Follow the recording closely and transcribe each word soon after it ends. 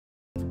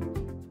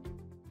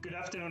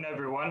Afternoon,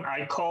 everyone.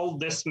 I call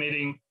this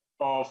meeting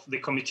of the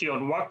Committee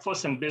on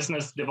Workforce and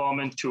Business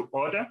Development to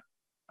order.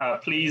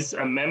 Please,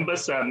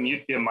 members,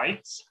 mute your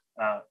mics.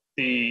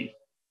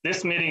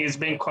 This meeting is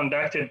being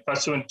conducted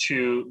pursuant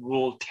to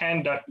Rule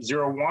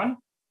 10.01.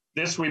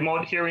 This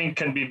remote hearing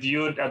can be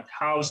viewed at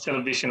House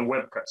Television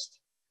webcast.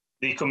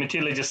 The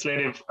Committee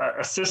Legislative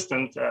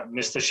Assistant,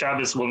 Mr.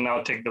 Chavez, will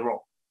now take the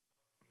roll.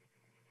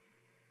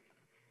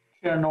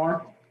 Chair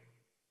Noor.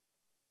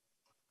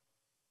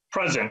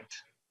 Present.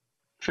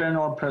 Chair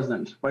Noor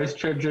present. Vice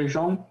Chair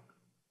Jejong.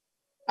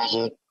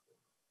 Present.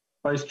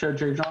 Vice Chair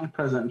Jejong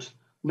present.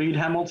 Lead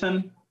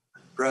Hamilton.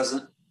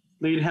 Present.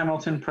 Lead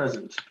Hamilton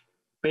present.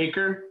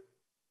 Baker.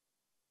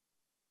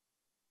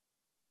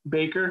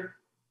 Baker.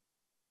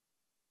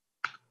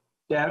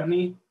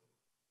 Davney.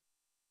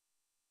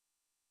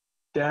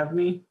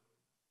 Davney.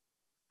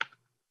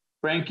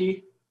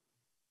 Frankie.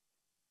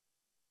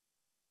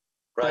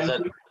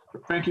 Present.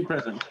 Frankie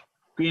present.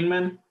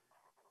 Greenman.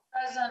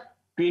 Present.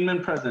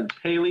 Greenman present.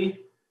 Haley.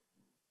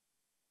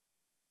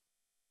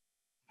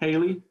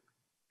 Haley.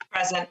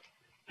 Present.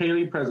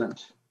 Haley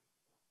present.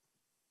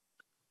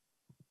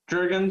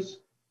 Jurgens.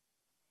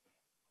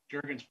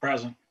 Jurgens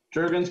present.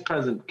 Jurgens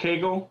present.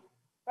 Koegel.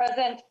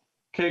 Present.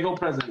 Koegel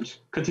present.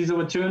 Katiza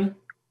Watun.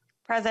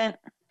 Present.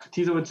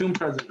 Katiza Watun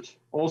present.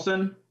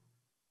 Olson.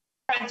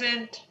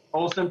 Present.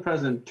 Olson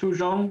present.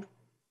 Tujong.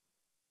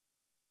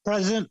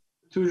 Present.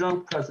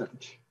 Tujong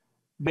present.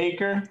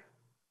 Baker.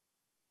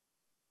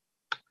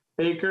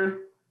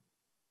 Baker.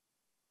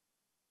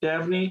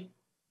 Davney.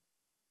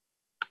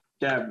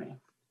 Davney.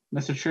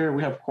 Mr. Chair,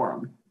 we have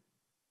quorum.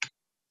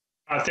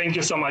 Thank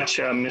you so much,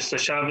 Mr.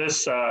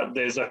 Chavez.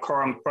 There's a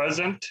quorum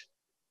present.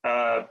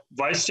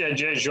 Vice Chair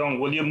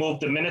Jejong, will you move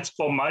the minutes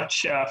for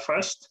March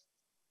first?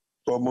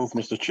 So move,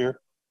 Mr.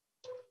 Chair.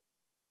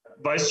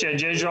 Vice Chair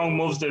Jejong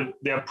moves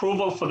the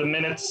approval for the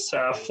minutes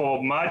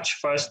for March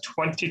 1st,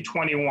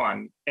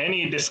 2021.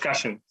 Any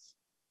discussions?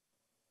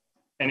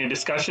 Any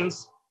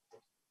discussions?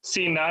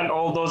 Seeing none,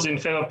 all those in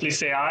favor, please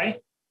say aye.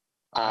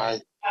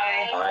 Aye.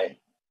 Aye.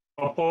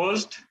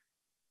 Opposed?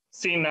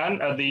 Seeing none,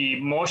 the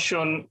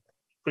motion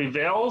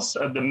prevails.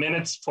 The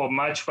minutes for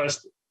March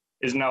 1st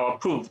is now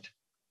approved.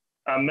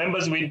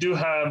 Members, we do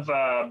have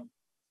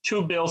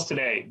two bills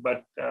today,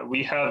 but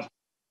we have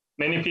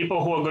many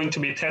people who are going to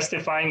be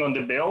testifying on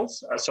the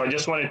bills. So I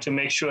just wanted to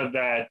make sure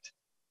that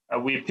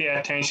we pay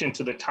attention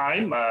to the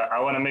time. I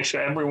want to make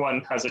sure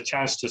everyone has a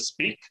chance to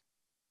speak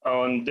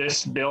on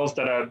these bills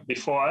that are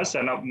before us.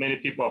 And many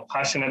people are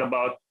passionate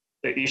about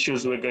the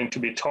issues we're going to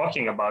be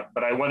talking about,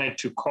 but I wanted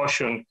to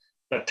caution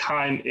that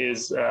time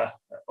is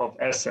of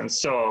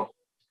essence. So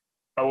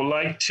I would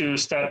like to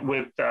start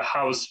with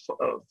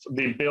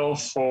the bill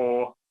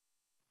for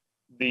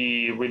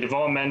the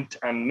redevelopment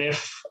and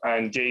MIF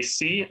and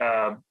JC.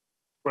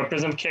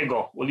 Representative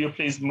Koegel, will you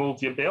please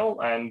move your bill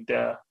and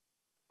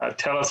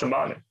tell us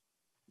about it?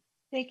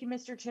 Thank you,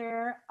 Mr.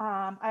 Chair.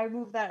 I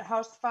move that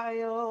House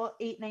File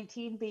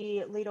 819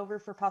 be laid over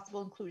for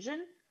possible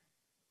inclusion.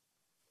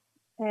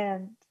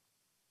 And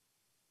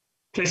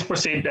please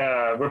proceed,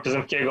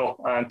 Representative Koegel,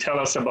 and tell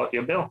us about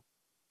your bill.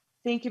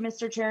 thank you,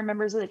 Mr. Chair and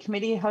members of the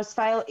committee. House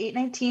File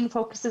 819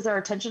 focuses our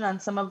attention on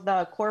some of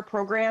the core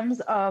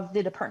programs of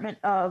the Department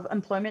of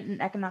Employment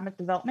and Economic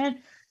Development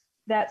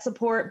that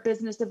support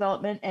business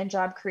development and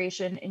job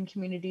creation in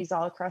communities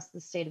all across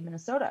the state of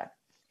Minnesota.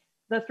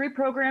 The three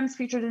programs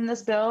featured in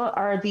this bill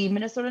are the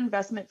Minnesota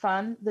Investment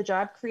Fund, the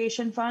Job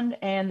Creation Fund,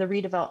 and the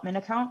Redevelopment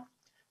Account.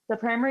 The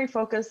primary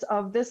focus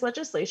of this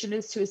legislation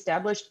is to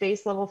establish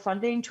base level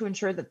funding to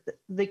ensure that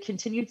the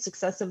continued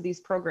success of these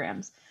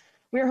programs.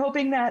 We are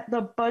hoping that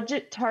the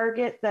budget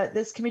target that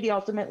this committee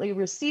ultimately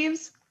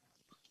receives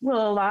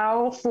will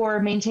allow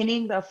for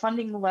maintaining the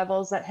funding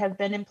levels that have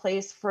been in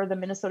place for the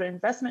Minnesota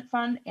Investment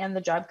Fund and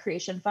the Job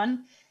Creation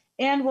Fund,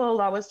 and will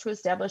allow us to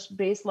establish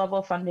base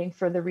level funding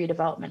for the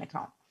Redevelopment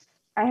Account.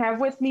 I have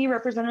with me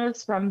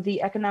representatives from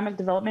the Economic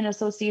Development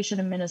Association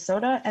of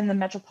Minnesota and the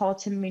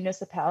metropolitan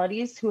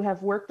municipalities who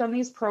have worked on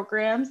these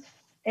programs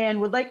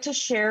and would like to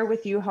share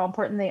with you how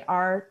important they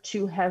are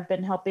to have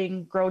been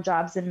helping grow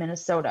jobs in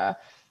Minnesota.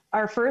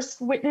 Our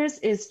first witness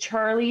is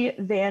Charlie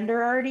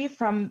Vanderarty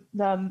from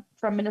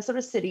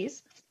Minnesota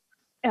Cities.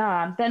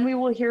 Then we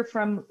will hear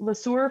from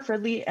LeSueur,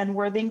 Fridley, and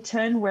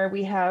Worthington, where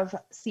we have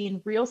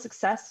seen real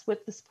success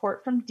with the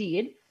support from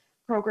DEED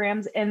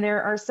programs, and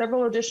there are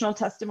several additional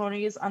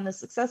testimonies on the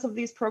success of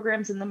these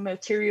programs in the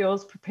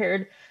materials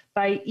prepared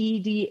by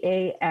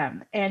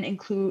EDAM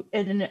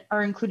and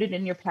are included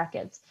in your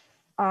packets.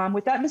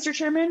 With that, Mr.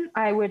 Chairman,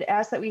 I would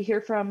ask that we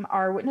hear from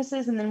our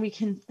witnesses, and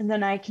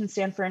then I can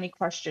stand for any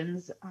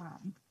questions.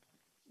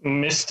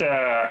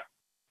 Mr.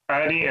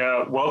 Addy,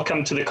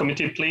 welcome to the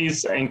committee.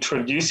 Please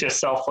introduce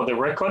yourself for the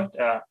record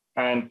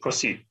and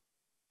proceed.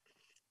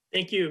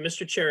 Thank you,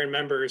 Mr. Chair and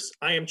members.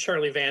 I am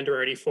Charlie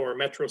Vanderarty for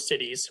Metro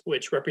Cities,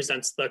 which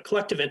represents the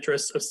collective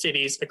interests of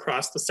cities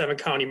across the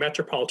 7-county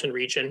metropolitan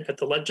region at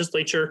the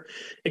legislature,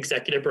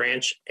 executive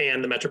branch,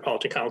 and the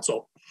Metropolitan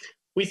Council.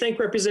 We thank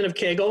Representative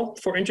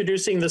Koegel for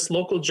introducing this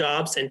local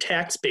jobs and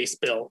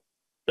tax-based bill.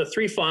 The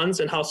three funds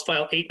in House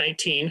File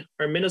 819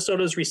 are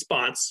Minnesota's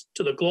response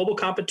to the global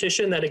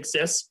competition that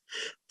exists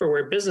for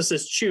where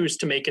businesses choose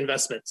to make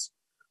investments.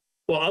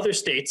 While other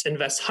states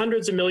invest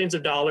hundreds of millions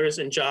of dollars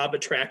in job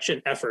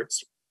attraction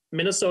efforts,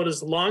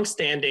 Minnesota's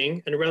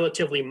longstanding and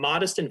relatively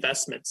modest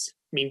investments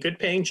mean good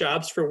paying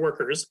jobs for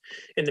workers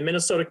in the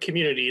Minnesota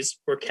communities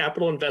where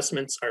capital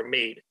investments are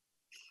made.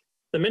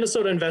 The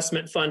Minnesota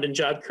Investment Fund and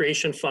Job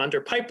Creation Fund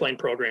are pipeline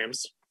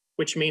programs,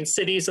 which means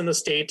cities in the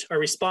state are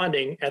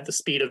responding at the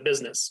speed of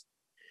business.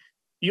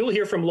 You'll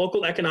hear from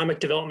local economic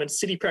development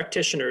city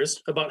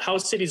practitioners about how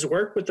cities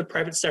work with the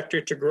private sector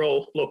to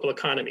grow local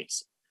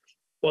economies.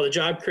 While the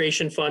Job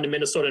Creation Fund and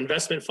Minnesota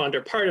Investment Fund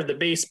are part of the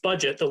base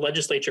budget the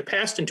legislature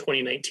passed in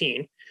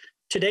 2019,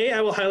 today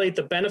I will highlight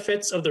the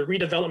benefits of the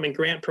Redevelopment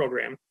Grant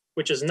Program,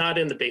 which is not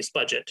in the base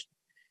budget.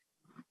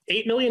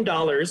 $8 million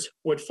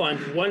would fund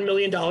 $1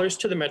 million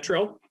to the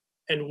Metro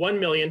and $1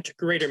 million to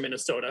Greater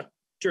Minnesota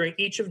during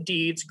each of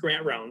DEED's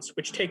grant rounds,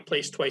 which take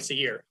place twice a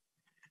year.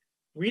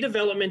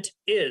 Redevelopment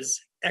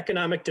is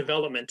economic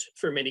development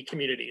for many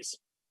communities.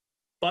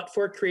 But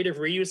for creative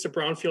reuse of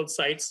brownfield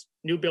sites,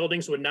 new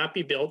buildings would not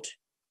be built,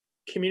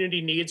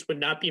 community needs would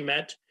not be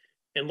met,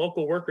 and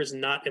local workers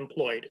not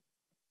employed.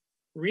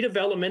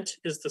 Redevelopment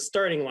is the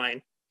starting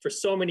line for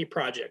so many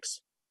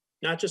projects,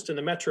 not just in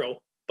the Metro,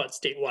 but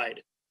statewide.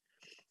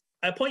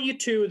 I point you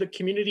to the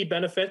community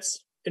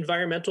benefits,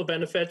 environmental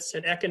benefits,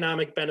 and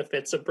economic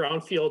benefits of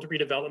brownfield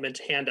redevelopment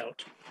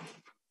handout.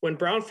 When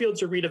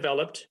brownfields are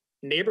redeveloped,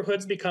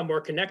 neighborhoods become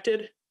more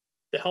connected,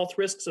 the health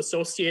risks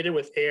associated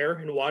with air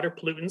and water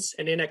pollutants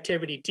and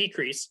inactivity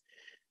decrease,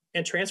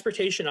 and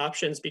transportation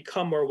options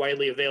become more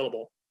widely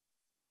available.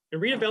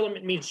 And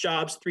redevelopment means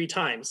jobs 3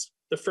 times.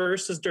 The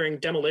first is during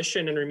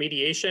demolition and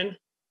remediation,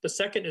 the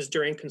second is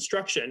during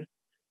construction,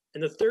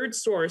 and the third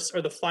source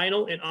are the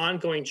final and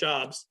ongoing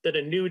jobs that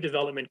a new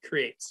development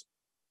creates.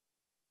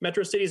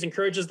 Metro Cities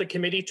encourages the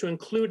committee to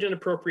include an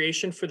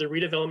appropriation for the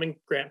redevelopment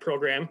grant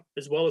program,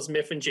 as well as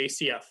MIF and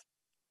JCF.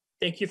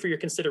 Thank you for your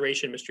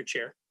consideration, Mr.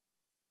 Chair.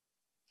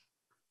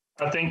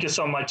 Thank you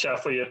so much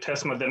for your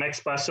testimony. The next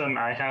person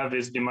I have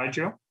is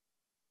DiMaggio.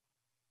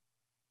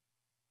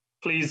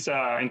 Please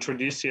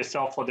introduce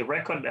yourself for the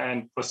record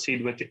and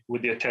proceed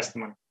with your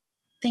testimony.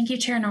 Thank you,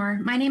 Chair Knorr.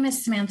 My name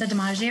is Samantha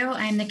DiMaggio.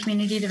 I'm the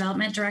Community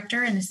Development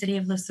Director in the City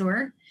of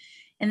LeSueur.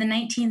 In the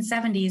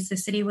 1970s, the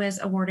city was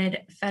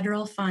awarded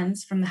federal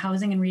funds from the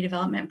Housing and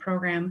Redevelopment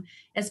Program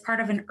as part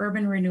of an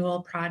urban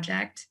renewal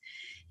project.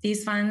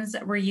 These funds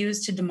were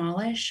used to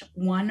demolish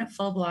 1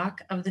 full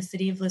block of the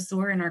City of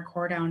LeSueur in our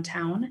core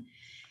downtown.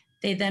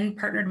 They then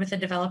partnered with a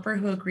developer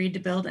who agreed to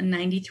build a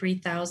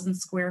 93,000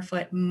 square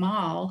foot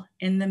mall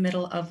in the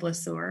middle of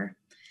LeSueur.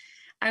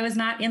 I was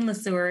not in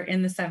LeSueur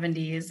in the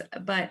 70s,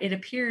 but it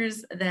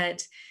appears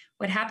that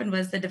what happened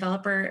was the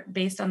developer,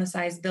 based on the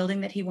size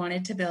building that he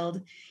wanted to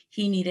build,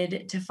 he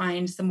needed to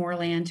find some more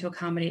land to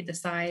accommodate the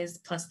size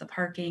plus the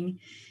parking.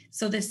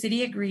 So the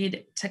city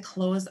agreed to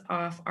close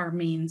off our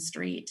main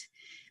street.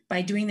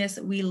 By doing this,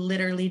 we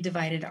literally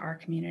divided our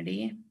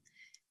community.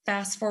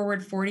 Fast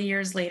forward 40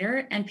 years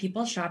later, and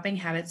people's shopping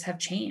habits have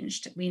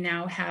changed. We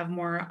now have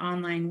more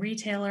online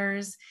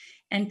retailers,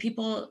 and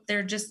people,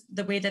 they're just,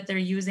 the way that they're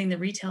using the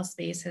retail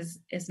space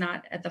is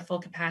not at the full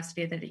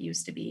capacity that it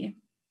used to be.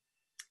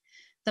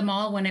 The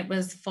mall, when it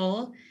was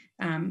full,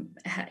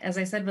 as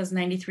I said, was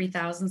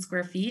 93,000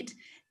 square feet.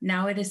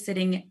 Now it is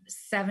sitting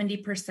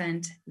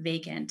 70%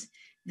 vacant.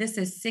 This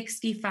is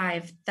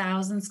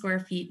 65,000 square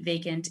feet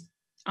vacant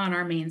on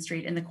our main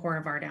street in the core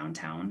of our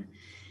downtown.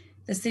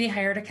 The city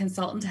hired a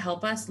consultant to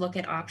help us look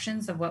at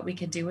options of what we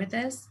could do with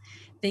this.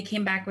 They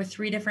came back with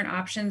 3 different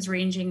options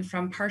ranging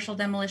from partial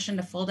demolition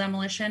to full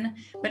demolition,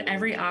 but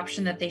every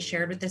option that they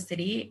shared with the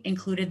city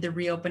included the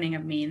reopening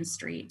of Main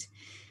Street.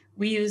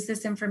 We used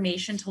this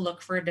information to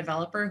look for a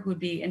developer who would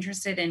be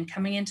interested in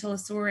coming into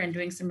LeSueur and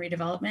doing some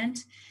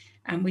redevelopment.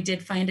 We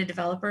did find a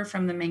developer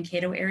from the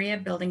Mankato area,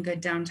 Building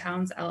Good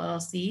Downtowns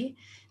LLC.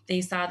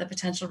 They saw the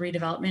potential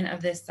redevelopment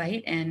of this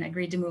site and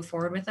agreed to move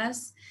forward with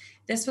us.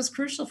 This was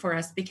crucial for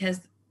us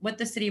because what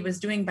the city was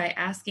doing by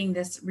asking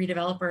this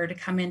redeveloper to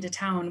come into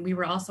town, we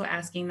were also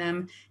asking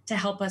them to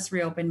help us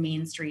reopen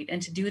Main Street.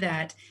 And to do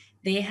that,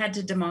 they had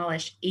to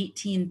demolish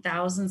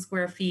 18,000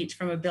 square feet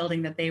from a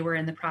building that they were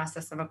in the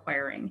process of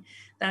acquiring.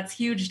 That's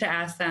huge to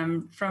ask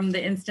them from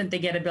the instant they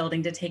get a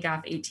building to take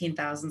off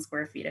 18,000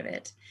 square feet of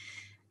it.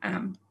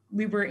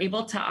 We were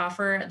able to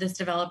offer this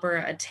developer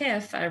a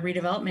TIF, a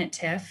redevelopment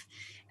TIF,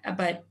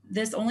 but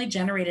this only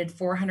generated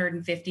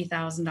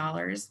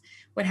 $450,000.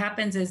 What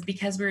happens is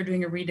because we were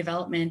doing a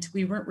redevelopment,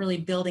 we weren't really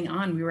building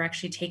on, we were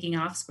actually taking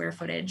off square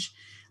footage.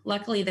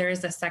 Luckily, there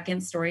is a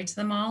second story to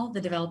the mall. The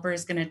developer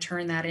is going to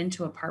turn that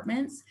into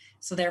apartments.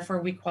 So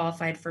therefore, we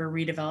qualified for a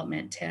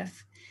redevelopment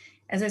TIF.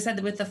 As I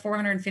said, with the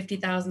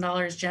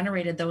 $450,000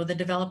 generated, though, the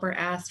developer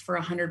asked for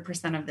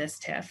 100% of this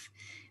TIF.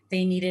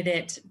 They needed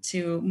it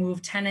to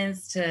move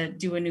tenants, to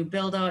do a new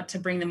build out, to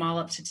bring them all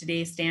up to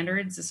today's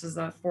standards. This was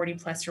a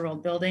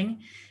 40-plus-year-old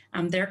building.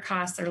 Their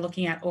costs are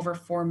looking at over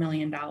 $4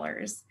 million.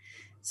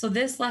 So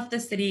this left the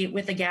city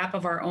with a gap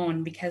of our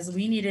own because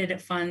we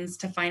needed funds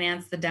to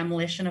finance the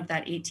demolition of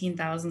that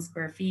 18,000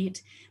 square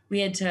feet. We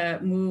had to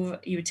move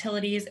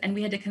utilities and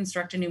we had to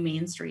construct a new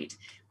Main Street.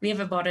 We have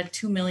about a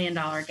 $2 million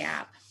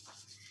gap.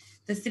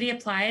 The city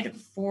applied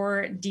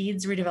for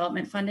deeds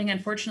redevelopment funding.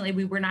 Unfortunately,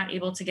 we were not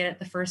able to get it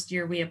the first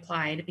year we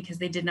applied because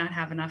they did not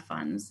have enough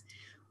funds.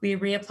 We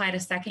reapplied a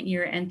second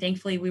year and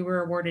thankfully we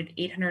were awarded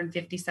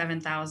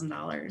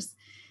 $857,000.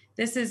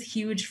 This is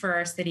huge for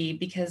our city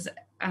because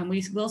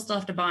we will still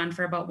have to bond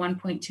for about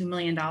 $1.2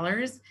 million,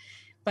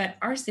 but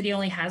our city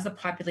only has a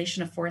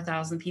population of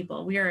 4,000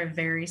 people. We are a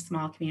very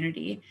small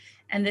community,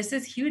 and this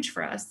is huge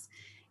for us.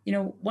 You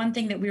know, one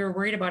thing that we were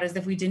worried about is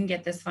if we didn't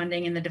get this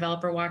funding and the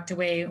developer walked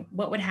away,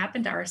 what would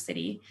happen to our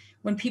city?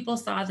 When people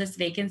saw this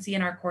vacancy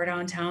in our core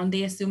downtown,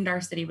 they assumed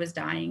our city was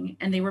dying,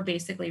 and they were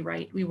basically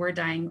right. We were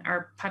dying.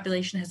 Our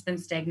population has been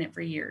stagnant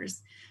for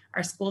years.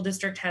 Our school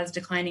district has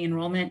declining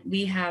enrollment.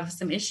 We have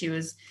some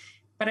issues,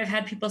 but I've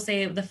had people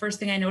say the first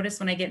thing I notice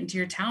when I get into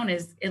your town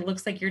is it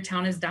looks like your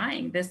town is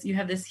dying. You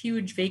have this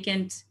huge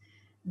vacant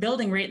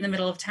building right in the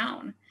middle of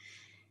town.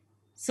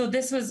 So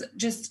this was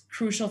just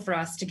crucial for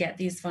us to get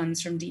these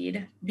funds from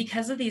DEED.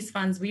 Because of these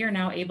funds, we are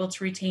now able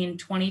to retain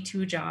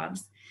 22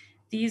 jobs.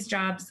 These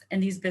jobs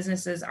and these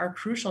businesses are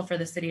crucial for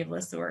the city of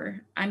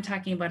LeSueur. I'm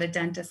talking about a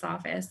dentist's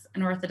office,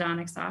 an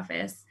orthodontics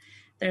office.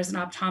 There's an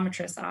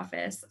optometrist's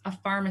office, a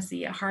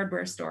pharmacy, a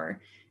hardware store.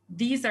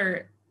 These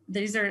are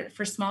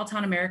for small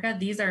town America,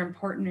 these are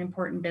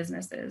important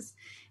businesses.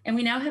 And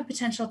we now have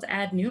potential to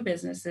add new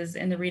businesses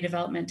in the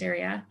redevelopment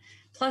area.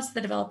 Plus,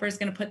 the developer is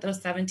going to put those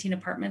 17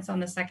 apartments on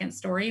the second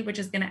story, which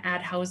is going to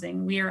add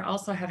housing. We are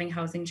also having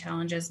housing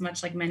challenges,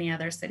 much like many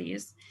other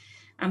cities.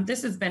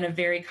 This has been a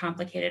very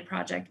complicated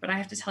project, but I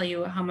have to tell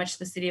you how much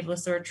the city of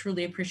LeSueur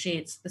truly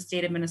appreciates the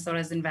state of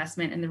Minnesota's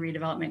investment in the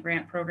redevelopment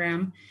grant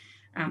program.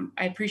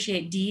 I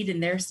appreciate DEED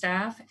and their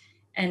staff,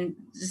 and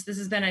this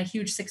has been a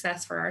huge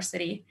success for our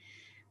city.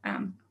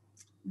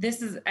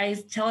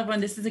 I tell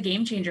everyone this is a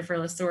game changer for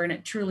LeSueur, and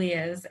it truly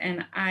is.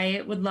 And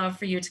I would love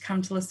for you to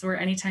come to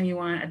LeSueur anytime you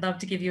want. I'd love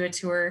to give you a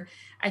tour.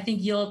 I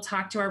think you'll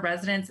talk to our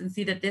residents and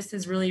see that this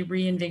has really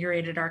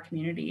reinvigorated our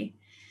community.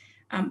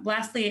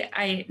 Lastly,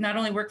 I not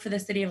only work for the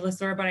city of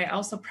LeSueur, but I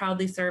also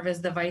proudly serve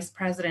as the vice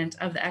president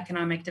of the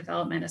Economic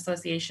Development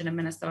Association of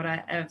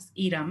Minnesota, as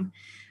EDM.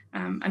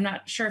 I'm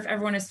not sure if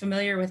everyone is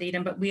familiar with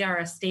EDM, but we are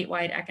a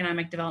statewide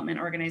economic development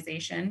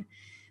organization.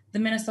 The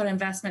Minnesota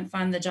Investment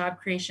Fund, the Job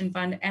Creation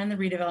Fund, and the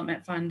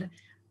Redevelopment Fund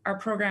are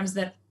programs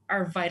that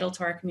are vital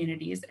to our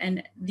communities.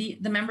 And the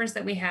members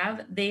that we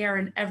have, they are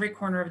in every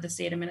corner of the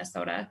state of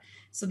Minnesota.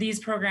 So these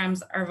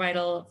programs are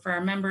vital for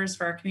our members,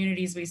 for our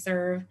communities we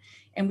serve.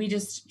 And we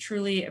just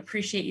truly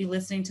appreciate you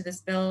listening to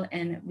this bill,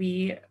 and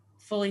we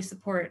fully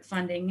support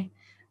funding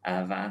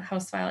of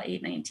House File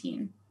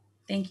 819.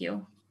 Thank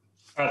you.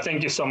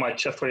 Thank you so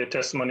much for your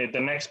testimony. The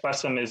next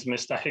person is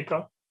Mr.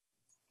 Hickel.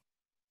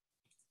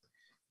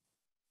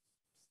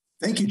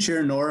 Thank you,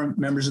 Chair Knorr,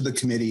 members of the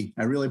committee.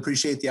 I really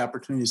appreciate the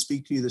opportunity to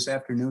speak to you this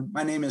afternoon.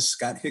 My name is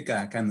Scott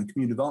Hickok. I'm the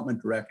Community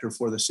Development Director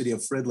for the City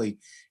of Fridley.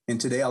 And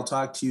today I'll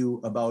talk to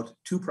you about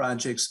two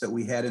projects that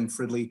we had in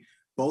Fridley.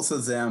 Both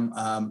of them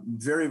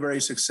very,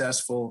 very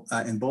successful,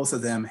 and both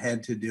of them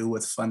had to do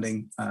with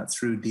funding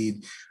through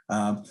DEED.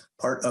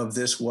 Part of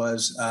this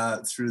was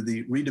through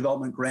the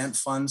redevelopment grant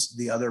funds.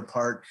 The other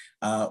part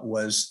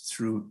was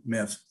through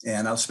MIF.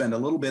 And I'll spend a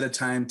little bit of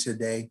time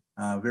today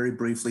very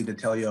briefly to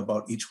tell you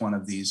about each one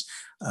of these.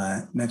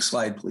 Next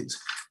slide, please.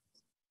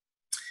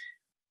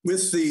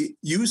 With the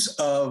use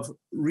of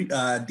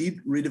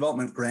DEED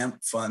redevelopment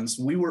grant funds,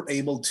 we were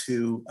able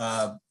to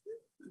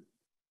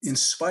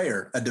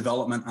inspire a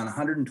development on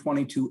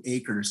 122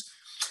 acres.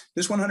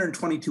 This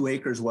 122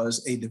 acres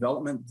was a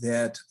development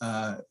that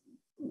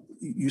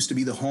used to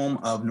be the home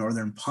of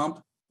Northern Pump,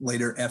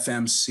 later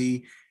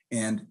FMC,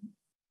 and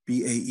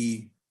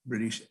BAE,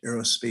 British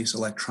Aerospace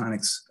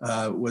Electronics,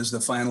 was the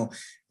final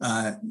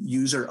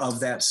user of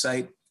that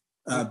site.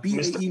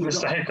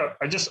 Mr. Hickok,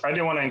 I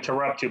didn't want to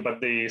interrupt you, but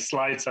the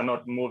slides are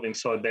not moving,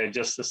 so they're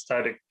just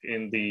static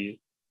in the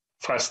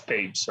first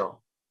page. So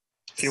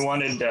if you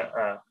wanted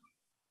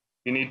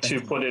you need to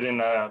put it in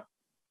a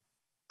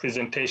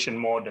presentation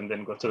mode and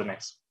then go to the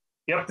next.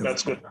 Yep,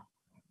 that's good.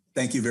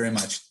 Thank you very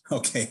much.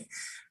 Okay.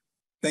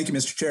 Thank you,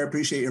 Mr. Chair.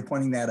 Appreciate your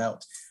pointing that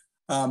out.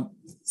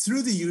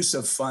 Through the use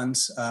of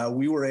funds,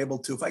 we were able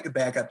to, if I could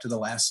back up to the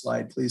last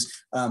slide, please.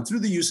 Through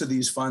the use of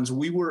these funds,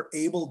 we were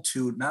able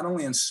to not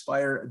only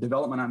inspire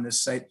development on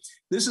this site.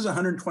 This is a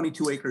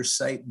 122 acre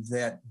site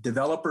that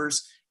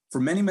developers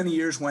for many, many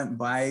years went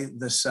by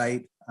the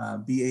site.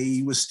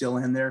 BAE was still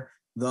in there,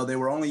 though they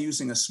were only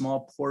using a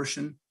small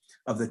portion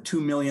of the 2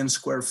 million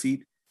square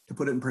feet. To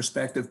put it in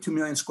perspective, 2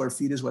 million square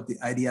feet is what the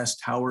IDS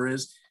tower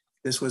is.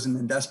 This was an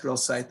industrial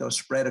site that was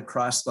spread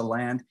across the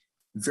land.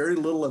 Very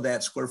little of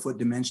that square foot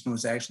dimension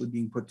was actually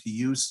being put to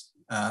use.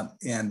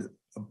 And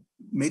a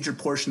major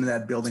portion of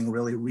that building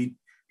really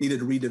needed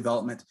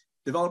redevelopment.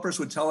 Developers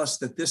would tell us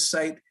that this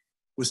site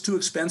was too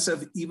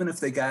expensive, even if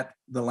they got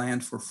the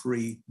land for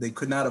free. They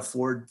could not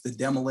afford the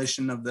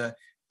demolition of the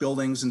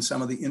buildings and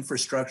some of the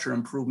infrastructure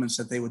improvements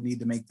that they would need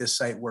to make this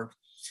site work.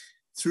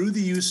 Through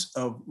the use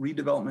of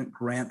redevelopment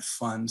grant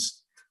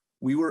funds,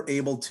 we were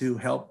able to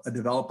help a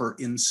developer,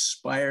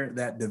 inspire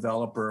that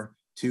developer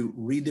to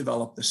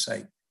redevelop the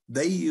site.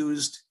 They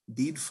used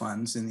deed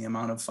funds in the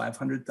amount of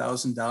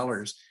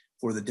 $500,000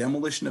 for the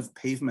demolition of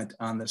pavement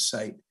on the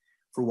site,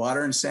 for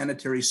water and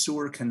sanitary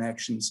sewer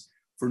connections,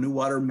 for new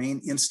water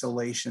main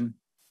installation,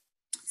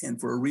 and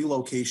for a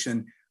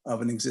relocation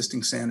of an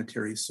existing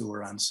sanitary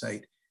sewer on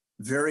site.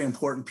 Very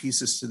important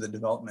pieces to the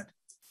development.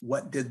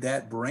 What did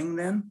that bring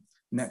then?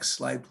 Next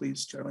slide,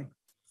 please, Charlie.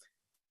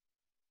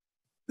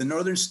 The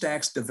Northern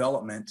Stacks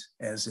development,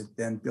 as it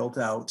then built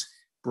out,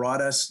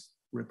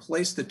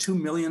 replaced the 2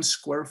 million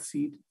square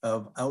feet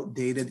of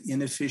outdated,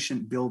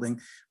 inefficient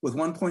building with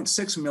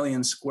 1.6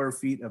 million square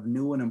feet of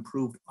new and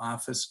improved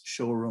office,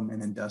 showroom,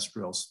 and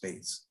industrial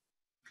space.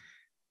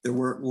 There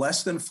were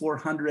less than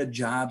 400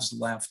 jobs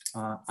left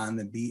on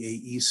the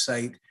BAE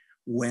site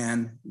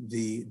when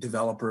the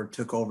developer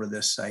took over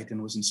this site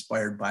and was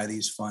inspired by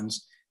these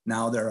funds.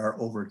 Now there are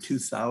over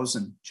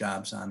 2,000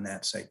 jobs on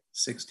that site,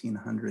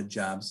 1,600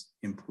 jobs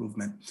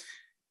improvement.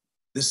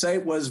 The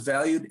site was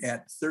valued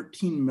at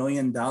 $13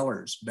 million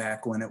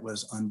back when it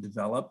was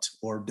undeveloped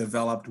or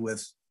developed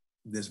with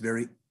this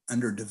very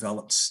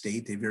underdeveloped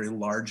state, a very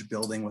large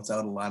building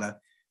without a lot of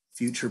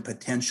future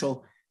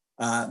potential.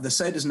 The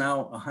site is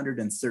now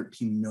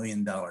 $113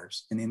 million,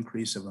 an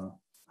increase of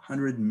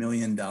 $100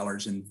 million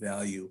in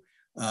value,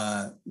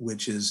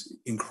 which is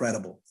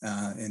incredible.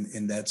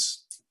 And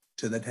that's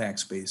to the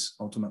tax base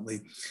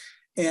ultimately.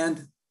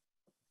 And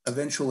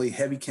eventually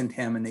heavy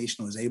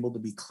contamination was able to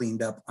be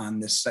cleaned up on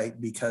this site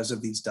because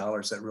of these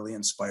dollars that really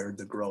inspired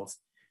the growth.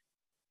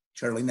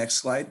 Charlie, next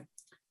slide.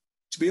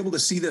 To be able to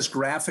see this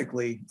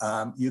graphically,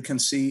 you can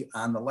see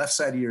on the left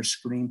side of your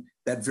screen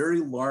that very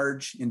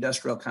large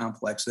industrial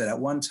complex that at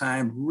one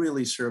time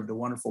really served a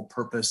wonderful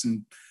purpose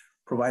in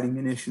providing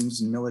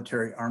munitions and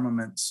military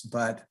armaments.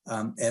 But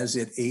as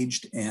it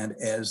aged and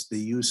as the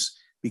use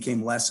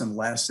became less and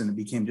less and it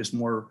became just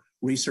more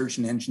research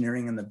and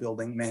engineering in the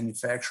building,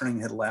 manufacturing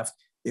had left,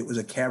 it was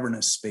a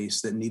cavernous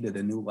space that needed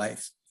a new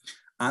life.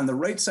 On the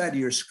right side of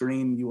your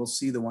screen, you will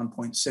see the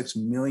 1.6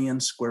 million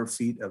square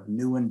feet of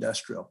new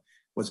industrial.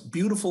 What's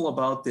beautiful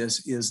about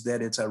this is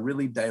that it's a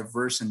really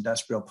diverse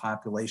industrial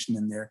population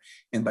in there.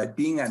 And by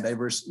being a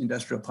diverse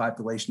industrial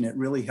population, it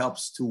really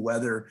helps to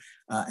weather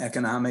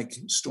economic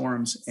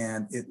storms.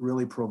 And it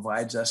really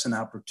provides us an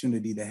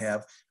opportunity to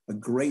have a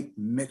great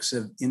mix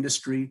of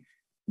industry,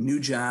 new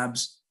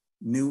jobs,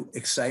 new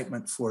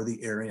excitement for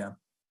the area.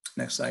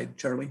 Next slide,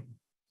 Charlie.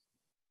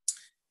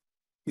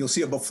 You'll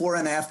see a before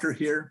and after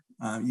here.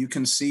 You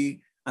can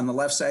see on the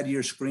left side of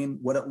your screen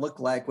what it looked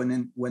like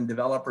when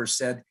developers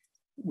said,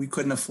 we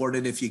couldn't afford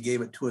it if you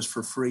gave it to us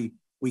for free.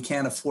 We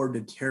can't afford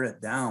to tear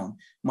it down,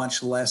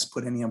 much less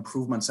put any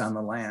improvements on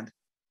the land.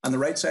 On the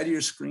right side of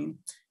your screen,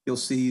 you'll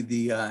see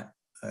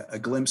a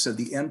glimpse of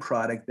the end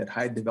product that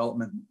Hyde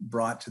Development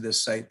brought to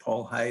this site,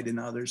 Paul Hyde and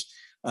others.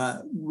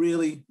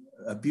 Really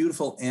a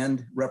beautiful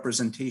end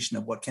representation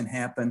of what can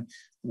happen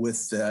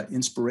with the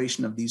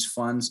inspiration of these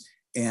funds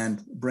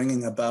and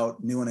bringing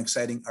about new and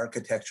exciting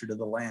architecture to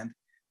the land.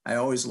 I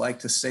always like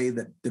to say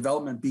that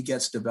development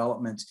begets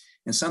development.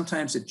 And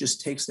sometimes it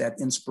just takes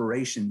that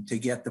inspiration to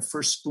get the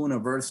first spoon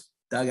of earth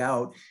dug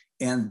out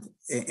and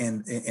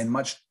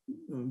much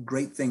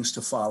great things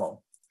to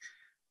follow.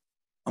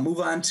 I'll move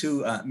on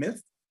to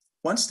Myth.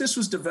 Once this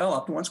was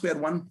developed, once we had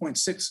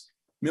 1.6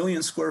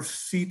 million square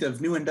feet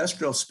of new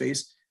industrial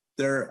space,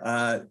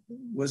 there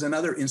was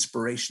another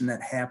inspiration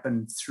that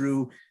happened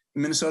through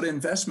the Minnesota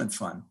Investment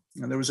Fund.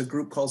 And there was a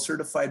group called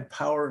Certified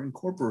Power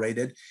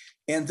Incorporated,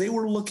 and they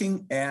were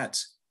looking at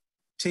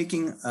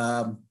taking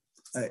a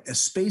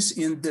space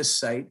in this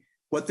site.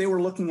 What they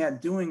were looking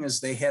at doing is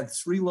they had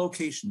 3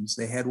 locations.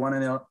 They had one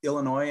in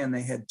Illinois and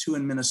they had 2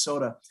 in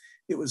Minnesota.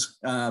 It was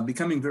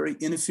becoming very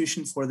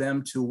inefficient for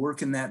them to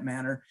work in that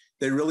manner.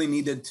 They really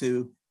needed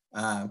to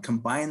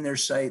combine their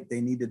site.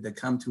 They needed to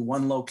come to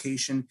one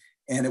location,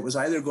 and it was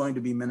either going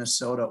to be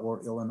Minnesota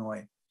or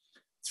Illinois.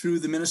 Through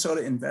the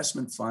Minnesota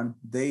Investment Fund,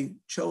 they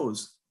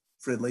chose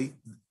Fridley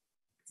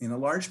in a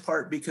large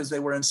part because they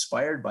were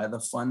inspired by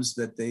the funds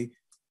that they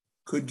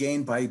could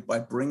gain by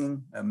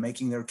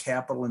making their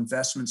capital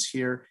investments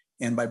here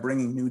and by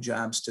bringing new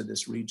jobs to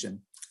this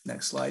region.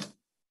 Next slide.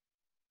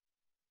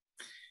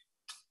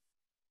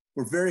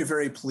 We're very,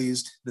 very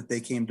pleased that they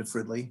came to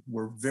Fridley.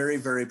 We're very,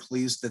 very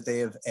pleased that they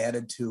have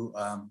added to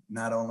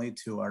not only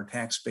to our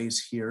tax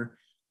base here,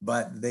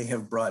 but they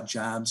have brought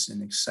jobs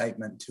and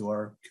excitement to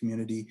our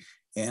community.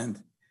 And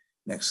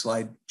next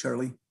slide,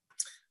 Charlie.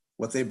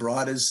 What they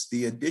brought is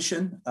the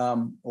addition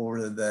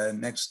over the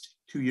next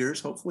 2 years,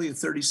 hopefully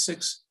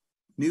 36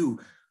 new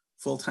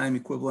full-time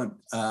equivalent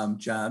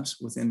jobs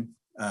within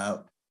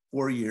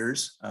 4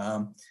 years.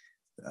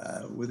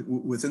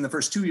 Within the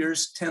first 2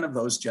 years, 10 of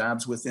those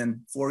jobs.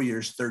 Within 4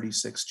 years,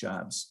 36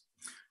 jobs.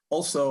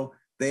 Also,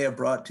 they have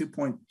brought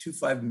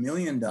 $2.25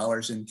 million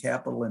in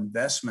capital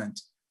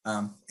investment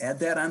Add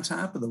that on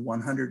top of the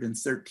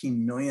 $113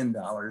 million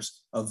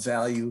of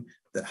value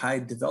that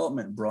Hyde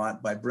Development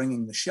brought by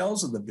bringing the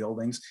shells of the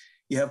buildings.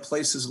 You have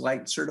places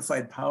like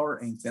Certified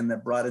Power Inc. then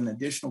that brought an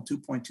additional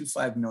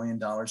 $2.25 million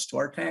to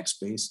our tax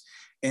base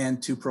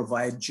and to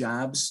provide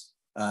jobs.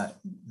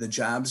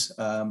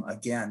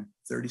 Again,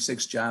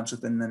 36 jobs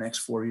within the next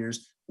 4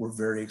 years, we're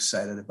very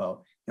excited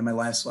about. And my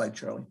last slide,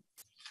 Charlie.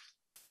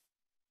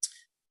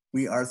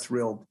 We are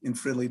thrilled in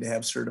Fridley to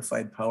have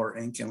Certified Power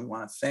Inc. And we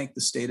want to thank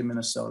the state of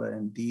Minnesota,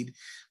 indeed,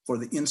 for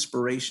the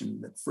inspiration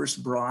that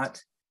first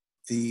brought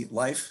the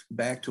life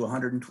back to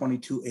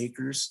 122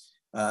 acres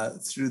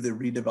through the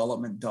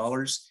redevelopment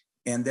dollars.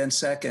 And then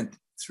second,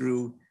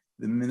 through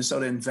the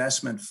Minnesota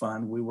Investment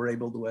Fund, we were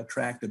able to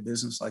attract a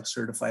business like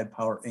Certified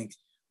Power Inc.,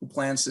 who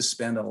plans to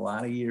spend a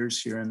lot of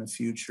years here in the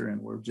future.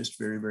 And we're just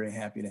very, very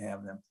happy to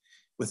have them.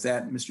 With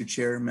that, Mr.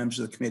 Chair, members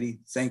of the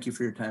committee, thank you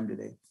for your time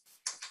today.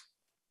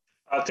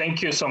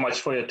 Thank you so much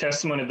for your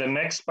testimony. The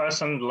next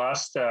person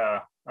last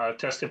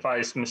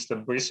testifies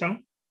Mr.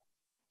 Brisson.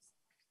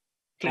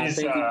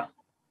 Please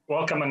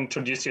welcome and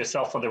introduce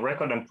yourself for the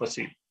record and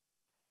proceed.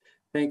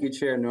 Thank you,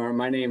 Chair Norm.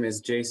 My name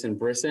is Jason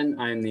Brisson.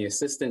 I'm the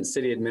Assistant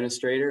City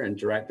Administrator and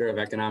Director of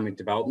Economic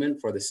Development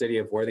for the City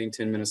of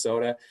Worthington,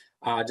 Minnesota.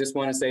 Just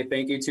want to say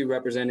thank you to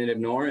Representative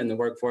Knorr and the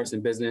Workforce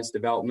and Business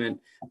Development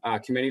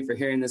Committee for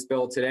hearing this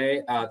bill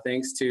today.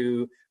 Thanks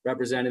to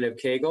Representative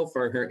Koegel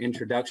for her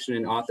introduction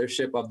and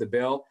authorship of the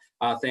bill.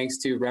 Thanks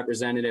to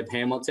Representative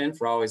Hamilton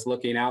for always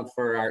looking out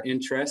for our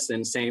interests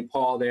in St.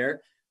 Paul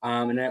there.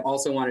 And I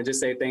also want to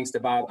just say thanks to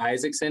Bob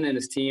Isaacson and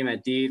his team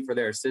at DEED for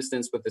their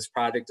assistance with this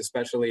project,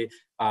 especially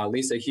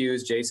Lisa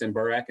Hughes, Jason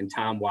Burek, and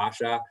Tom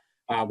Washa.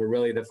 Were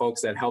really the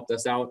folks that helped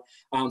us out.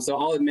 So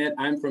I'll admit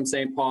I'm from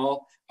St.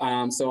 Paul.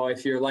 So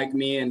if you're like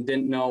me and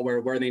didn't know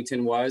where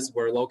Worthington was,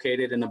 we're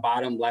located in the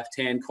bottom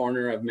left-hand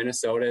corner of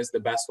Minnesota is the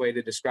best way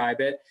to describe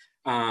it.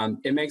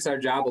 It makes our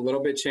job a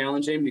little bit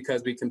challenging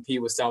because we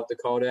compete with South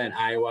Dakota and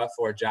Iowa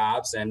for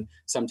jobs, and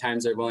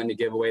sometimes they're willing to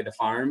give away the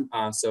farm.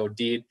 So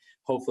DEED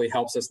hopefully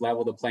helps us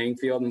level the playing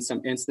field in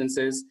some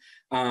instances.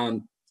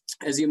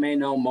 As you may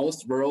know,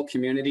 most rural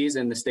communities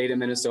in the state of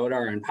Minnesota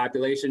are in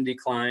population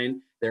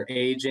decline. They're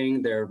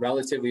aging, they're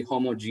relatively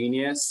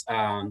homogeneous,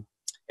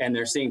 and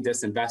they're seeing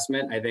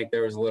disinvestment. I think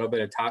there was a little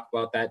bit of talk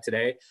about that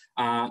today.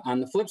 On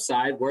the flip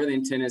side,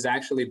 Worthington is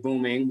actually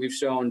booming. We've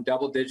shown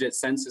double-digit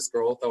census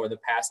growth over the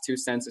past 2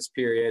 census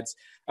periods.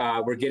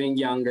 We're getting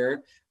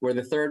younger. We're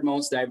the third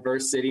most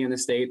diverse city in the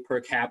state per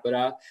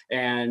capita.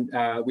 And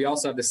we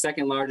also have the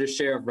second largest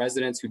share of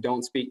residents who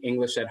don't speak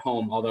English at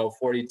home, although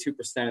 42%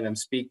 of them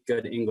speak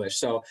good English.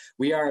 So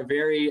we are a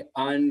very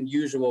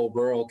unusual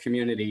rural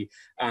community.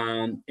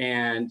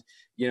 And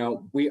you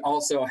know, we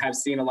also have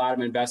seen a lot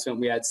of investment.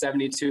 We had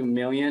 $72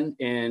 million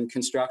in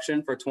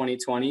construction for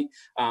 2020,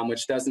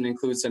 which doesn't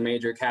include some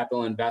major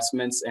capital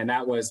investments. And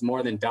that was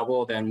more than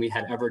double than we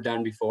had ever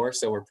done before.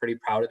 So we're pretty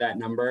proud of that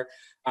number.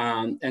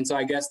 And so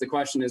I guess the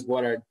question is,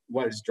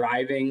 what is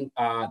driving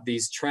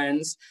these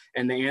trends?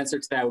 And the answer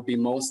to that would be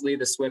mostly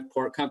the Swift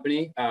Pork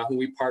Company, who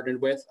we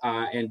partnered with,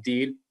 and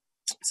DEED.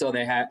 So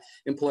they had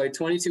employed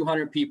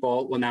 2,200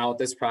 people. Well, now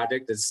this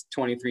project is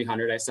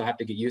 2,300. I still have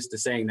to get used to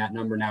saying that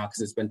number now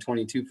because it's been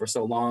 22 for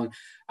so long.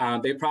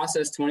 They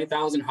process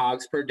 20,000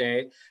 hogs per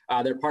day.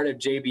 They're part of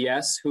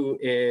JBS, who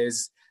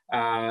is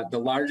the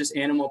largest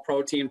animal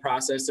protein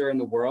processor in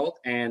the world,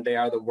 and they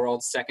are the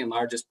world's second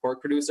largest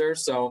pork producer.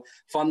 So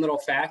fun little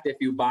fact, if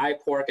you buy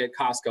pork at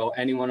Costco,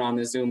 anyone on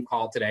the Zoom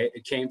call today,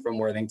 it came from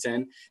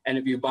Worthington. And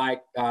if you buy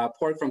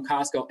pork from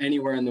Costco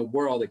anywhere in the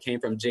world, it came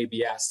from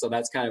JBS. So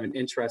that's kind of an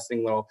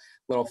interesting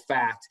little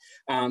fact.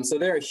 So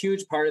they're a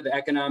huge part of the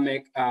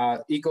economic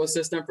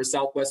ecosystem for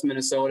Southwest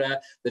Minnesota,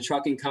 the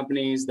trucking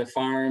companies, the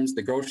farms,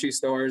 the grocery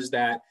stores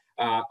that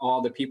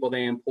all the people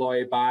they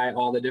employ buy,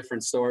 all the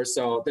different stores.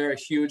 So they're a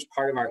huge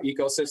part of our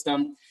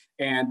ecosystem.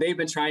 And they've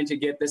been trying to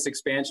get this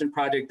expansion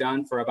project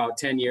done for about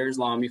 10 years,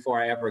 long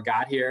before I ever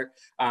got here.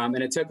 And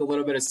it took a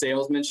little bit of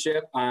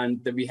salesmanship on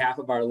the behalf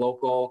of our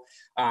local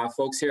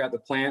folks here at the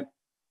plant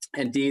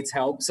and DEED's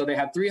help. So they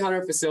have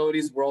 300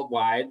 facilities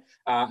worldwide.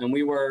 And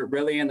we were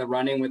really in the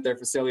running with their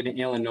facility in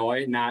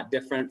Illinois, not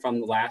different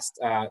from the last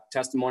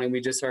testimony we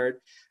just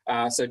heard.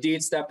 So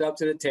DEED stepped up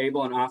to the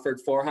table and offered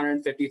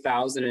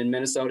 $450,000 in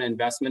Minnesota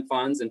investment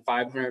funds and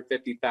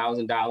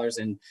 $550,000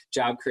 in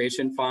job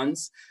creation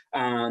funds.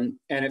 And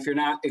if you're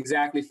not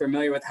exactly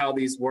familiar with how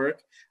these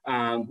work,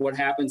 what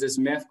happens is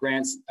MIF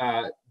grants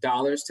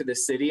dollars to the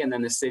city, and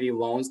then the city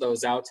loans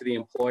those out to the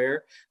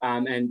employer.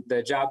 And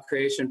the job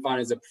creation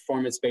fund is a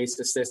performance-based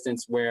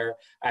assistance where,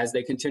 as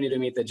they continue to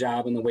meet the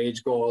job and the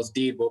wage goals,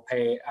 DEED will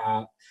pay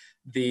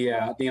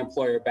the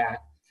employer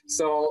back.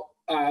 So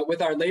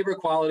with our labor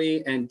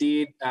quality and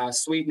deed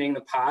sweetening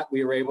the pot,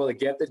 we were able to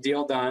get the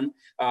deal done.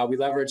 We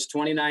leveraged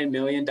 $29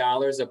 million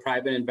of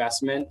private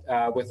investment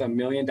with $1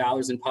 million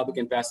in public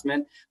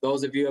investment.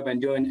 Those of you who have been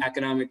doing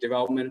economic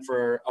development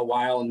for a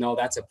while know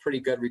that's a pretty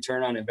good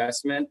return on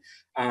investment.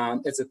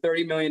 It's a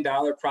 $30 million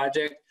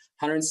project.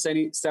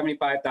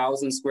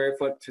 175,000 square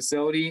foot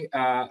facility,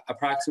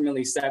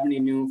 approximately 70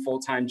 new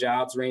full-time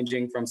jobs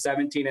ranging from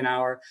 17 an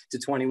hour to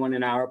 21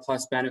 an hour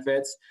plus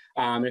benefits.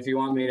 If you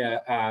want me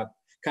to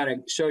kind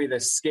of show you the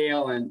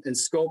scale and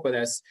scope of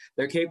this,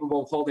 they're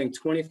capable of holding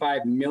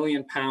 25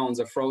 million pounds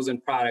of frozen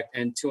product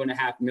and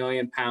 2.5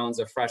 million pounds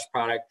of fresh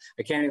product.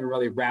 I can't even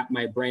really wrap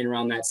my brain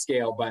around that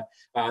scale, but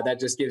that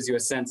just gives you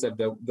a sense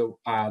of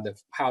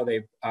how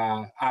they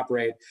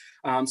operate.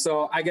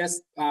 So I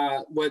guess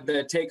what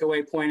the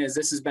takeaway point is,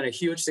 this has been a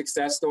huge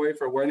success story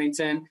for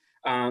Worthington.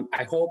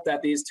 I hope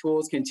that these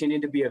tools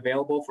continue to be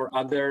available for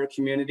other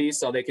communities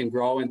so they can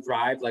grow and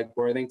thrive like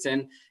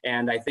Worthington.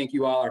 And I think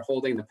you all are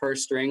holding the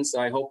purse strings. So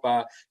I hope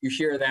you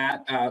hear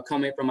that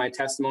coming from my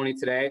testimony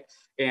today.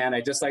 And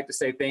I'd just like to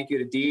say thank you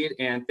to Deed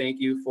and thank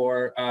you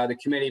for the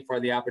committee for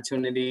the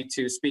opportunity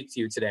to speak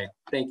to you today.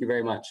 Thank you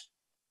very much.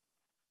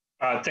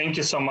 Thank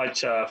you so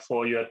much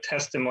for your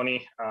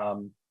testimony.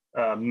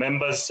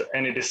 Members,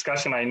 any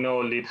discussion? I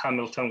know Lead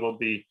Hamilton will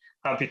be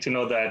happy to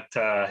know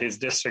that his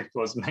district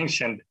was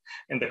mentioned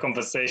in the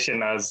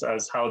conversation as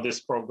how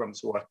these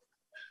programs work.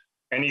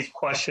 Any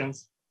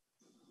questions?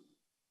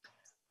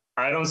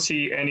 I don't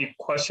see any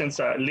questions.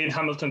 Lead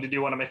Hamilton, did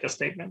you want to make a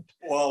statement?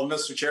 Well,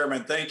 Mr.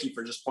 Chairman, thank you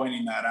for just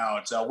pointing that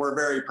out. We're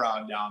very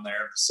proud down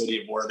there, the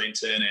city of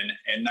Worthington,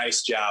 and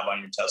nice job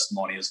on your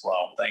testimony as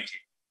well. Thank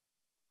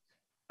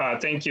you.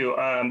 Thank you.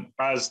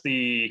 As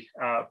the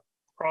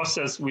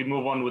process, we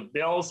move on with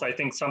bills. I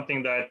think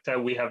something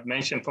that we have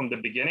mentioned from the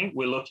beginning,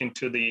 we look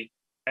into the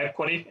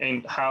equity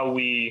and how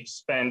we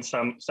spend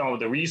some of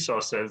the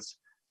resources.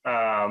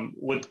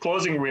 With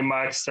closing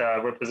remarks,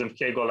 Representative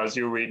Koegel, as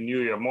you renew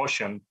your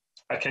motion,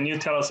 can you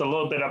tell us a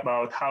little bit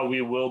about how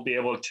we will be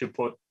able to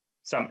put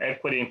some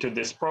equity into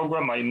this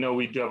program? I know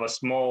we do have a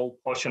small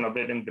portion of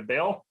it in the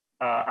bill.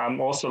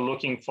 I'm also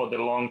looking for the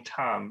long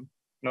term,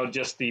 not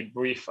just the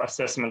brief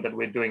assessment that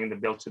we're doing in the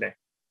bill today.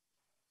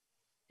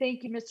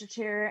 Thank you, Mr.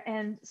 Chair.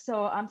 And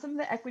so some of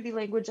the equity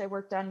language I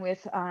worked on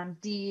with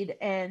Deed,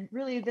 and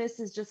really this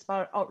is just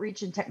about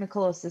outreach and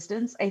technical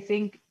assistance. I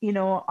think,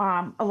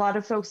 a lot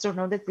of folks don't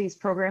know that these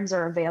programs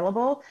are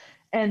available.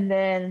 And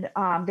then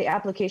the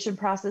application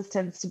process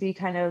tends to be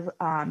kind of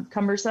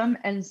cumbersome.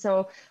 And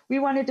so we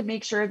wanted to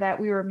make sure that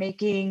we were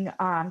making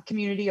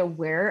community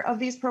aware of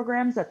these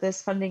programs, that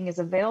this funding is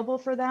available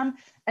for them.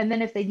 And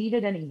then if they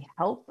needed any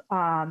help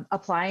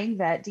applying,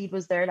 that Deed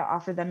was there to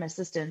offer them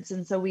assistance.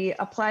 And so we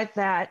applied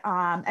that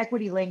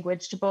equity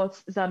language to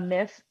both the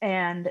MIF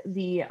and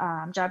the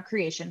Job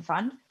Creation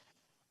Fund.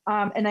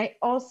 And I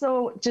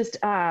also just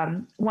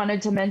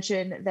wanted to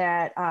mention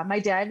that my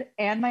dad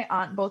and my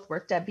aunt both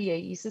worked at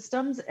BAE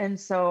Systems. And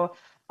so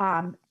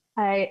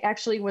I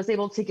actually was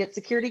able to get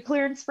security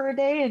clearance for a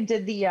day and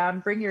did the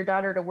Bring Your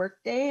Daughter to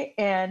Work Day.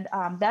 And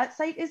that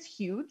site is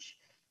huge.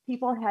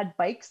 People had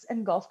bikes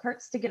and golf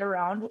carts to get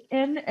around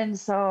in. And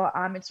so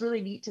it's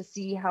really neat to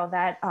see how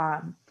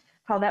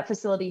that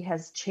facility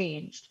has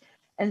changed.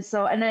 And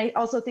so, and I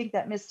also think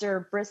that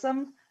Mr.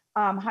 Brissom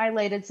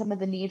highlighted some of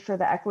the need for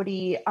the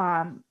equity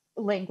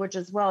language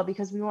as well,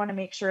 because we want to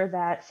make sure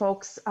that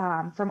folks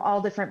from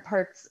all different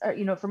parts,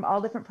 from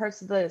all different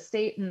parts of the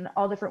state and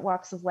all different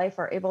walks of life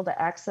are able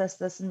to access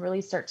this and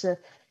really start to,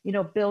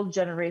 build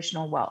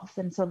generational wealth.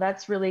 And so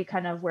that's really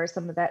kind of where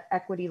some of that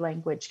equity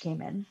language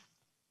came in.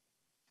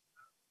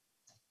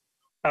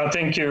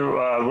 Thank you,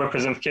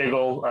 Representative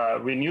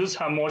Koegel. Renews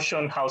her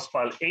motion, House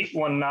File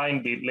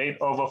 819 be laid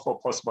over for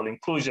possible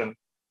inclusion.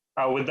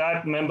 With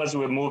that, members,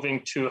 we're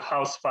moving to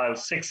House File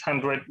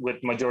 600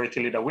 with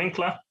Majority Leader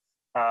Winkler.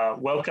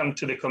 Welcome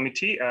to the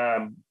committee.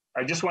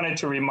 I just wanted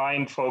to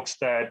remind folks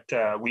that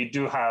we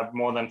do have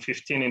more than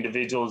 15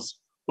 individuals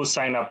who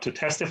sign up to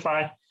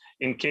testify.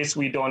 In case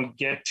we don't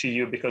get to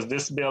you, because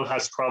this bill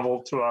has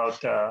traveled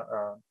throughout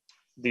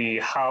the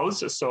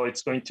House, so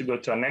it's going to go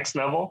to a next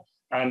level.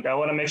 And I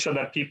want to make sure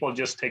that people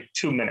just take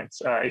 2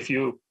 minutes. If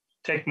you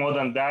take more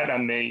than that, I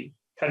may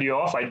cut you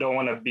off. I don't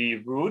want to be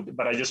rude,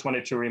 but I just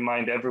wanted to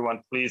remind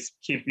everyone, please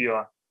keep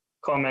your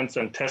comments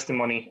and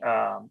testimony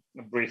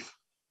brief.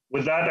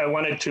 With that, I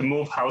wanted to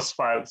move House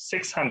File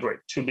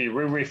 600 to be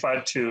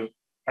re-referred to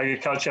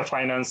Agriculture,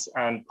 Finance,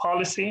 and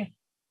Policy.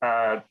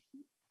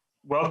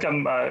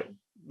 Welcome,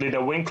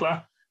 Leader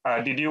Winkler.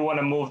 Did you want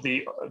to move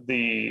the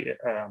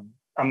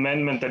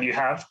amendment that you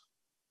have?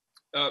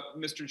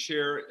 Mr.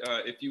 Chair,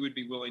 if you would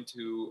be willing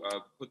to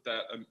put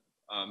that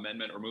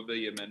amendment or move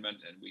the amendment,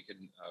 and we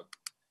can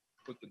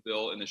put the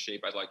bill in the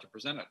shape I'd like to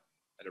present it.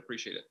 I'd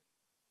appreciate it.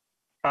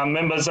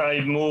 Members, I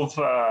move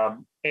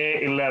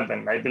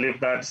A11. I believe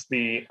that's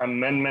the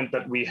amendment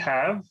that we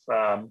have.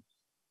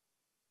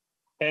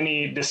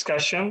 Any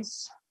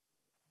discussions?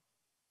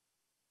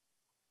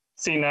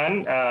 See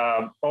none.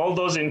 All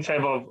those in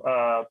favor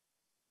of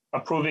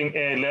approving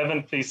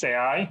A11, please say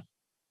aye.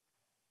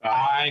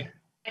 Aye.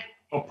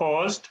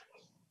 Opposed?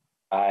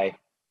 Aye.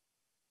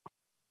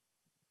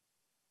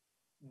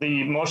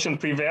 The motion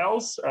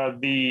prevails.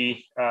 The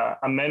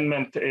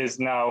amendment is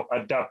now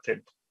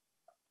adopted.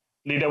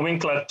 Leader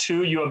Winkler,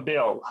 to your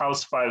bill,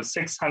 House File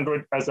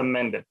 600 as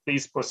amended.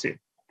 Please proceed.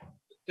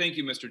 Thank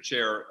you, Mr.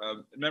 Chair.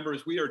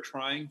 Members, we are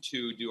trying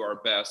to do our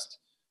best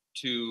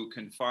to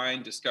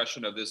confine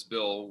discussion of this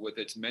bill with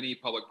its many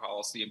public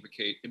policy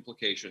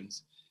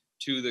implications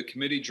to the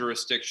committee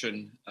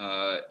jurisdiction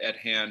at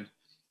hand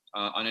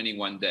on any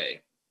one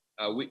day.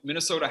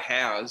 Minnesota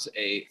has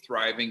a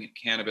thriving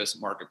cannabis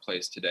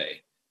marketplace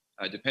today.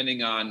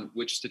 Depending on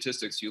which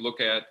statistics you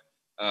look at,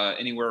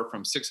 anywhere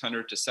from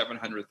 600 to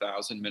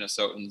 700,000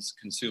 Minnesotans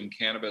consume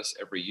cannabis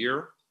every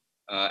year.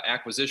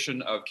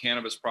 Acquisition of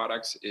cannabis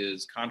products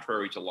is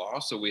contrary to law,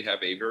 so we have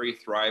a very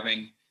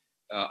thriving,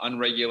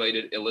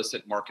 unregulated,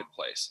 illicit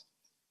marketplace.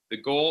 The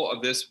goal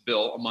of this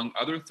bill, among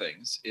other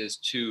things, is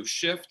to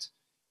shift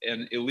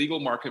an illegal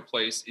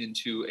marketplace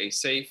into a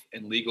safe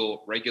and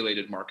legal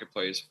regulated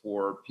marketplace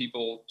for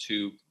people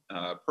to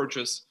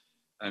purchase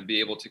and be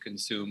able to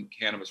consume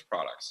cannabis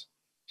products.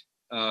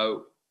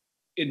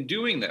 In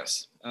doing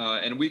this,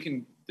 and we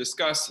can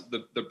discuss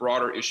the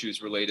broader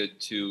issues related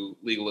to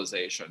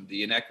legalization,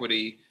 the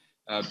inequity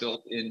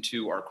built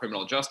into our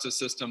criminal justice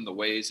system, the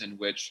ways in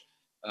which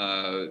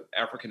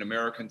African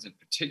Americans in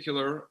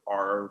particular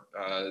are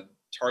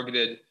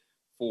targeted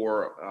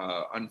for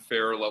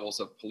unfair levels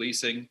of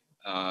policing,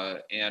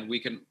 and we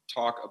can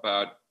talk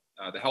about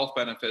the health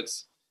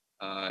benefits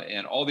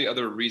and all the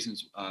other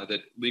reasons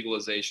that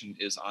legalization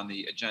is on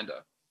the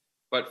agenda.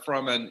 But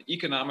from an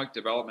economic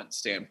development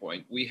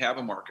standpoint, we have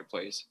a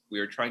marketplace. We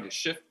are trying to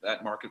shift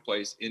that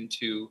marketplace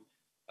into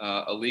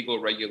a legal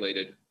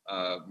regulated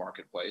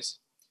marketplace.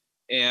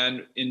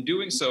 And in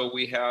doing so,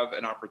 we have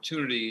an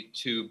opportunity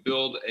to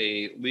build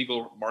a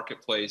legal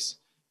marketplace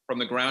from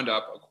the ground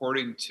up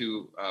according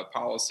to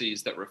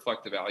policies that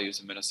reflect the values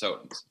of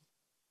Minnesotans.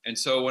 And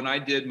so when I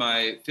did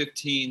my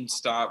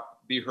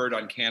 15-stop Be Heard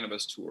on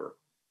Cannabis tour,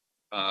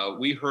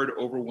 we heard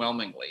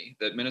overwhelmingly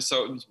that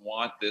Minnesotans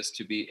want this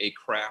to be a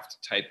craft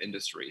type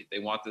industry. They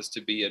want this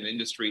to be an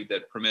industry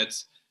that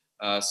permits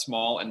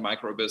small and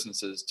micro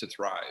businesses to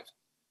thrive.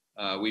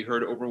 We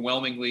heard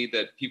overwhelmingly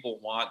that people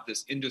want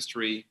this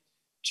industry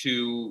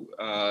to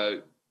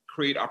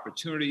create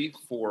opportunity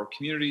for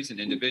communities and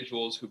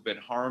individuals who've been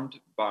harmed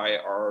by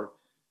our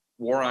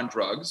war on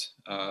drugs,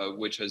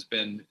 which has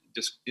been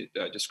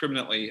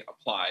discriminately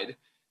applied,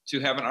 to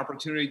have an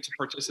opportunity to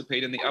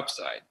participate in the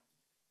upside.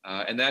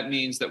 And that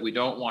means that we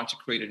don't want to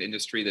create an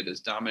industry that is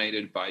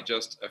dominated by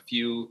just a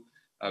few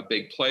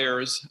big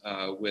players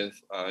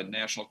with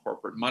national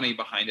corporate money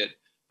behind it,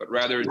 but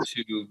rather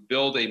to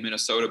build a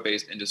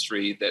Minnesota-based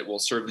industry that will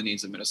serve the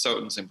needs of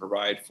Minnesotans and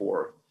provide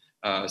for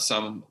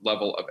some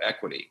level of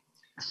equity.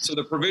 So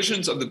the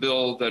provisions of the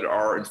bill that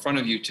are in front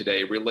of you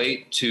today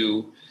relate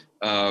to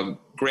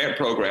grant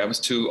programs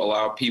to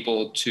allow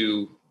people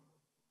to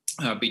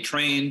be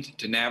trained,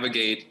 to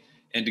navigate,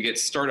 and to get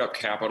startup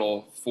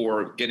capital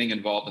for getting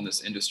involved in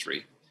this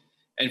industry.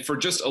 And for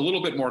just a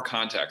little bit more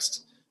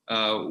context,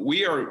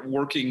 we are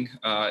working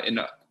in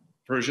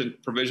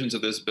provisions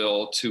of this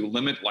bill to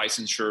limit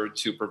licensure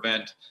to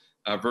prevent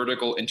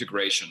vertical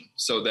integration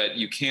so that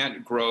you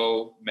can't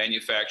grow,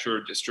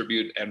 manufacture,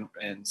 distribute,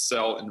 and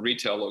sell in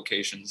retail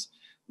locations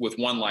with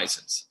one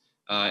license.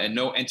 And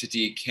no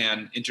entity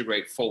can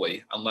integrate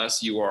fully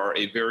unless you are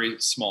a very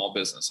small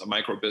business. A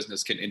micro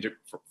business can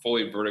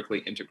fully vertically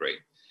integrate.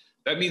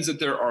 That means that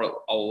there are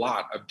a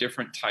lot of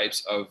different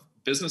types of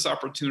business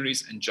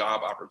opportunities and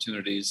job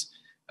opportunities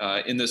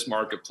in this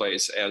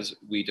marketplace as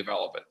we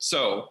develop it.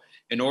 So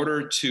in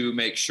order to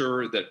make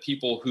sure that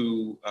people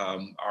who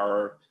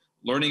are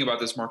learning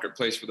about this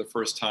marketplace for the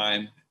first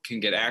time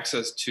can get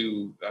access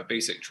to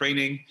basic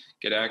training,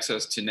 get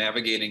access to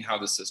navigating how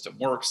the system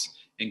works,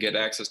 and get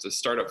access to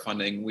startup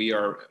funding, we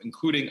are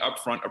including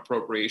upfront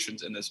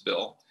appropriations in this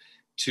bill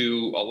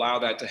to allow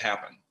that to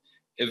happen.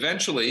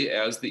 Eventually,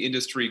 as the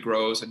industry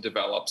grows and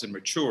develops and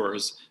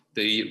matures,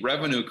 the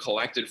revenue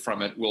collected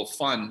from it will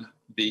fund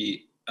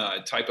the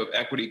type of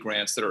equity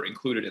grants that are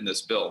included in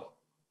this bill.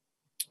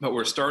 But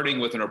we're starting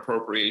with an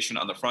appropriation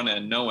on the front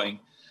end, knowing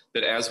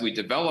that as we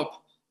develop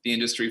the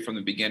industry from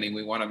the beginning,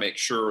 we want to make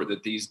sure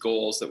that these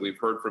goals that we've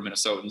heard from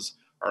Minnesotans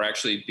are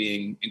actually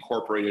being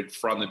incorporated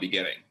from the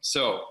beginning.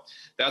 So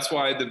that's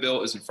why the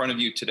bill is in front of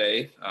you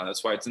today.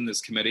 That's why it's in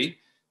this committee.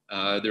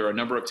 There are a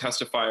number of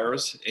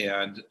testifiers,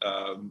 and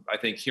I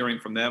think hearing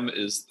from them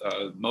is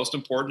most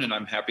important, and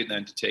I'm happy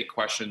then to take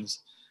questions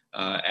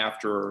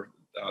after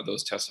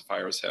those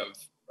testifiers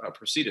have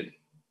proceeded.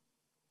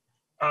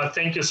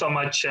 Thank you so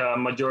much,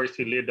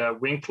 Majority Leader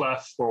Winkler,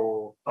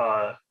 for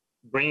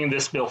bringing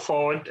this bill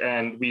forward.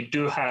 And we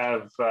do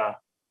have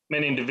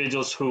many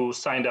individuals who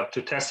signed up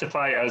to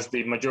testify, as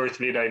the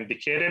Majority Leader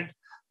indicated.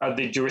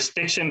 The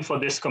jurisdiction for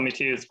this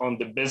committee is on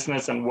the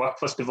Business and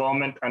Workforce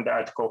Development under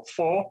Article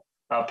 4.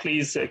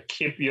 Please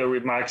keep your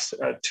remarks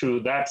to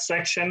that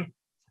section.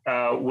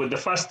 With the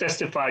first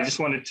testifier, I just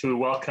wanted to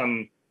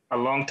welcome a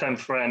longtime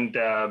friend,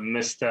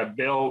 Mr.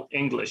 Bill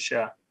English.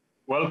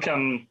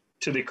 Welcome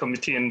to the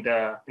committee, and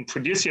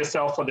introduce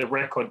yourself for the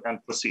record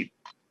and proceed.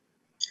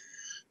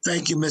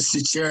 Thank you,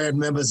 Mr. Chair and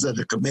members of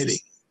the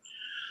committee.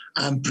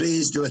 I'm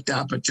pleased with the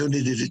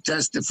opportunity to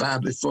testify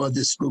before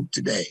this group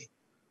today.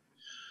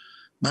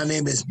 My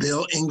name is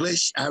Bill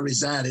English. I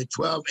reside at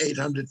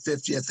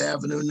 12850th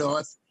Avenue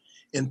North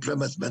in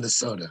Plymouth,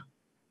 Minnesota.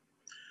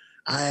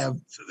 I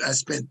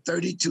spent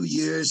 32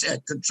 years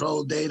at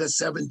Control Data,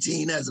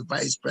 17 as a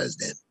vice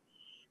president,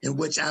 in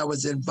which I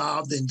was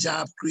involved in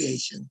job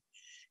creation,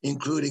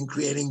 including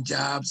creating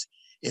jobs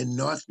in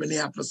North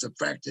Minneapolis, a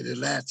factory that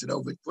lasted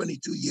over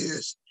 22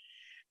 years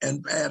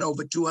and had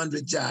over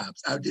 200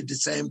 jobs. I did the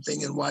same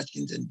thing in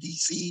Washington,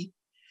 D.C.,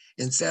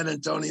 in San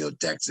Antonio,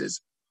 Texas,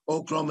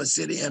 Oklahoma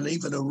City, and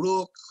even a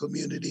rural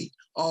community,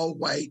 all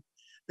white,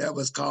 that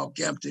was called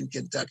Campton,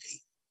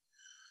 Kentucky.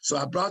 So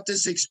I brought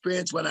this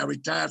experience when I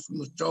retired from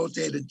Control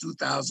Data in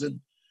 2000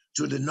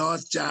 to the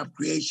North Job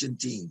Creation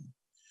Team,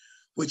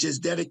 which is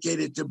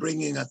dedicated to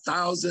bringing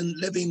 1,000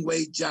 living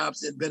wage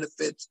jobs and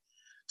benefits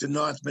to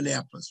North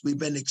Minneapolis. We've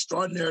been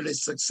extraordinarily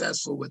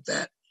successful with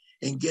that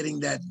in getting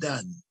that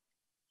done.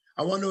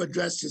 I want to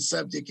address the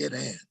subject at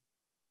hand.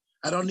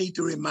 I don't need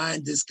to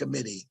remind this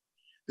committee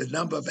the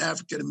number of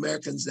African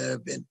Americans that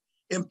have been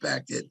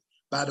impacted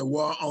by the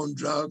war on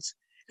drugs,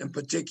 and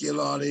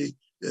particularly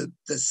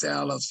the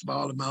sale of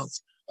small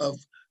amounts of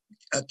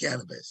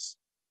cannabis.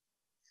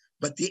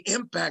 But the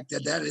impact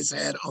that has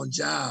had on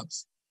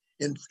jobs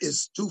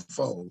is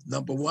twofold.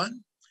 Number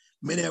one,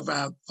 many of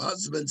our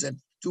husbands and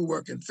two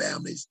working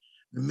families,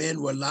 the men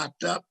were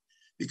locked up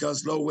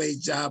because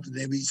low-wage jobs, and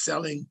they'd be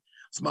selling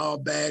small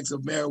bags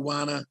of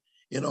marijuana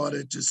in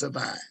order to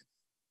survive.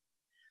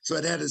 So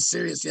it had a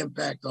serious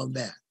impact on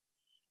that.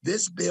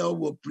 This bill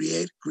will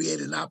create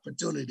an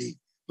opportunity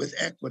with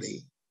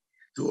equity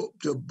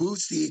to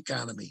boost the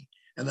economy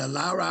and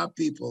allow our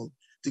people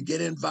to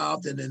get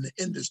involved in an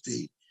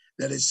industry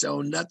that has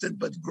shown nothing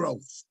but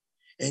growth,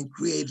 and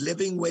create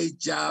living wage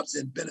jobs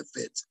and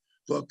benefits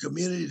for a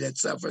community that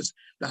suffers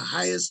the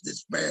highest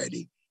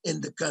disparity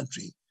in the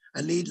country.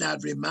 I need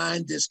not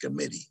remind this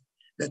committee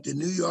that the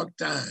New York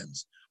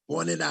Times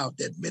pointed out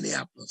that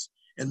Minneapolis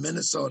and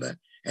Minnesota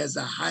has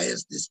the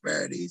highest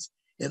disparities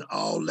in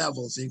all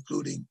levels,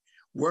 including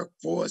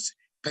workforce,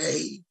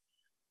 pay,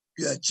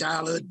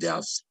 childhood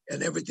deaths,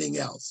 and everything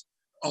else,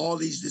 all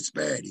these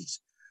disparities.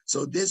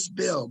 So this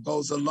bill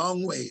goes a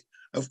long way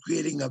of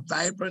creating a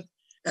vibrant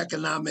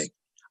economic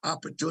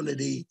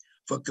opportunity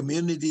for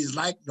communities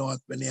like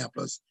North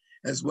Minneapolis,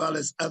 as well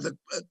as other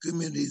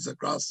communities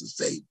across the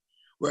state,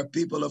 where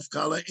people of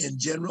color in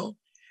general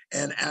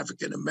and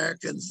African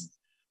Americans,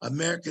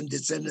 American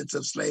descendants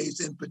of slaves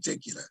in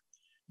particular.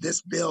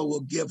 This bill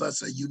will give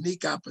us a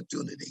unique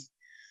opportunity.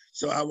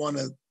 So I want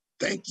to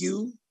thank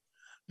you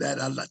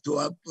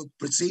to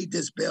proceed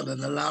this bill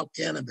and allow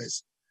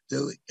cannabis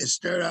to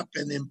stir up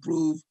and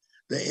improve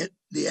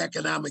the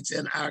economics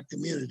in our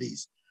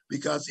communities,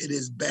 because it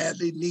is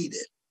badly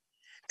needed.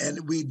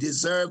 And we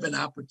deserve an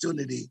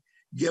opportunity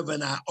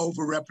given our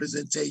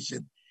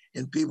overrepresentation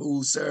in people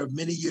who serve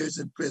many years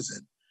in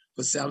prison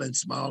for selling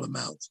small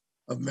amounts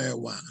of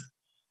marijuana.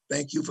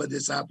 Thank you for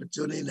this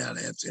opportunity, and I'll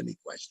answer any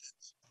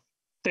questions.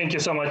 Thank you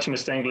so much,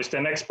 Mr. English. The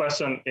next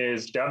person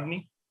is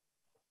Dabney,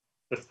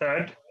 the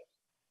third.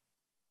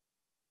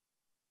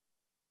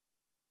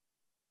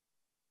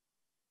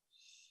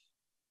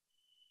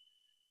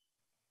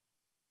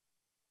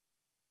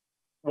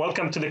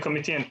 Welcome to the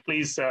committee, and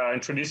please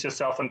introduce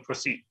yourself and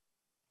proceed.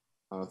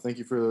 Thank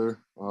you for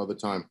the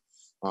time.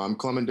 I'm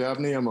Clement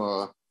Dabney. I'm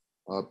a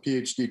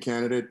PhD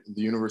candidate at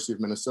the University of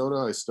Minnesota.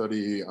 I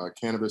study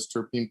cannabis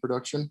terpene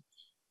production,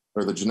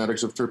 or the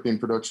genetics of terpene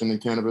production in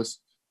cannabis.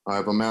 I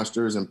have a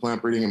master's in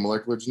plant breeding and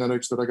molecular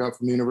genetics that I got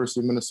from the University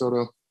of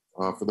Minnesota.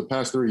 For the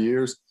past 3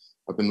 years,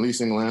 I've been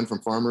leasing land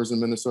from farmers in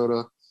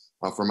Minnesota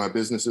for my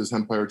businesses,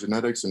 Hempire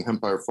Genetics and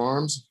Hempire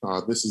Farms.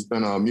 This has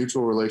been a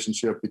mutual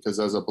relationship because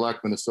as a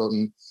Black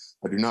Minnesotan,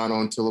 I do not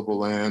own tillable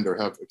land or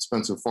have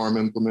expensive farm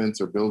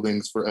implements or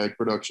buildings for ag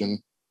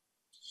production.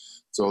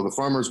 So the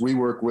farmers we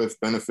work with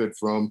benefit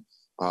from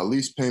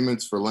lease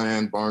payments for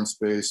land, barn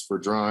space for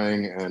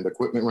drying, and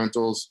equipment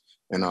rentals.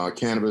 And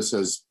cannabis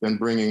has been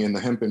bringing in the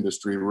hemp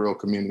industry, rural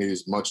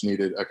communities, much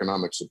needed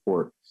economic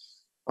support.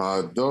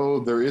 Though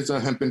there is a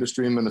hemp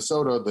industry in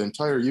Minnesota, the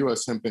entire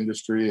US hemp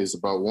industry is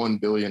about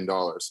 $1 billion.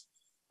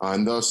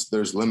 And thus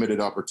there's limited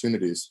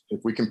opportunities.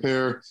 If we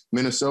compare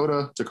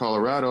Minnesota to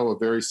Colorado, a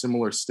very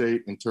similar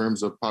state in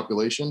terms of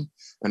population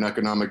and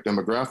economic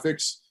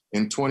demographics,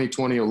 in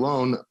 2020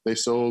 alone, they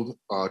sold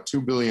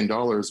 $2 billion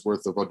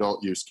worth of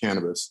adult use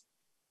cannabis.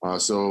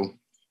 So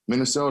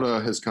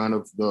Minnesota has kind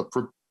of, the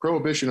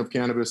prohibition of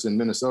cannabis in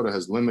Minnesota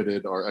has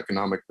limited our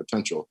economic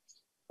potential.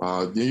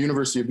 The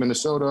University of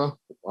Minnesota,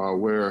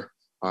 where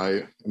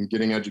I am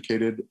getting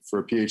educated for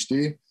a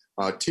PhD,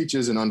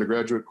 teaches an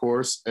undergraduate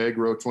course,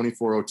 Agro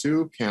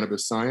 2402,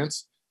 Cannabis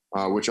Science,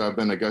 which I've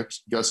been a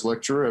guest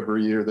lecturer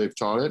every year they've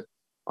taught it.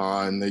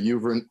 And the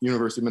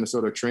University of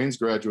Minnesota trains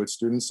graduate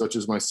students such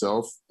as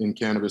myself in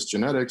cannabis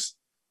genetics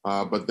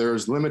but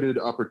there's limited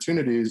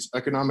opportunities,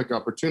 economic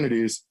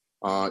opportunities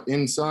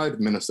inside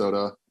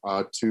Minnesota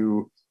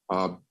to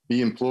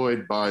be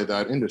employed by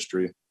that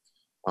industry.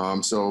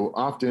 So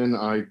often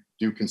I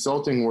do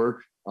consulting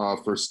work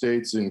for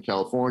states in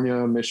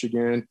California,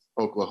 Michigan,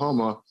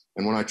 Oklahoma.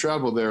 And when I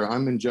travel there,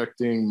 I'm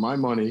injecting my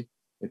money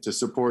to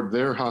support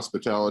their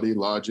hospitality,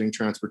 lodging,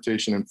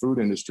 transportation, and food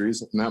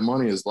industries. And that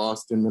money is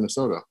lost in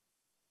Minnesota.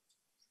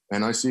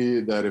 And I see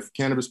that if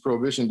cannabis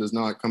prohibition does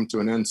not come to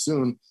an end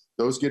soon,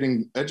 those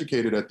getting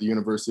educated at the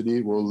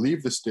university will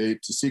leave the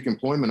state to seek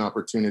employment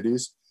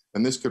opportunities.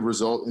 And this could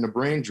result in a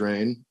brain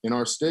drain in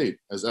our state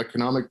as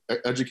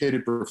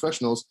educated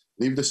professionals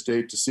leave the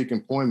state to seek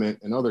employment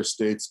in other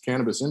states'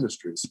 cannabis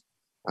industries.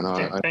 And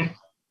I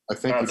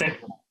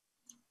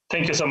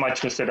thank you so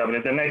much, Mr.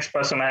 W. The next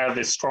person I have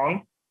is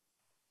Strong.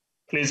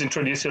 Please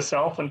introduce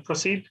yourself and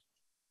proceed.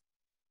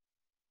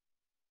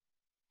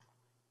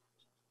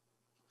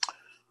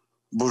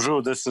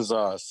 Bonjour, this is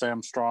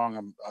Sam Strong.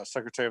 I'm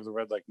Secretary of the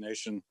Red Lake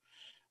Nation.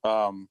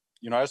 I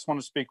just want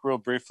to speak real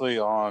briefly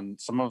on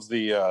some of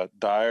the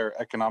dire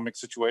economic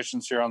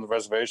situations here on the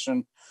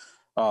reservation.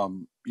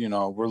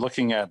 We're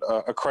looking at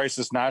a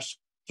crisis national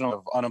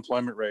of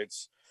unemployment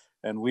rates,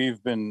 and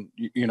we've been,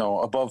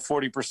 above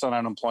 40%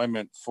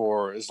 unemployment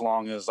for as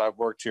long as I've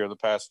worked here the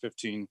past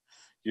 15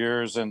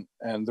 years. And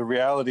the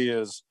reality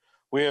is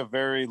we have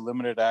very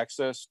limited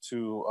access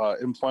to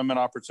employment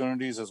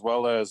opportunities as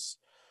well as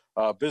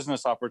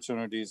business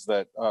opportunities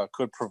that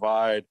could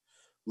provide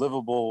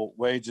livable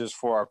wages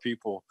for our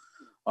people.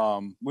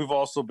 We've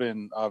also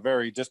been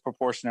very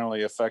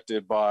disproportionately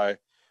affected by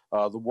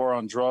the war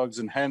on drugs,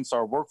 and hence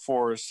our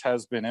workforce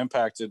has been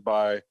impacted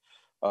by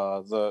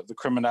the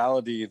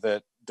criminality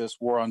that this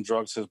war on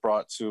drugs has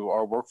brought to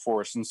our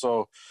workforce. And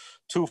so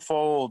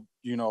twofold,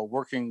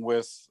 working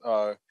with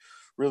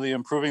really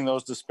improving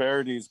those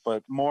disparities,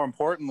 but more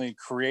importantly,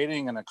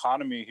 creating an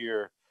economy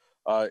here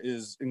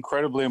is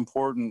incredibly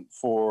important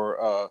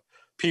for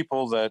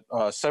people that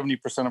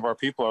 70% of our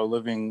people are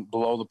living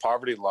below the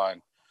poverty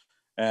line.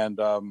 And,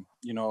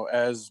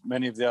 as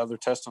many of the other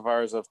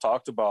testifiers have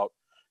talked about,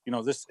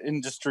 this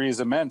industry is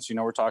immense.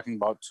 We're talking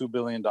about $2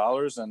 billion.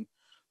 And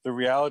the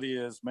reality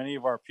is many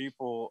of our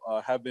people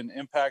have been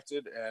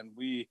impacted, and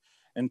we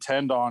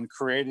intend on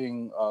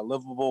creating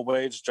livable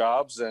wage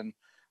jobs and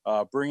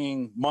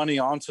bringing money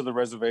onto the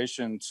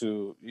reservation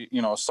to,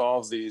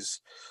 solve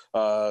these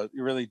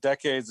really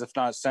decades, if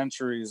not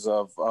centuries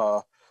of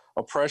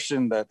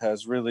oppression that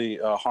has really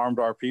harmed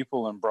our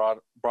people and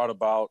brought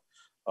about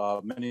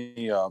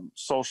many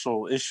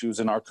social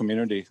issues in our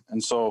community.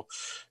 And so,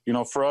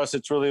 for us,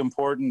 it's really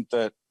important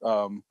that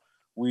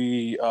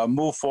we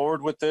move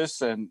forward with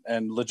this and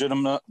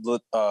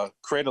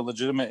create a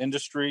legitimate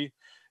industry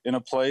in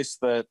a place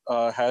that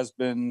has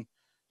been,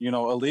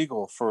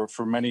 illegal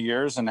for many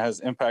years and has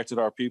impacted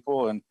our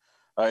people. And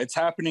it's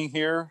happening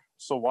here.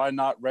 So why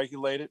not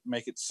regulate it,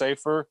 make it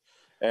safer,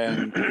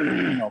 and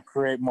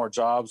create more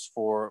jobs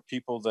for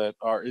people that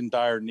are in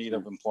dire need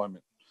of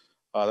employment.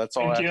 That's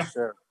all I have to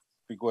share.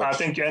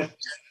 Thank you.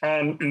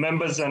 And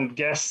members and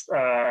guests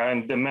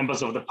and the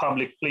members of the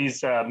public,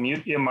 please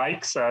mute your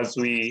mics as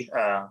we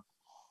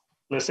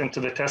listen to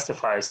the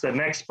testifiers. The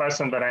next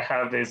person that I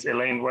have is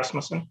Elaine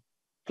Rasmussen.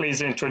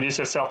 Please introduce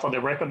yourself for the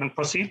record and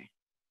proceed.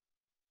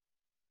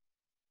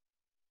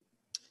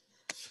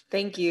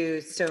 Thank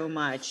you so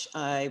much.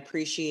 I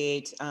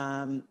appreciate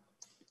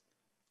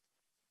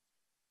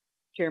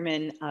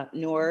Chairman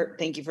Noor,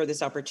 thank you for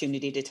this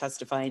opportunity to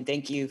testify, and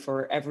thank you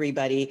for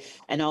everybody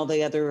and all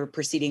the other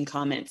preceding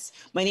comments.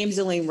 My name is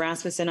Elaine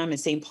Rasmussen. I'm a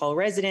St. Paul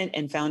resident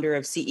and founder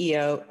of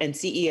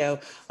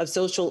CEO of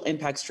Social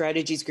Impact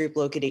Strategies Group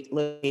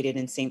located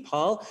in St.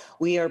 Paul.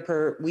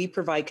 We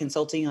provide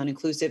consulting on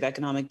inclusive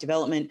economic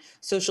development,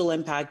 social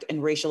impact,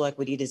 and racial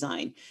equity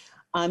design.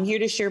 I'm here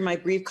to share my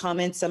brief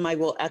comments. Some I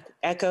will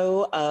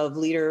echo of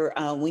Leader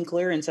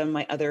Winkler and some of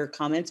my other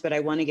comments, but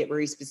I want to get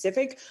very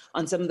specific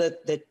on some of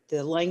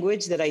the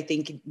language that I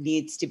think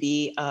needs to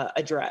be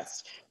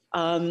addressed.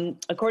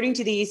 According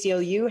to the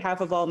ACLU,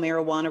 half of all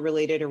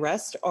marijuana-related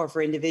arrests are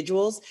for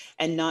individuals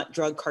and not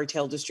drug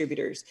cartel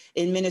distributors.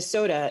 In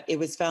Minnesota, it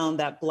was found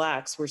that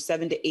Blacks were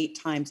 7 to 8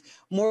 times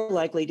more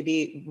likely to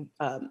be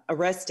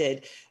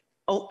arrested,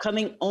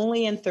 coming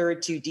only in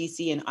third to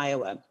DC and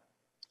Iowa.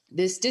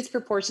 This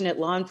disproportionate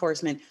law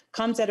enforcement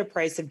comes at a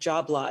price of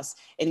job loss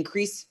and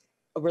increased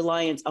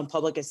reliance on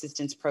public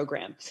assistance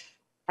program.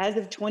 As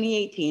of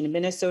 2018,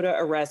 Minnesota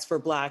arrests for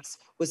Blacks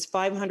was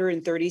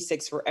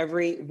 536 for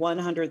every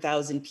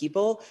 100,000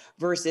 people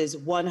versus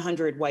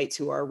 100 whites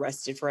who are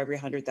arrested for every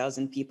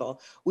 100,000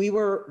 people. We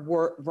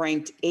were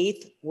ranked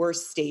 8th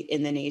worst state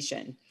in the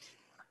nation.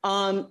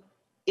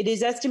 It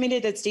is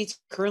estimated that states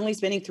are currently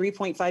spending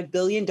 $3.5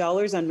 billion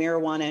on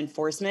marijuana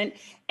enforcement.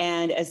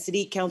 And as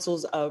city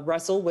councils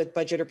wrestle with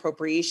budget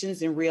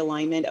appropriations and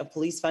realignment of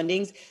police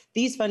fundings,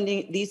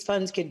 these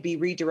funds could be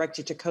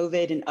redirected to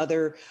COVID and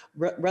other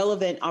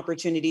relevant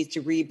opportunities to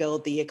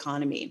rebuild the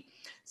economy,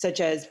 such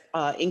as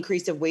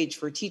increase of wage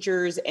for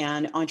teachers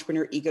and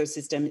entrepreneur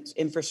ecosystem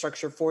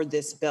infrastructure for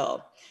this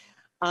bill.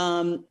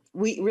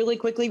 Really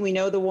quickly, we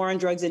know the war on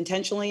drugs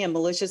intentionally and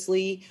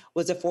maliciously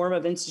was a form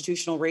of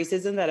institutional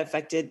racism that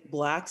affected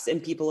Blacks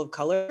and people of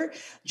color.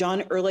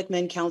 John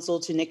Ehrlichman,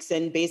 counsel to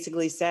Nixon,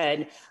 basically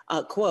said,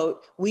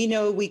 quote, "We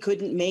know we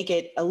couldn't make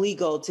it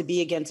illegal to be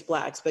against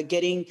Blacks, but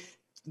getting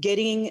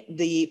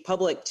the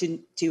public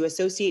to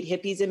associate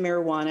hippies and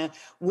marijuana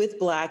with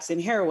Blacks and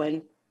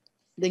heroin,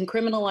 then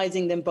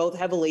criminalizing them both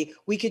heavily,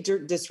 we could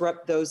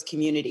disrupt those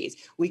communities.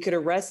 We could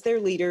arrest their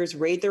leaders,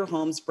 raid their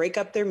homes, break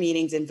up their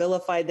meetings, and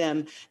vilify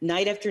them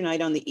night after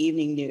night on the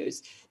evening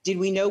news. Did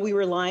we know we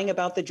were lying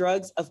about the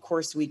drugs? Of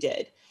course we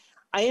did."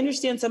 I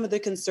understand some of the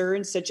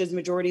concerns, such as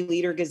Majority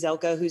Leader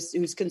Gazelka,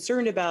 who's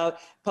concerned about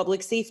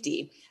public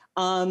safety.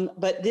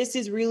 But this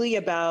is really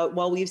about,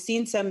 while we've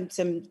seen some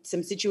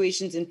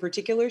situations in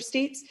particular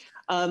states,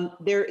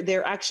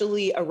 there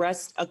actually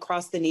arrests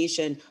across the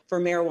nation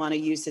for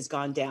marijuana use has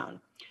gone down.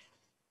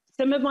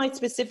 Some of my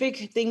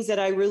specific things that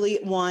I really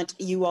want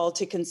you all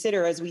to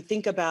consider as we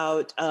think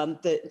about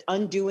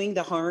undoing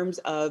the harms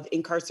of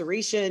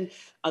incarceration,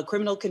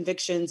 criminal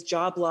convictions,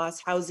 job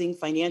loss, housing,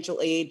 financial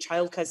aid,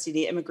 child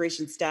custody,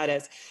 immigration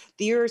status.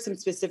 There are some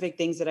specific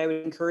things that I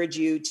would encourage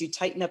you to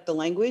tighten up the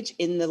language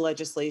in the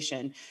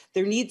legislation.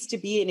 There needs to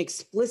be an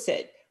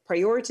explicit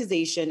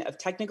prioritization of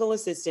technical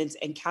assistance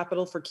and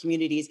capital for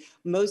communities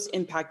most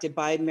impacted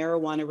by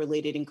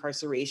marijuana-related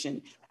incarceration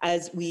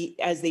as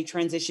they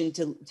transition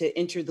to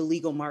enter the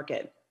legal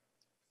market.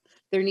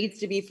 There needs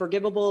to be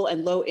forgivable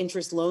and low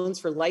interest loans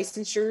for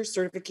licensure,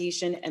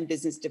 certification, and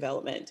business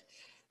development.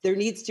 There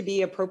needs to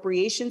be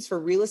appropriations for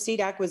real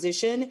estate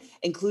acquisition,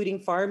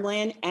 including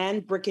farmland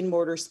and brick and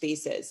mortar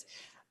spaces.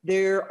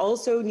 There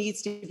also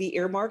needs to be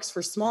earmarks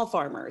for small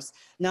farmers.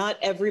 Not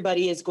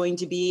everybody is going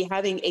to be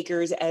having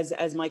acres,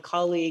 as my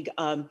colleague,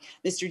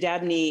 Mr.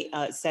 Dabney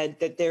said,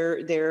 that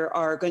there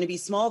are going to be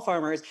small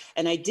farmers,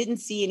 and I didn't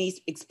see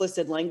any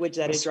explicit language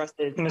that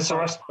addresses.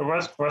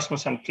 Mr.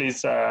 Rasmussen,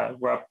 please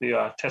wrap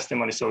your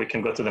testimony so we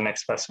can go to the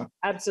next person.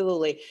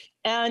 Absolutely.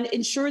 And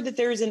ensure that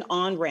there is an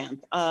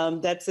on-ramp.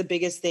 That's the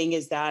biggest thing,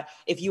 is that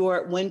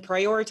when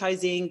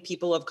prioritizing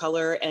people of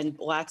color and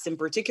Blacks in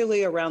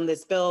particularly around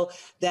this bill,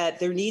 that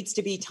there needs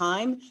to be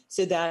time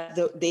so that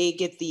they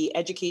get the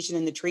education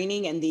and the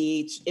training and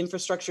the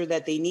infrastructure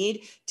that they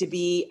need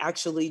to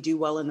actually do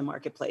well in the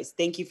marketplace.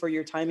 Thank you for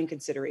your time and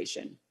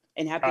consideration,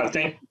 and happy to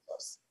be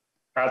close.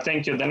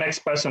 Thank you. The next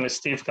person is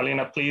Steve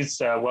Kalina. Please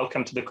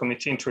welcome to the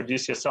committee.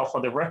 Introduce yourself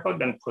for the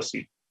record and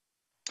proceed.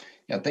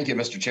 Yeah, thank you,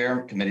 Mr.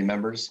 Chair, committee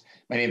members.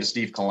 My name is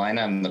Steve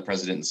Kalina. I'm the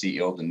president and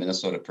CEO of the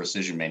Minnesota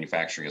Precision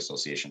Manufacturing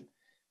Association.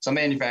 Some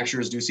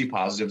manufacturers do see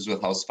positives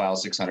with House File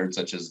 600,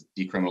 such as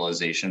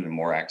decriminalization and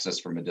more access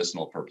for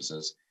medicinal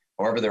purposes.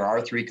 However, there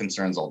are three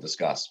concerns I'll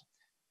discuss.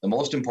 The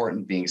most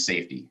important being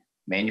safety.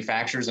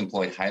 Manufacturers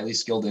employ highly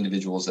skilled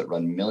individuals that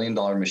run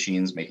million-dollar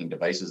machines making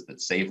devices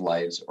that save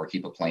lives or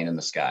keep a plane in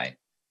the sky.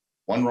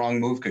 One wrong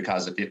move could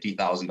cause a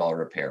 $50,000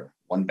 repair.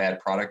 One bad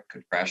product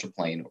could crash a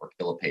plane or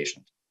kill a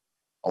patient.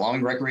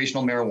 Allowing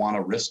recreational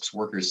marijuana risks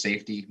workers'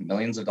 safety,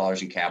 millions of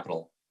dollars in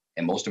capital,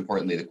 and most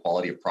importantly, the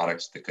quality of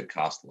products that could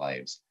cost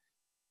lives.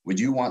 Would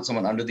you want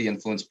someone under the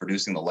influence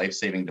producing the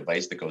life-saving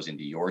device that goes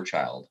into your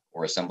child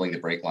or assembling the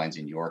brake lines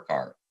in your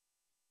car?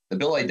 The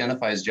bill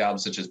identifies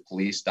jobs such as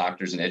police,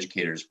 doctors, and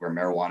educators where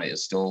marijuana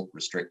is still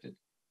restricted.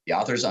 The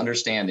authors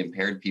understand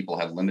impaired people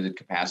have limited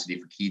capacity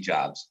for key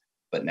jobs,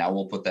 but now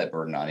we'll put that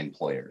burden on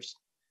employers.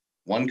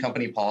 One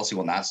company policy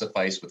will not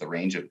suffice with a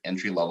range of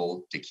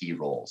entry-level to key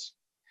roles.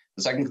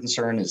 The second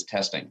concern is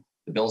testing.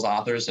 The bill's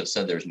authors have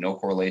said there's no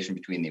correlation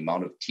between the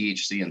amount of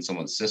THC in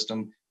someone's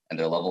system and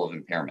their level of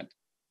impairment.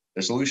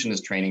 Their solution is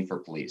training for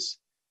police.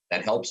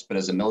 That helps, but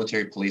as a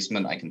military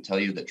policeman, I can tell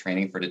you that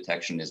training for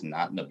detection is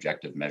not an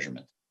objective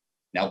measurement.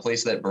 Now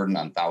place that burden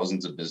on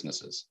thousands of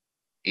businesses.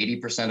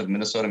 80% of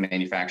Minnesota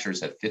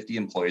manufacturers have 50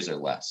 employees or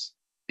less.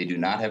 They do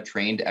not have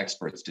trained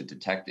experts to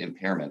detect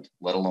impairment,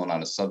 let alone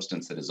on a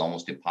substance that is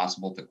almost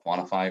impossible to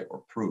quantify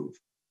or prove.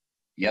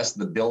 Yes,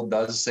 the bill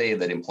does say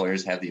that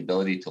employers have the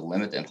ability to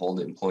limit and hold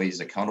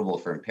employees accountable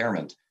for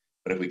impairment,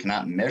 but if we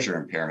cannot measure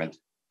impairment,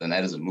 then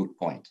that is a moot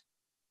point.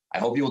 I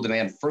hope you will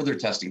demand further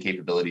testing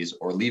capabilities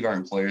or leave our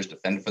employers to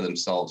fend for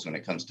themselves when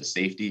it comes to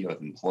safety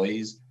of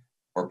employees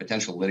or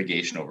potential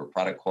litigation over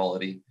product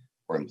quality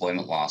or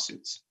employment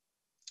lawsuits.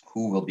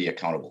 Who will be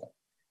accountable?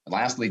 And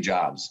lastly,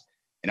 jobs.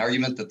 An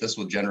argument that this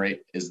will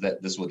generate is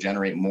that this will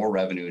generate more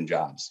revenue and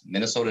jobs.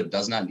 Minnesota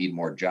does not need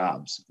more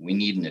jobs. We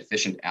need an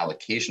efficient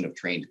allocation of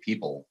trained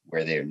people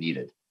where they are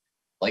needed.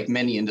 Like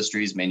many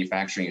industries,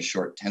 manufacturing is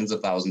short tens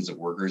of thousands of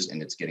workers,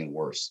 and it's getting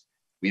worse.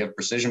 We have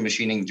precision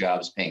machining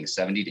jobs paying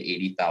 $70,000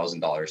 to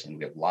 $80,000, and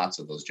we have lots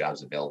of those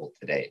jobs available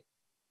today.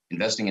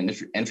 Investing in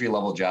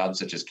entry-level jobs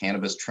such as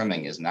cannabis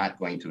trimming is not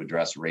going to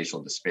address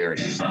racial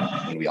disparities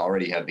when we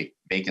already have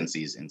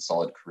vacancies in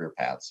solid career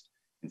paths.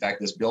 In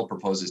fact, this bill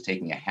proposes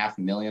taking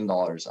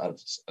 $500,000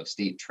 out of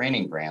state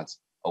training grants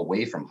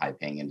away from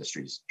high-paying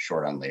industries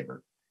short on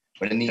labor.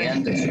 But in the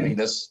end, assuming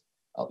this,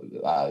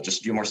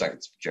 just a few more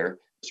seconds, Mr.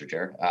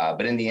 Chair.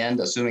 But in the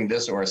end, assuming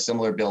this or a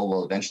similar bill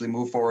will eventually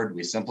move forward,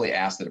 we simply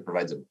ask that it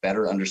provides a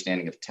better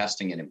understanding of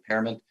testing and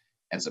impairment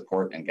and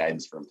support and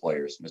guidance for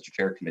employers. Mr.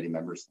 Chair, committee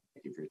members,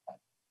 thank you for your time.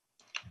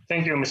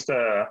 Thank you,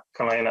 Mr.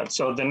 Kalina.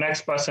 So the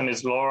next person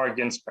is Laura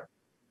Ginsberg.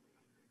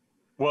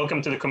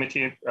 Welcome to the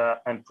committee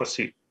and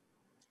proceed.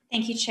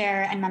 Thank you,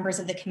 Chair and members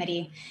of the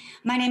committee.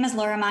 My name is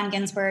Laura Mon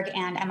Ginsberg,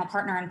 and I'm a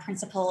partner and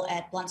principal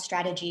at Blunt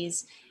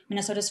Strategies,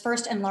 Minnesota's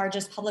first and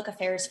largest public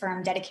affairs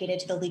firm dedicated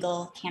to the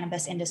legal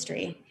cannabis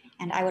industry.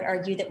 And I would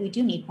argue that we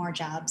do need more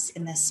jobs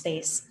in this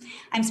space.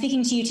 I'm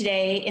speaking to you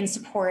today in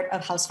support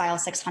of House File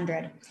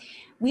 600.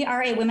 We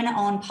are a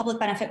women-owned public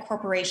benefit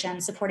corporation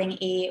supporting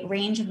a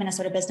range of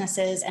Minnesota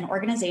businesses and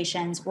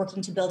organizations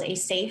working to build a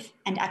safe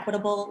and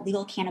equitable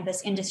legal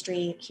cannabis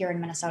industry here in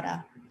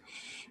Minnesota.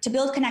 To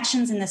build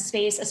connections in this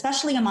space,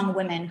 especially among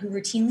women who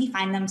routinely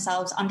find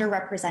themselves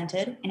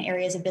underrepresented in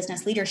areas of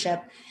business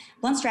leadership,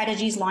 Blunt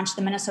Strategies launched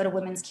the Minnesota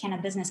Women's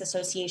Cannabis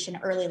Association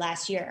early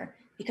last year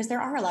because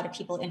there are a lot of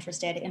people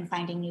interested in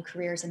finding new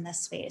careers in this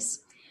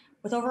space.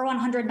 With over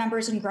 100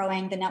 members and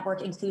growing, the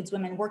network includes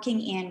women working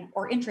in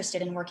or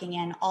interested in working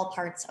in all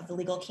parts of the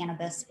legal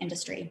cannabis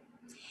industry.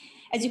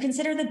 As you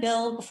consider the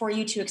bill before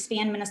you to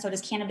expand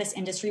Minnesota's cannabis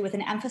industry with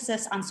an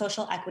emphasis on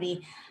social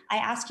equity, I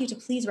ask you to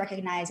please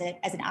recognize it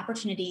as an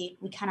opportunity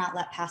we cannot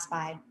let pass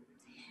by.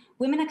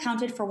 Women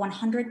accounted for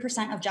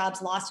 100% of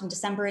jobs lost in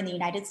December in the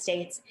United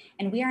States,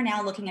 and we are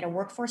now looking at a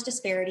workforce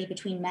disparity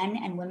between men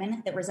and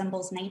women that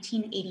resembles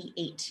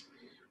 1988.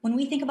 When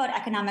we think about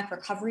economic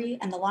recovery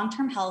and the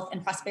long-term health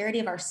and prosperity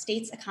of our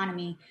state's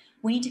economy,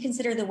 we need to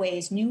consider the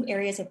ways new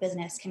areas of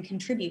business can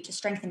contribute to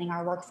strengthening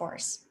our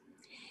workforce.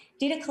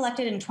 Data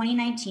collected in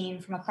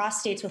 2019 from across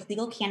states with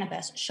legal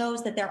cannabis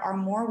shows that there are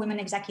more women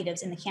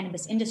executives in the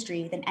cannabis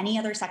industry than any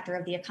other sector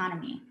of the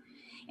economy.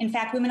 In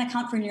fact, women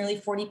account for nearly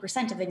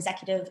 40% of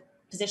executive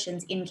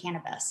positions in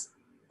cannabis.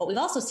 What we've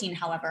also seen,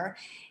 however,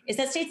 is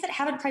that states that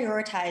haven't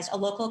prioritized a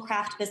local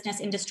craft business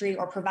industry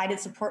or provided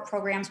support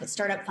programs with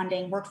startup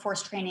funding,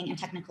 workforce training, and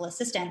technical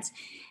assistance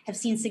have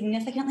seen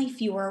significantly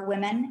fewer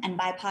women and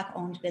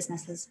BIPOC-owned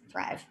businesses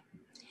thrive.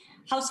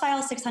 House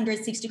File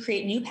 600 seeks to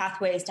create new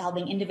pathways to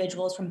helping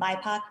individuals from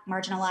BIPOC,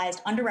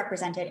 marginalized,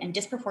 underrepresented, and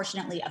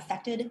disproportionately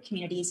affected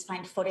communities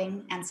find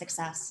footing and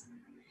success.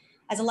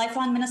 As a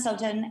lifelong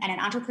Minnesotan and an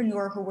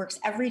entrepreneur who works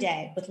every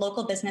day with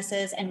local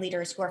businesses and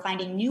leaders who are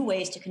finding new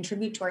ways to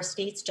contribute to our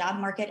state's job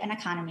market and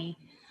economy,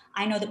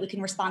 I know that we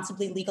can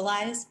responsibly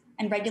legalize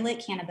and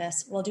regulate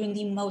cannabis while doing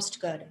the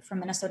most good for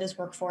Minnesota's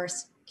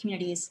workforce,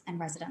 communities, and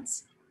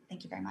residents.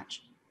 Thank you very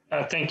much.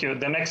 Thank you.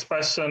 The next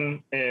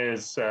person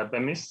is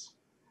Bemis.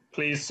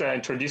 Please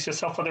introduce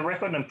yourself for the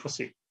record and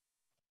proceed.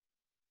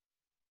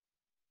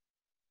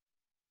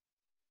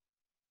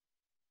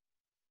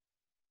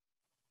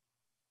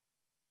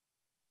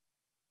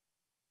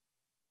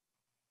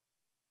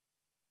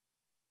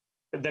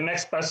 The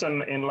next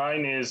person in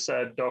line is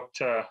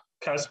Dr.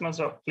 Kazma.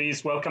 So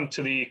please welcome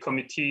to the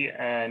committee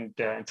and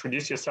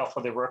introduce yourself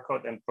for the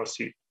record and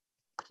proceed.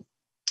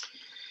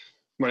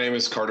 My name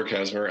is Carter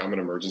Kazmer. I'm an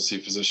emergency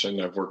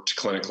physician. I've worked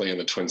clinically in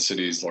the Twin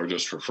Cities'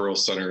 largest referral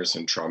centers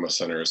and trauma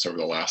centers over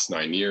the last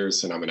 9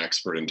 years, and I'm an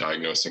expert in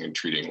diagnosing and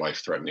treating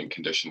life-threatening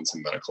conditions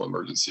and medical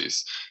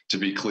emergencies. To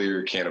be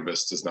clear,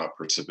 cannabis does not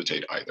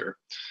precipitate either.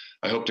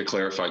 I hope to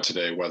clarify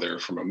today whether,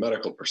 from a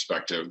medical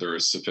perspective, there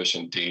is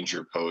sufficient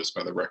danger posed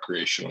by the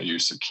recreational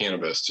use of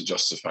cannabis to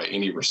justify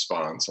any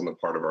response on the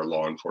part of our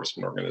law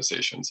enforcement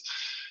organizations.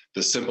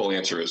 The simple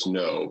answer is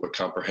no, but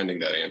comprehending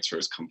that answer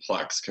is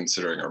complex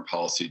considering our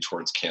policy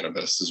towards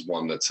cannabis is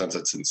one that since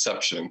its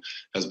inception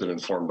has been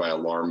informed by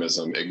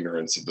alarmism,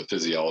 ignorance of the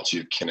physiology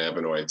of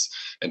cannabinoids,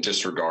 and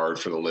disregard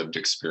for the lived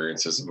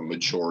experiences of a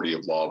majority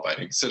of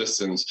law-abiding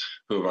citizens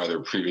who have either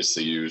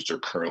previously used or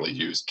currently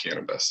used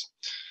cannabis.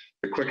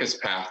 The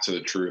quickest path to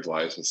the truth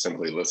lies with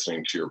simply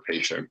listening to your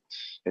patient.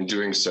 In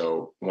doing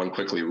so, one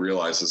quickly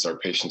realizes our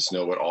patients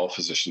know what all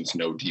physicians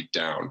know deep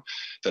down,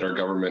 that our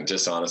government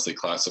dishonestly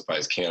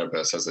classifies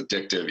cannabis as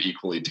addictive,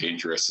 equally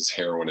dangerous as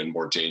heroin, and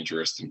more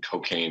dangerous than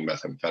cocaine,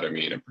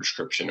 methamphetamine, and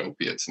prescription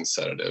opiates and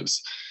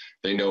sedatives.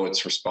 They know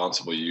its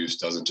responsible use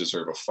doesn't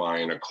deserve a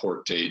fine, a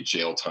court date,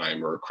 jail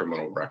time, or a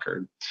criminal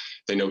record.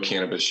 They know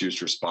cannabis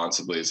used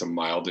responsibly is a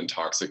mild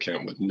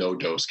intoxicant with no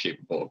dose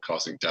capable of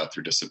causing death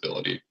or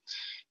disability.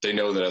 They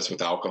know that as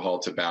with alcohol,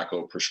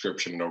 tobacco,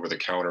 prescription, and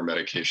over-the-counter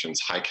medications,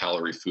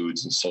 high-calorie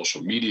foods, and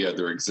social media,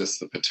 there exists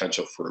the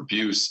potential for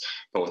abuse,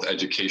 but with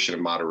education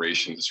and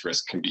moderation, this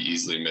risk can be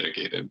easily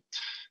mitigated.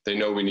 They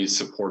know we need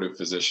supportive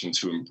physicians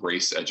who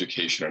embrace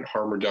education and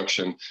harm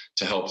reduction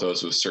to help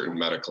those with certain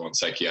medical and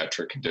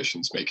psychiatric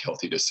conditions make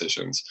healthy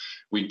decisions.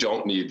 We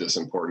don't need this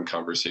important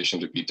conversation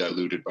to be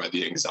diluted by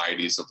the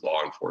anxieties of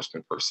law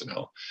enforcement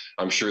personnel.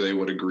 I'm sure they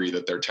would agree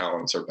that their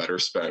talents are better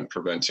spent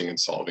preventing and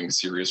solving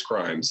serious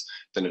crimes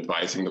than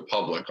advising the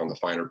public on the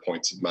finer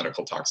points of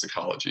medical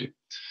toxicology.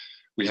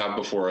 We have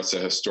before us a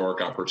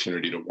historic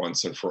opportunity to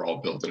once and for all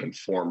build an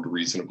informed,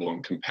 reasonable,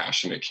 and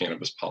compassionate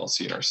cannabis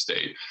policy in our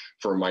state.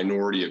 For a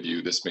minority of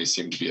you, this may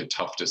seem to be a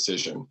tough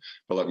decision,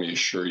 but let me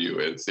assure you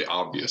it's the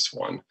obvious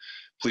one.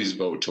 Please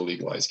vote to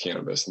legalize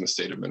cannabis in the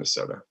state of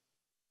Minnesota.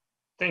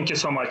 Thank you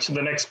so much.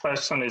 The next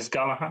person is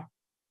Gallagher.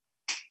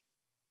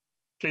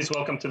 Please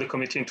welcome to the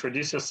committee,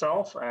 introduce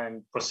yourself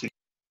and proceed.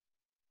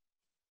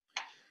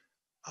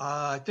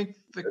 I think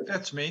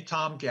that's me,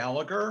 Tom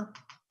Gallagher.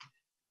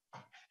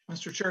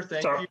 Mr. Chair,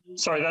 thank you.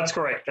 Sorry, that's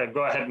correct.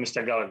 Go ahead,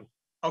 Mr. Gallagher.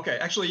 Okay,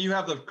 actually, you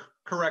have the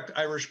correct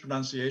Irish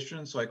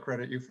pronunciation, so I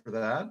credit you for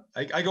that.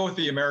 I go with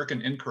the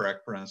American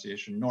incorrect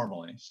pronunciation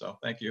normally, so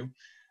thank you.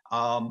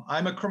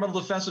 I'm a criminal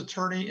defense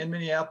attorney in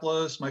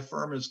Minneapolis. My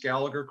firm is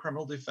Gallagher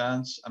Criminal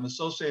Defense. I'm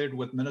associated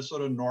with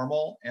Minnesota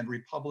NORML and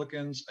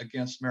Republicans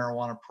Against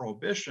Marijuana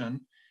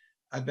Prohibition.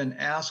 I've been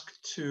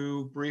asked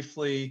to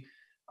briefly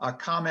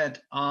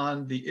comment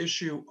on the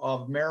issue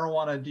of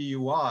marijuana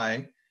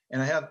DUI,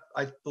 and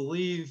I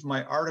believe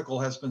my article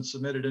has been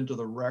submitted into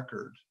the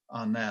record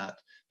on that.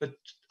 But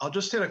I'll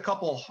just hit a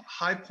couple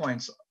high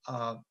points,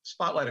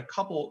 spotlight a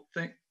couple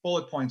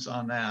bullet points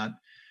on that.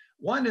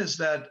 One is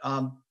that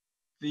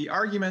the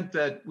argument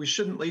that we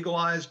shouldn't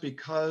legalize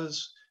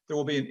because there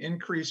will be an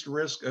increased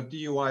risk of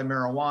DUI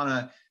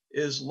marijuana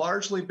is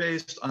largely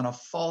based on a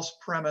false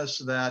premise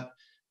that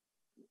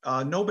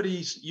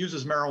nobody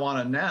uses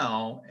marijuana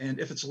now, and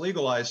if it's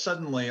legalized,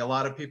 suddenly a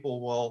lot of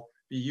people will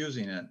be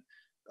using it.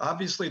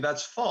 Obviously,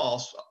 that's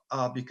false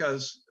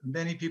because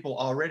many people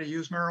already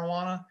use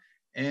marijuana,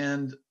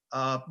 and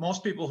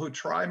most people who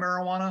try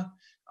marijuana,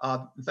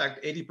 in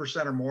fact,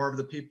 80% or more of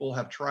the people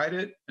have tried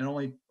it, and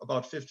only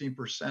about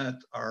 15%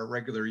 are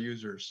regular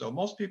users. So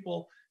most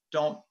people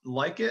don't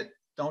like it,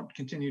 don't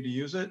continue to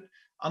use it.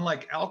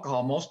 Unlike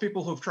alcohol, most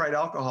people who've tried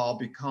alcohol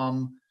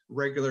become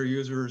regular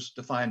users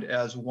defined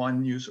as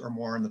one use or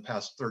more in the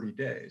past 30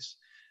 days.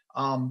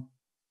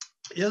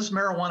 Is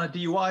marijuana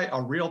DUI a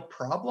real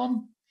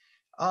problem?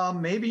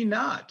 Maybe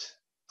not.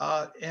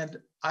 And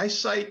I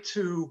cite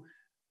to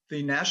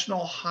the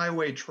National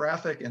Highway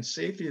Traffic and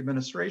Safety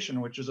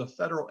Administration, which is a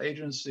federal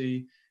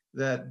agency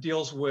that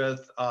deals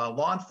with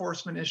law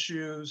enforcement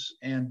issues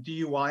and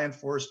DUI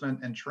enforcement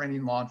and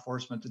training law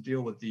enforcement to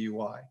deal with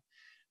DUI.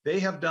 They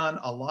have done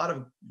a lot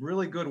of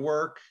really good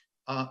work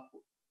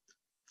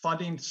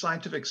funding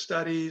scientific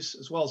studies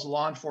as well as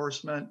law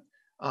enforcement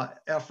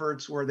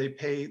efforts where they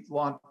pay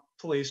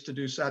police to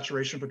do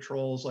saturation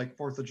patrols like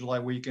 4th of July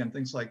weekend,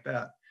 things like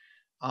that.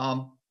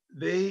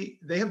 They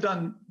have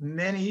done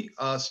many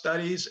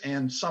studies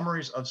and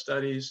summaries of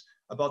studies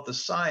about the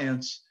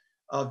science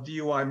of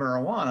DUI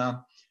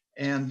marijuana.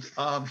 And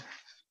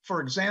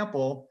for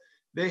example,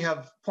 they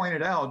have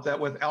pointed out that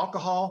with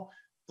alcohol,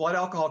 blood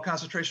alcohol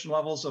concentration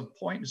levels of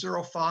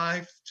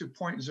 0.05 to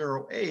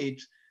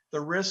 0.08, the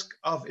risk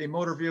of a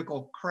motor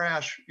vehicle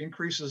crash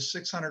increases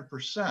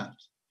 600%.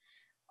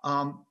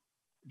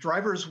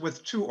 Drivers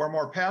with 2 or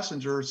more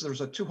passengers, there's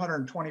a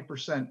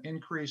 220%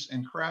 increase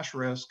in crash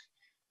risk.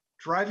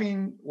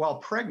 Driving while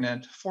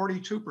pregnant,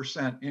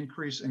 42%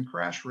 increase in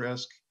crash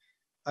risk.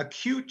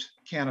 Acute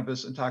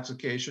cannabis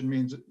intoxication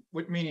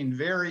meaning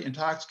very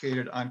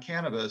intoxicated on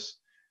cannabis,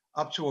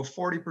 up to a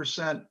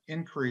 40%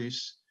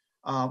 increase,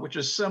 which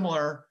is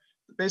similar,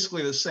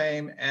 basically the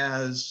same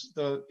as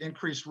the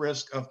increased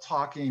risk of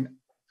talking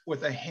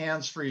with a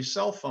hands-free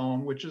cell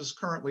phone, which is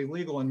currently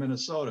legal in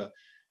Minnesota.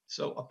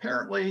 So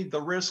apparently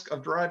the risk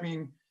of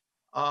driving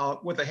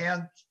with a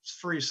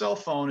hands-free cell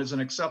phone is an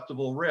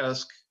acceptable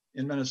risk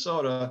in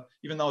Minnesota,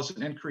 even though it's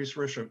an increased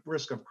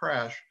risk of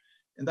crash.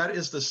 And that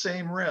is the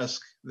same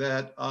risk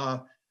that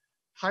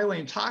highly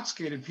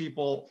intoxicated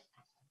people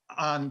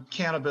on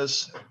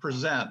cannabis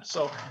present.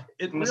 So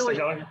it really,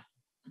 Gallagher,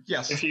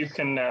 yes. If you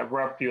can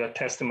wrap your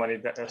testimony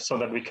so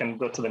that we can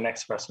go to the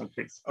next person,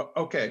 please.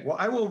 Okay, well,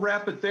 I will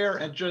wrap it there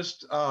and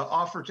just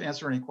offer to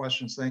answer any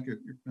questions. Thank you,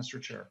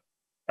 Mr. Chair.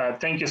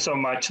 Thank you so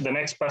much. The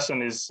next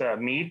person is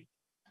Mead.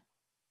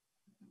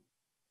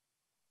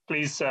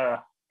 Please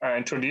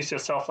introduce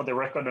yourself for the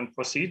record and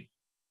proceed.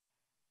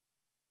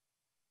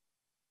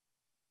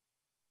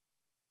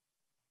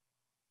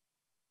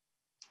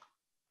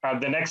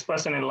 The next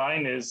person in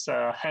line is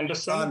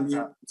Henderson.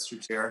 Mr.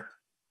 Chair.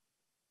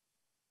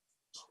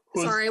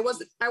 Sorry, I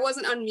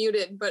wasn't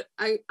unmuted, but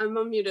I'm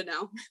unmuted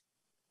now.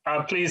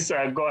 Please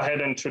go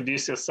ahead and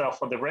introduce yourself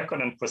for the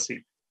record and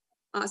proceed.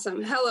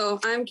 Awesome. Hello,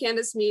 I'm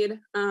Candace Mead.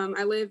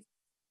 I live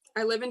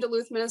in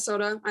Duluth,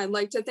 Minnesota. I'd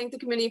like to thank the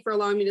committee for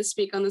allowing me to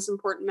speak on this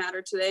important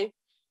matter today.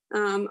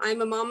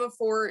 I'm a mom of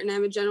 4 and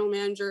I'm a general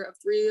manager of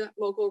 3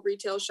 local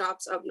retail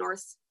shops up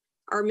north,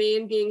 our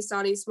main being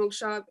Saudi Smoke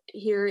Shop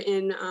here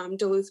in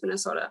Duluth,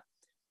 Minnesota.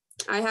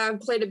 I have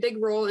played a big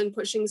role in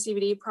pushing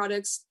CBD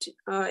products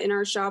in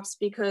our shops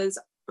because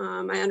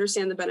I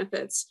understand the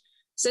benefits.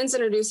 Since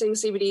introducing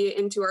CBD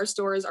into our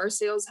stores, our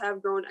sales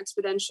have grown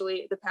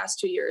exponentially the past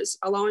 2 years,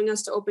 allowing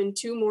us to open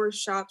 2 more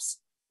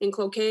shops in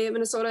Cloquet,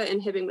 Minnesota and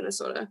Hibbing,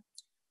 Minnesota,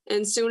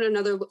 and soon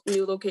another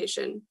new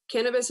location.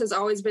 Cannabis has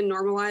always been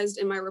normalized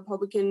in my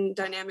Republican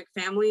dynamic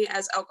family,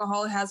 as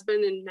alcohol has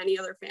been in many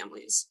other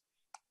families.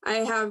 I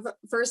have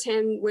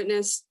firsthand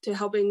witness to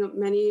helping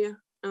many.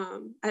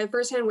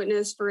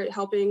 For it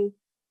helping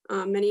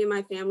many of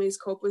my families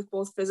cope with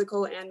both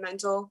physical and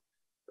mental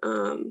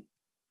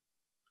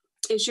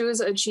issues,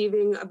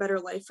 achieving a better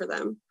life for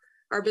them.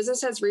 Our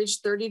business has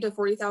reached 30,000 to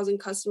 40,000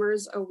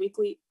 customers on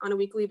a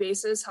weekly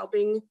basis,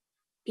 helping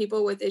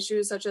people with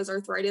issues such as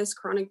arthritis,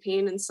 chronic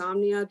pain,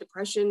 insomnia,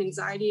 depression,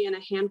 anxiety, and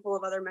a handful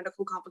of other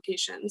medical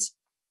complications.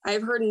 I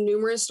have heard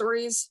numerous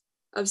stories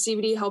of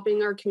CBD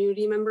helping our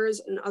community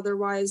members and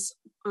otherwise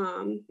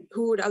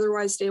who would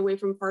otherwise stay away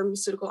from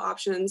pharmaceutical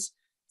options,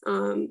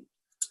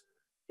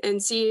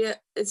 and see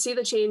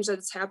the change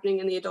that's happening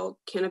in the adult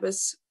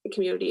cannabis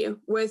community.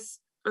 With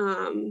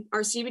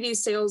our CBD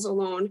sales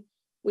alone,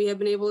 we have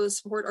been able to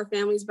support our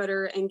families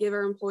better and give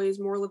our employees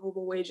more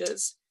livable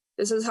wages.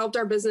 This has helped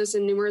our business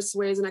in numerous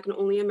ways, and I can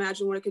only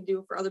imagine what it could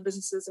do for other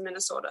businesses in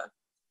Minnesota.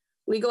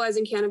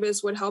 Legalizing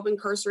cannabis would help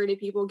incarcerated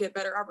people get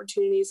better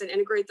opportunities and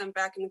integrate them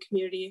back in the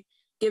community.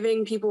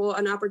 Giving people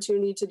an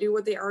opportunity to do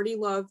what they already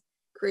love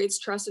creates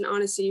trust and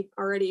honesty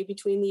already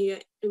between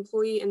the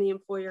employee and the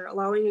employer,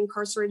 allowing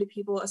incarcerated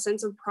people a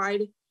sense of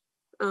pride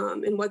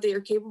in what they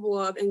are capable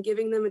of and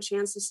giving them a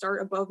chance to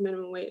start above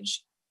minimum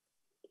wage.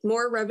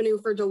 More revenue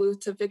for Duluth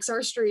to fix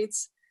our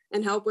streets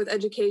and help with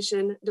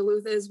education.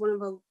 Duluth is one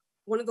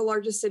of the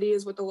largest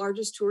cities with the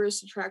largest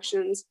tourist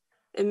attractions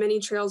and many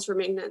trails for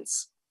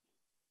maintenance.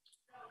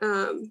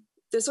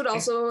 This would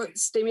also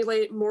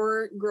stimulate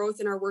more growth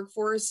in our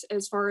workforce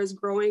as far as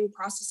growing,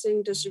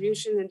 processing,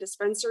 distribution, and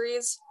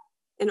dispensaries,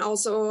 and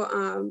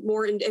also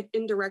more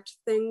indirect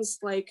things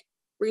like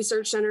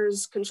research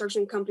centers,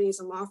 construction companies,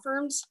 and law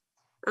firms.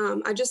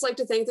 I'd just like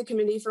to thank the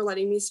committee for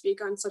letting me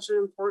speak on such an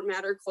important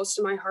matter close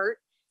to my heart.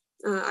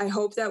 I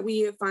hope that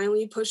we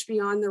finally push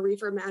beyond the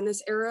reefer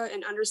madness era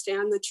and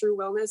understand the true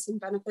wellness and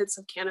benefits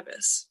of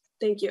cannabis.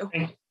 Thank you.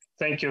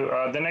 Thank you.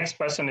 The next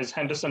person is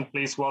Henderson.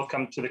 Please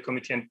welcome to the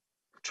committee and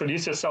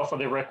introduce yourself for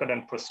the record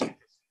and proceed.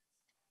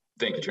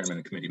 Thank you, Chairman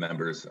and committee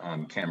members.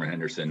 I'm Cameron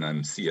Henderson.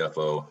 I'm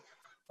CFO,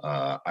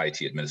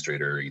 IT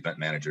administrator, event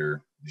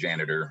manager,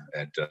 janitor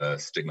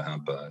at Stigma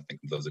Hemp. I think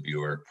those of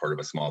you who are part of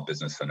a small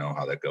business know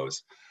how that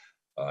goes.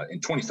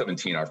 In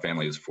 2017, our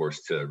family was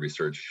forced to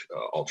research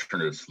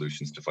alternative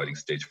solutions to fighting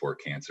stage 4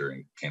 cancer,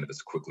 and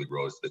cannabis quickly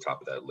rose to the top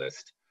of that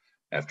list.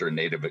 After a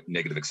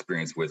negative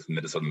experience with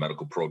Minnesota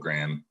Medical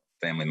Program,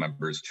 family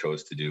members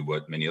chose to do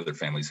what many other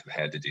families have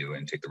had to do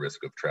and take the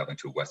risk of traveling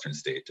to a Western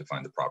state to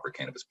find the proper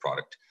cannabis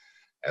product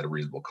at a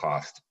reasonable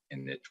cost,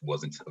 and it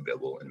wasn't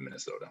available in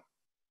Minnesota.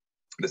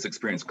 This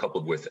experience,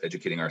 coupled with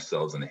educating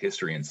ourselves on the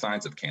history and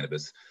science of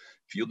cannabis,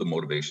 fueled the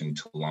motivation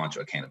to launch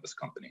a cannabis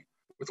company.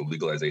 With the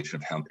legalization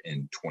of hemp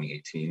in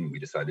 2018, we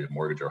decided to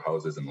mortgage our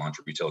houses and launch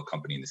a retail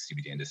company in the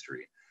CBD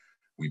industry.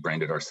 We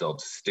branded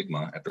ourselves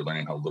Stigma after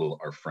learning how little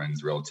our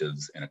friends,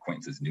 relatives, and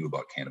acquaintances knew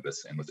about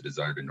cannabis, and with a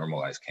desire to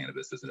normalize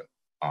cannabis as an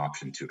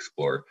option to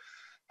explore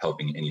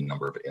helping any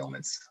number of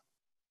ailments.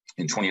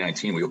 In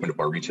 2019, we opened up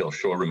our retail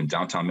showroom in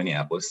downtown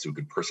Minneapolis so we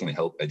could personally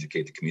help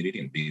educate the community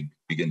and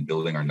begin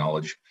building our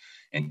knowledge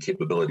and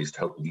capabilities to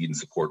help lead and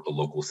support a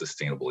local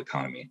sustainable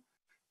economy.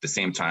 At the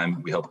same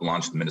time, we helped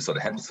launch the Minnesota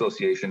Hemp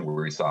Association, where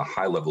we saw a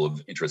high level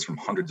of interest from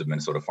hundreds of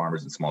Minnesota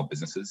farmers and small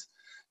businesses.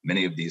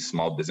 Many of these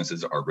small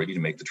businesses are ready to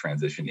make the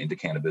transition into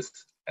cannabis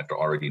after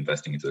already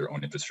investing into their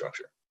own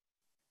infrastructure.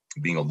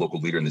 Being a local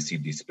leader in the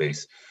CBD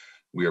space,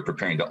 we are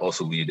preparing to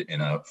also lead in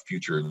a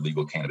future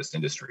legal cannabis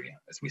industry.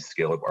 As we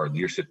scale up our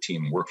leadership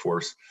team and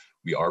workforce,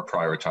 we are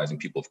prioritizing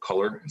people of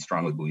color and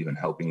strongly believe in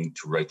helping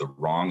to right the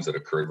wrongs that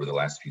occurred over the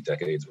last few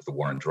decades with the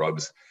war on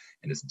drugs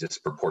and its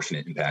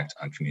disproportionate impact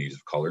on communities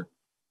of color.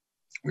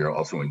 We are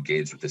also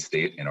engaged with the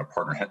state and our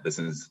partner hemp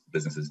businesses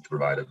to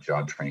provide a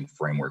job training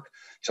framework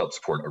to help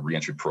support a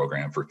reentry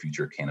program for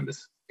future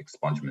cannabis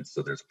expungements.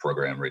 So there's a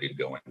program ready to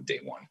go in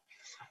day one.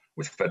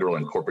 With federal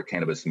and corporate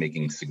cannabis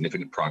making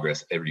significant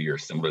progress every year,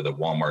 similar to the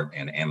Walmart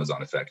and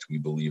Amazon effect, we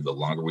believe the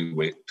longer we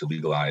wait to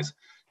legalize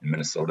in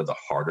Minnesota, the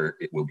harder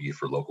it will be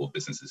for local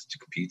businesses to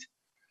compete.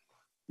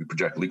 We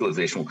project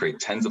legalization will create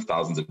tens of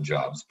thousands of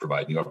jobs,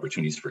 provide new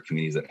opportunities for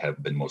communities that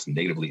have been most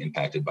negatively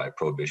impacted by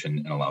prohibition,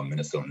 and allow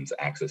Minnesotans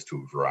access to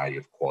a variety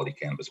of quality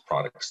cannabis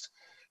products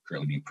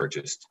currently being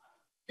purchased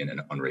in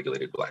an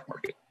unregulated black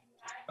market.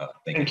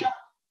 Thank you.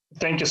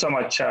 Thank you so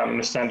much,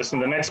 Mr. Anderson.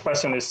 The next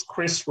person is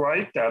Chris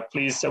Wright.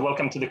 Please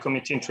welcome to the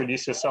committee.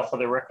 Introduce yourself for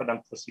the record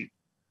and proceed.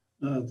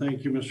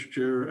 Thank you, Mr.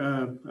 Chair.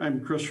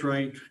 I'm Chris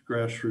Wright,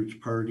 Grassroots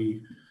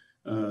Party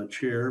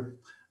Chair.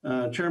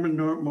 Chairman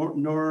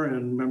Knorr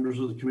and members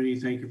of the committee,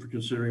 thank you for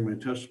considering my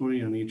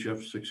testimony on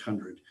HF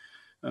 600.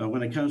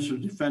 When it comes to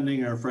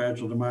defending our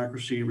fragile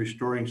democracy,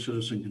 restoring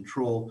citizen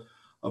control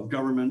of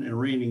government, and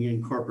reining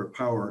in corporate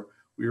power,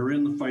 we are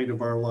in the fight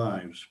of our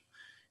lives.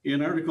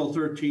 In Article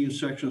 13,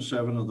 Section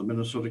 7 of the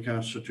Minnesota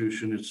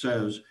Constitution, it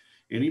says,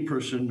 any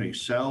person may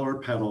sell or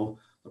peddle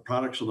the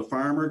products of the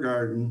farm or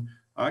garden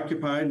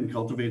occupied and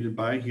cultivated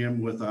by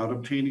him without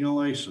obtaining a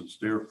license.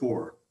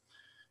 Therefore,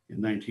 in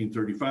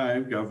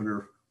 1935,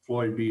 Governor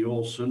Floyd B.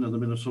 Olson of the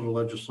Minnesota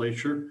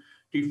legislature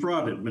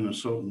defrauded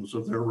Minnesotans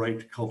of their right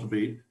to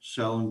cultivate,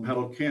 sell, and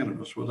peddle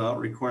cannabis without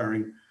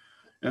requiring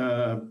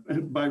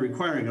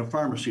a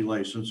pharmacy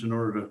license in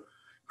order to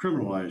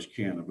criminalize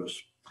cannabis.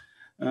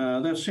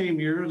 That same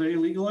year, they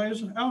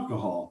legalized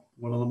alcohol,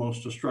 one of the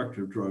most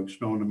destructive drugs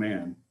known to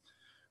man.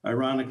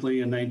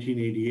 Ironically, in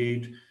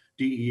 1988,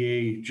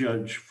 DEA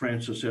Judge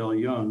Francis L.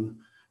 Young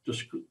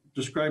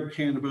described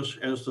cannabis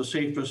as the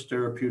safest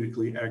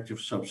therapeutically active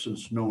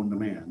substance known to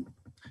man.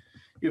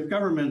 If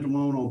government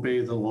won't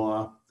obey the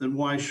law, then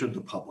why should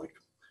the public?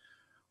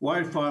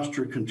 Why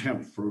foster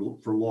contempt for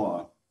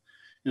law?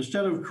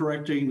 Instead of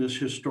correcting this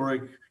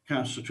historic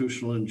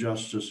constitutional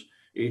injustice,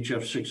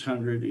 HF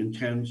 600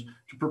 intends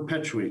to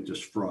perpetuate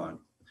this fraud.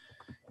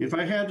 If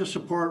I had to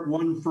support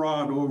one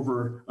fraud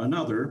over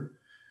another,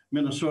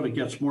 Minnesota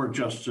gets more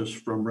justice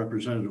from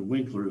Representative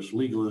Winkler's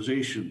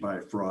legalization by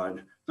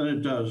fraud than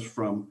it does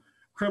from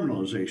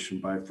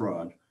criminalization by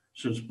fraud,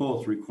 since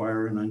both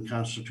require an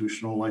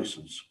unconstitutional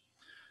license.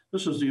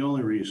 This is the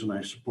only reason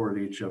I support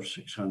HF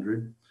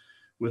 600.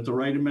 With the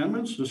right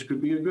amendments, this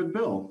could be a good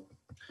bill.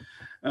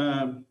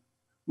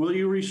 Will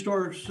you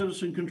restore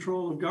citizen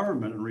control of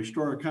government and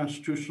restore our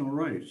constitutional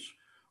rights?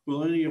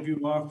 Will any of you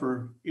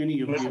offer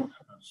any of the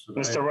amendments?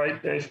 Mr. Wright,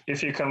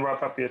 if you can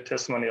wrap up your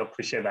testimony, I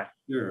appreciate that.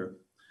 Sure.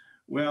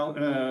 Well,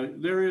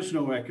 there is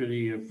no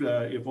equity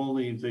if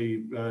only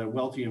the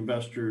wealthy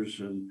investors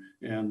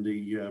and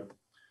the,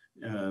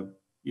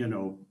 you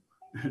know,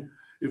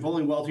 if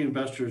only wealthy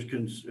investors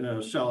can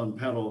sell and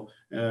peddle,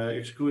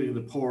 excluding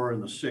the poor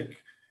and the sick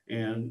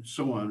and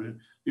so on.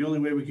 The only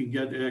way we can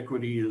get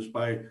equity is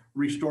by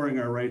restoring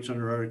our rights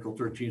under Article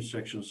 13,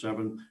 Section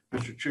 7.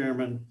 Mr.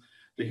 Chairman,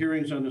 the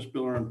hearings on this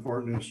bill are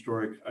important and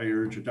historic. I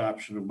urge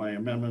adoption of my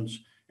amendments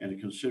and to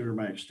consider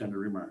my extended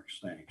remarks.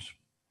 Thanks.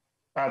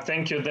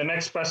 Thank you. The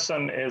next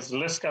person is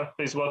Liska.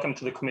 Please welcome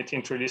to the committee.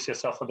 Introduce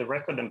yourself for the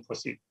record and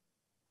proceed.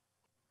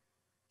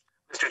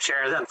 Mr.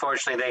 Chair,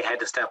 unfortunately, they had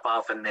to step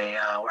off and they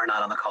are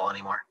not on the call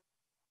anymore.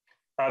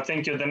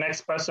 Thank you. The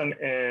next person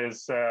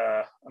is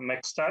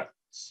McStott.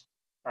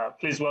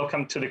 Please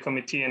welcome to the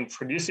committee.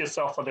 Introduce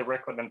yourself for the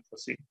record and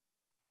proceed.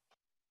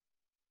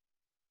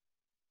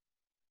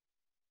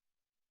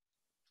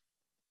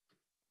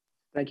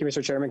 Thank you,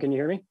 Mr. Chairman. Can you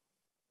hear me?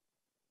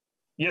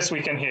 Yes,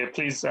 we can hear.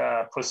 Please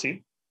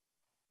proceed.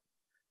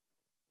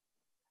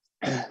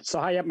 So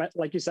hi,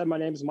 like you said, my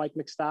name is Mike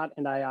McStott,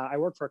 and I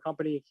work for a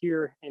company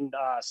here in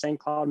St.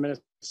 Cloud,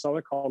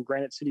 Minnesota called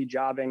Granite City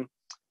Jobbing.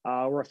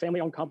 We're a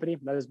family-owned company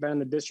that has been in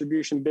the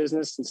distribution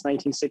business since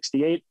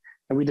 1968,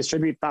 and we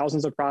distribute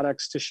thousands of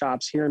products to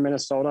shops here in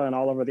Minnesota and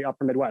all over the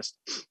upper Midwest.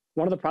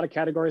 One of the product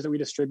categories that we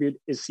distribute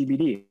is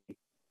CBD,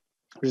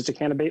 which is a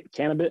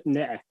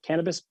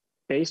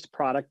cannabis-based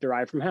product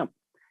derived from hemp.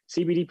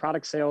 CBD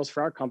product sales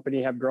for our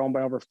company have grown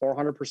by over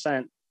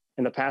 400%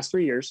 in the past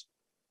 3 years,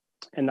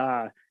 and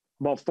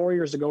about 4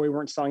 years ago, we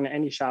weren't selling to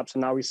any shops,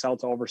 and now we sell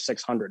to over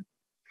 600.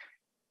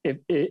 If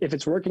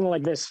it's working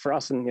like this for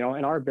us and in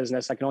our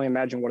business, I can only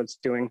imagine what it's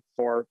doing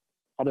for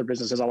other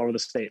businesses all over the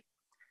state.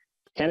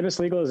 Cannabis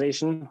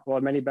legalization will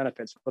have many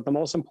benefits, but the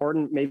most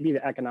important may be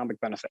the economic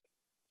benefit.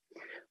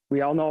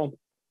 We all know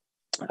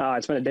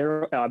it's been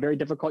a very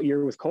difficult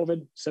year with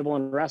COVID, civil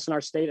unrest in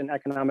our state, and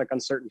economic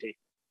uncertainty.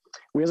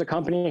 We as a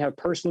company have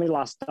personally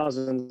lost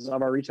dozens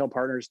of our retail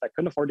partners that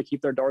couldn't afford to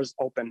keep their doors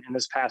open in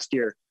this past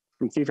year,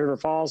 from Thief River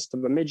Falls to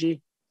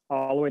Bemidji,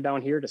 all the way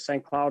down here to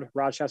St. Cloud,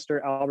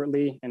 Rochester, Albert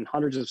Lee, and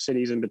hundreds of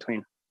cities in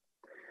between.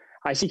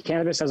 I see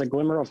cannabis as a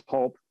glimmer of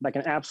hope that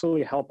can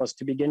absolutely help us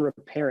to begin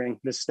repairing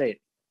this state,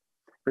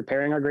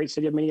 repairing our great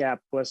city of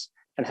Minneapolis,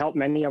 and help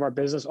many of our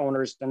business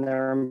owners and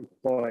their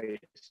employees.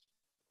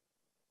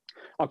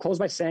 I'll close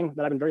by saying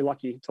that I've been very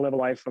lucky to live a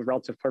life of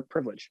relative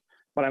privilege,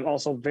 but I'm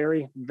also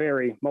very,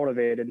 very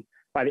motivated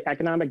by the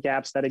economic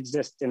gaps that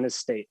exist in this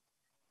state.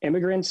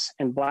 Immigrants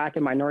and Black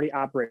and minority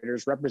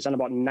operators represent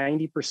about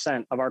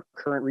 90% of our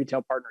current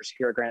retail partners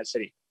here at Granite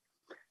City.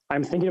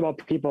 I'm thinking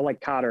about people like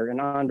Cotter and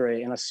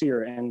Andre and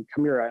Asir and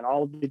Kamira and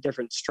all of the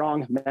different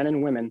strong men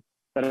and women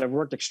that have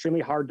worked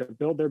extremely hard to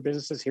build their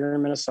businesses here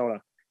in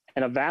Minnesota.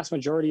 And a vast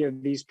majority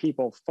of these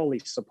people fully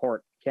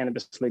support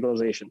cannabis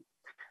legalization.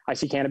 I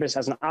see cannabis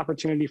as an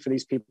opportunity for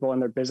these people and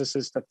their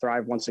businesses to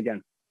thrive once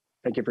again.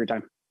 Thank you for your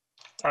time.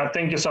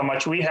 Thank you so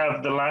much. We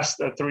have the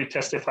last three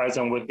testifiers,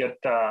 and we'll get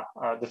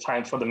the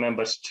time for the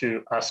members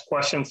to ask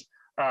questions.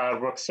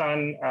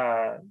 Roxanne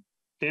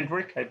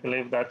Diedrich, I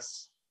believe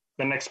that's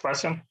the next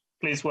person.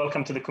 Please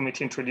welcome to the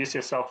committee. Introduce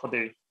yourself for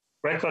the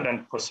record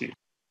and proceed.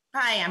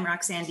 Hi, I'm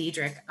Roxanne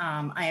Diedrich.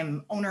 I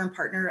am owner and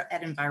partner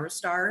at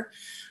EnviroStar.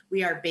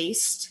 We are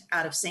based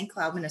out of St.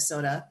 Cloud,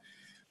 Minnesota.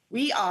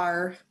 We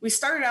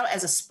started out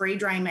as a spray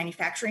drying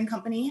manufacturing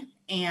company,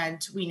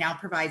 and we now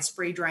provide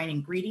spray drying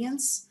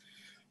ingredients.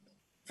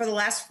 For the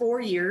last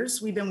 4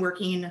 years, we've been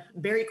working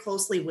very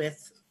closely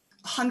with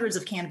hundreds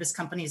of cannabis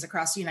companies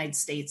across the United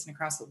States and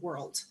across the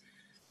world.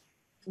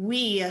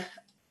 We've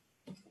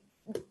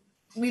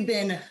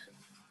been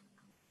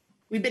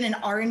an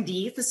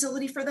R&D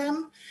facility for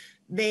them.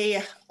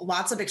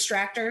 Lots of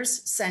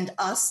extractors send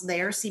us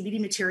their CBD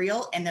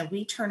material, and then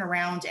we turn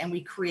around and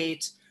we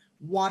create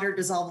water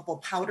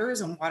dissolvable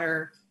powders and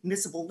water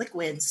miscible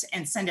liquids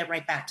and send it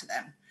right back to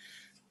them.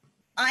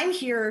 I'm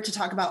here to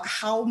talk about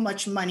how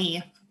much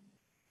money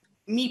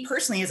me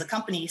personally as a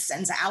company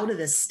sends out of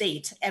this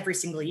state every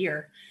single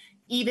year.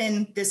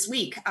 Even this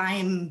week,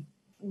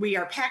 we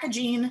are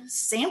packaging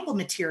sample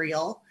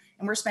material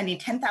and we're spending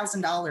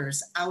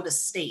 $10,000 out of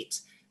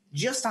state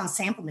just on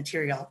sample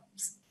material.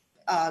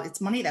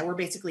 It's money that we're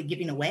basically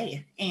giving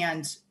away.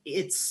 And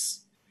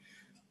it's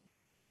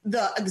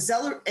the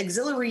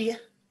auxiliary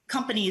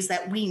companies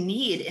that we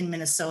need in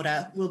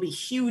Minnesota will be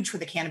huge for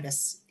the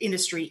cannabis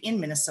industry in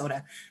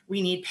Minnesota.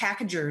 We need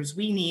packagers,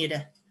 we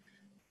need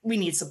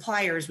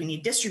suppliers, we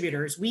need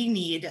distributors, we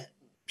need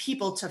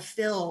people to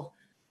fill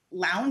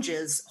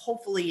lounges.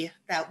 Hopefully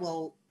that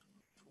will,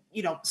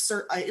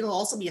 it'll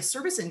also be a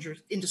service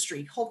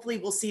industry. Hopefully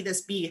we'll see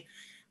this be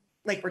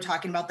like we're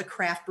talking about the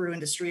craft brew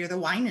industry or the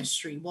wine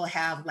industry. We'll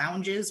have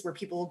lounges where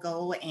people will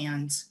go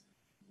and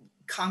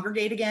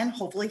congregate again,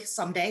 hopefully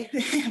someday,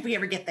 if we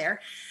ever get there.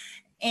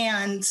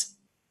 And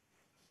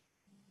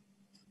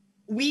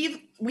we've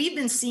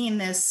been seeing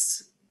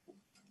this.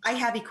 I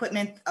have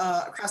equipment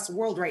across the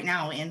world right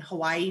now in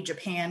Hawaii,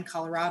 Japan,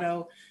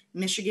 Colorado,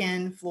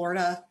 Michigan,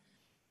 Florida.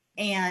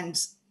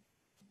 And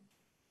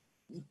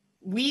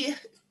we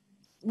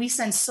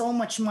send so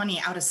much money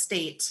out of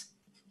state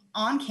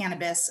on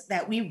cannabis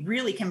that we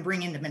really can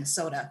bring into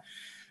Minnesota.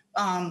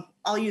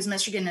 I'll use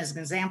Michigan as an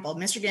example.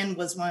 Michigan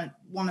was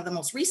one of the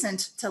most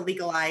recent to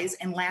legalize,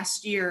 and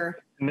last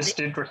year— Ms.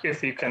 Dietrich,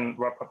 if you can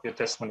wrap up your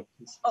testimony,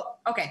 please. Oh,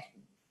 okay.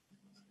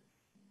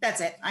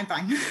 That's it. I'm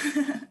fine.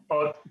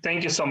 Oh,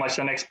 thank you so much.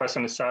 The next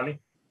person is Sally.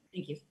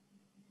 Thank you.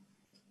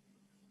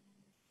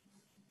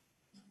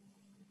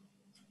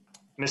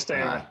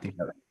 Mr.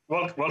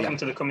 Welcome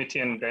to the committee,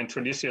 and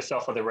introduce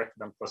yourself for the record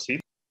and proceed.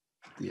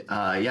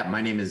 Yeah,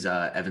 my name is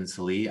Evan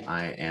Salee.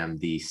 I am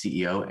the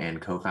CEO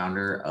and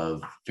co-founder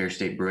of Fair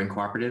State Brewing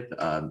Cooperative,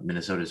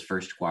 Minnesota's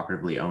first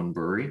cooperatively owned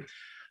brewery.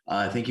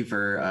 Thank you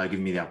for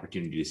giving me the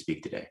opportunity to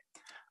speak today.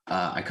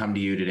 I come to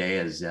you today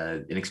as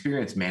an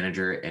experienced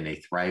manager in a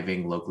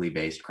thriving locally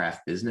based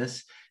craft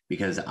business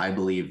because I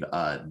believe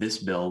this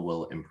bill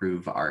will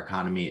improve our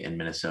economy in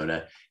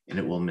Minnesota and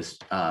it will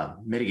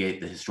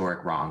mitigate the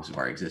historic wrongs of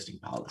our existing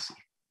policy.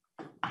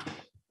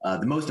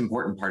 The most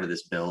important part of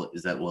this bill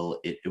is that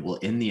it will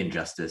end the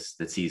injustice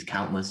that sees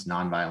countless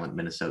nonviolent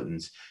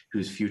Minnesotans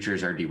whose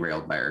futures are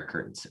derailed by our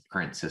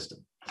current system.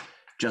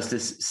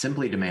 Justice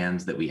simply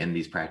demands that we end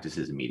these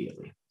practices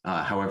immediately.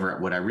 However,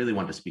 what I really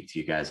want to speak to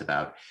you guys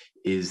about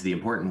is the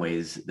important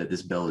ways that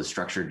this bill is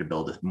structured to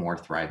build a more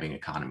thriving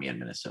economy in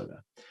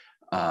Minnesota.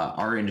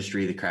 Our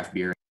industry, the craft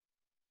beer—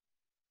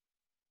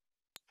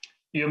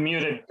 You're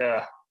muted.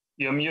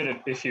 You're muted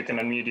if you can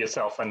unmute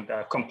yourself and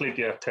complete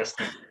your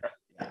testimony.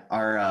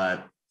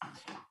 Our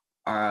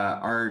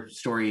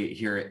story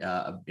here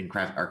in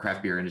our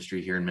craft beer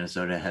industry here in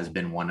Minnesota has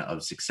been one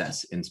of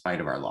success in spite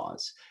of our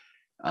laws.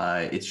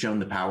 It's shown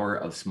the power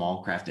of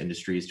small craft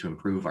industries to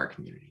improve our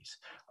communities.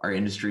 Our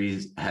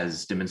industry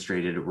has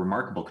demonstrated a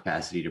remarkable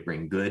capacity to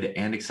bring good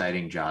and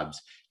exciting jobs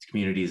to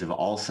communities of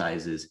all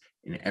sizes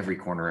in every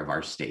corner of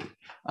our state.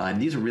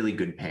 And these are really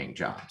good paying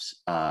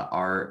jobs.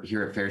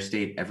 Here at Fair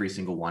State, every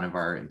single one of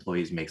our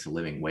employees makes a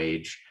living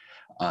wage.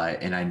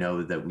 And I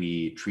know that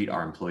we treat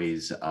our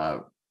employees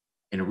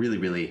in a really,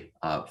 really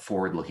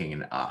forward-looking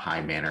and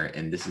high manner.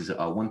 And this is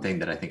one thing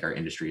that I think our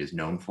industry is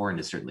known for and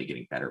is certainly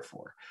getting better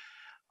for.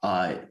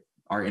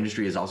 Our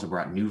industry has also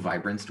brought new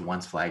vibrance to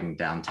once flagging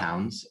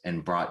downtowns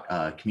and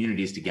brought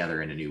communities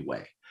together in a new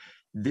way.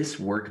 This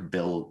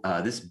bill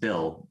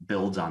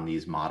builds on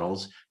these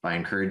models by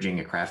encouraging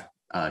a craft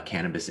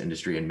cannabis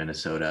industry in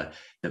Minnesota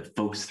that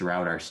folks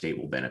throughout our state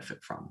will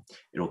benefit from.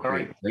 It'll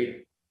create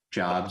great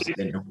jobs.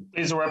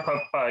 Please wrap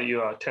up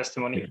your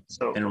testimony.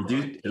 So, and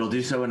it'll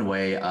do so in a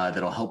way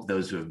that'll help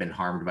those who have been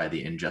harmed by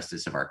the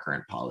injustice of our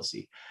current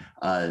policy.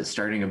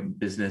 Starting a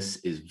business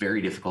is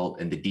very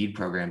difficult, and the deed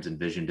programs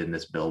envisioned in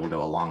this bill will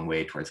go a long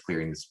way towards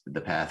clearing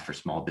the path for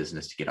small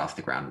business to get off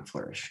the ground and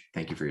flourish.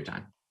 Thank you for your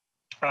time.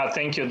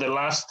 Thank you. The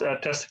last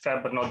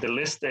testifier, but not the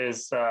least,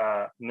 is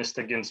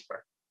Mr.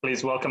 Ginsburg.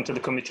 Please welcome to the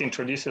committee.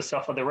 Introduce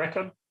yourself for the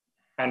record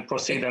and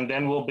proceed, and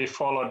then we'll be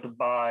followed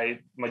by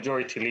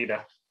Majority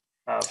Leader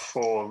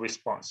for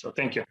response. So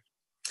thank you.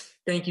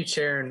 Thank you,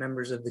 Chair and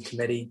members of the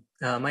committee.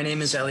 My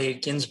name is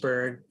Elliot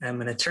Ginsburg.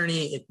 I'm an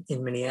attorney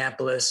in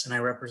Minneapolis, and I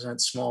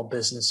represent small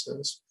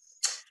businesses.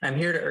 I'm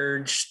here to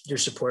urge your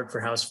support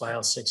for House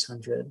File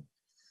 600.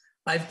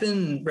 I've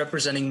been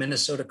representing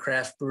Minnesota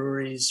craft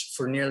breweries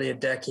for nearly a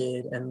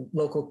decade and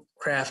local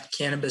craft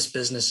cannabis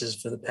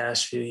businesses for the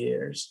past few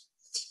years.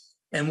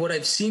 And what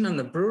I've seen on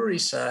the brewery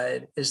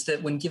side is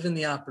that when given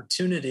the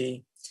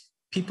opportunity,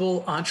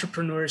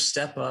 entrepreneurs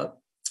step up,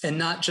 and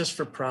not just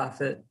for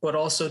profit, but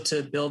also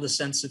to build a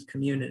sense of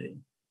community.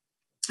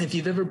 If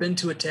you've ever been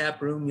to a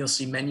tap room, you'll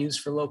see menus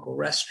for local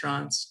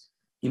restaurants.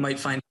 You might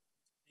find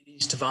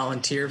opportunities to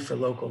volunteer for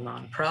local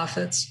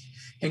nonprofits.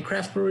 And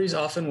craft breweries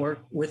often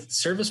work with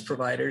service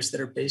providers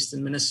that are based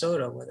in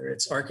Minnesota, whether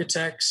it's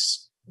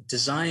architects,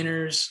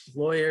 designers,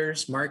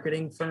 lawyers,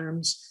 marketing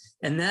firms.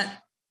 And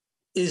that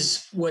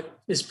is what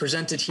is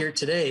presented here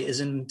today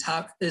is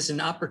an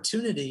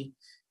opportunity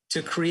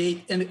to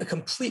create a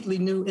completely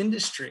new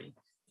industry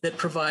that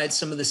provides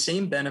some of the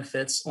same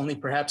benefits, only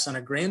perhaps on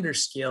a grander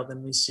scale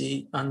than we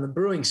see on the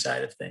brewing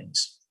side of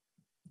things.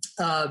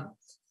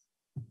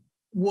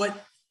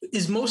 What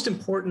is most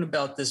important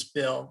about this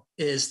bill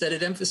is that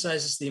it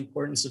emphasizes the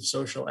importance of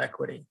social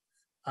equity.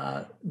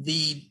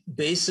 The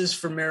basis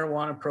for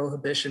marijuana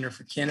prohibition or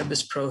for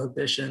cannabis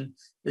prohibition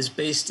is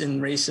based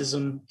in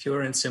racism,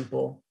 pure and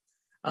simple.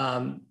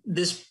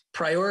 This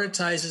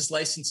prioritizes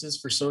licenses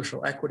for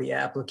social equity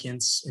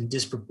applicants in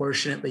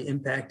disproportionately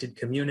impacted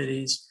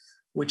communities,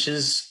 which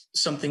is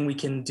something we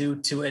can do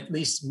to at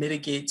least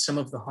mitigate some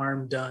of the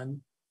harm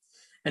done.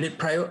 And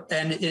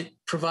it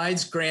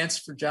provides grants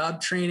for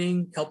job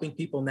training, helping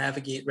people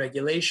navigate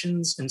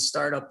regulations and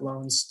startup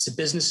loans to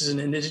businesses in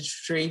an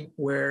industry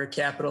where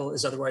capital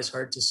is otherwise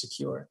hard to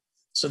secure.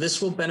 So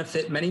this will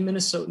benefit many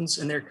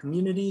Minnesotans and their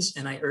communities,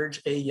 and I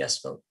urge a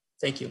yes vote.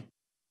 Thank you.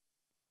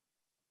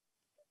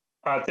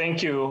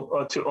 Thank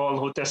you to all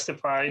who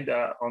testified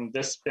on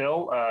this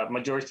bill.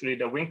 Majority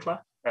Leader Winkler,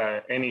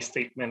 any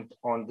statement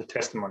on the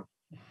testimony?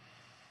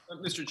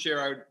 Mr.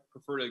 Chair, I would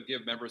prefer to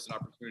give members an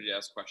opportunity to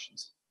ask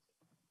questions.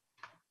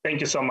 Thank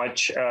you so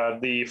much.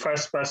 The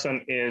first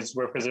person is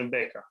Representative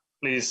Baker.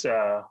 Please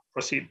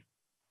proceed.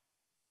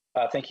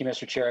 Thank you,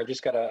 Mr. Chair. I've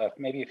just got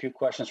maybe a few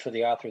questions for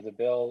the author of the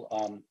bill.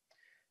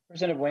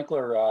 Representative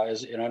Winkler,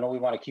 and I know we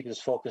want to keep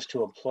this focused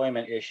to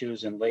employment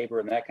issues and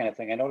labor and that kind of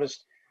thing. I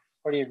noticed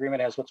part of the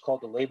agreement has what's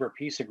called the labor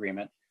peace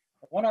agreement.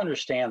 I want to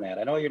understand that.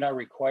 I know you're not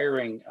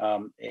requiring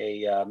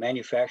a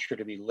manufacturer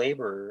to be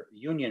labor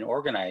union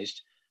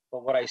organized,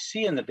 but what I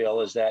see in the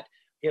bill is that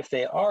if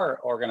they are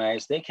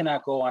organized, they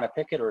cannot go on a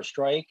picket or a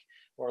strike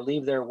or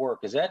leave their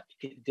work.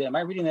 Am I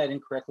reading that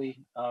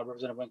incorrectly,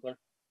 Representative Winkler?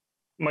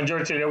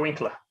 Majority Leader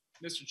Winkler.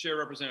 Mr. Chair,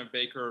 Representative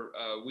Baker,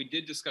 we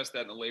did discuss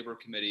that in the Labor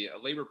Committee. A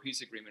labor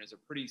peace agreement is a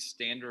pretty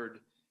standard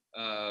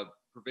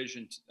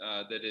provision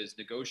that is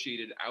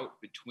negotiated out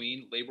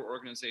between labor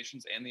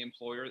organizations and the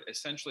employer.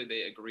 Essentially,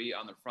 they agree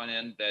on the front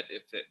end that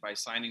by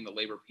signing the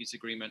labor peace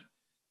agreement,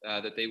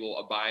 that they will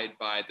abide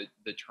by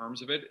the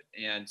terms of it.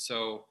 And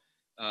so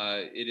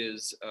it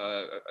is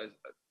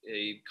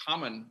a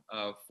common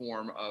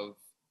form of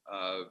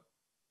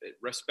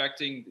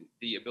respecting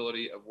the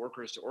ability of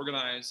workers to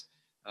organize,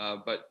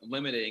 but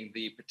limiting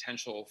the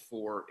potential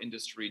for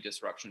industry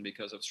disruption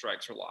because of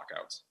strikes or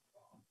lockouts.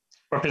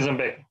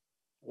 Representative Baker.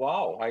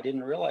 Wow, I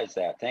didn't realize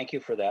that. Thank you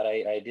for that.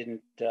 I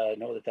didn't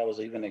know that was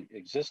even in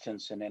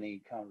existence in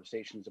any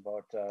conversations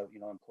about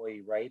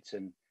employee rights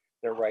and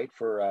their right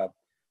for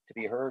to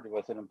be heard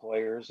within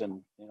employers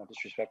and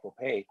disrespectful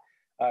pay.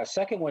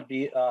 Second would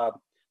be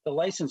the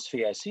license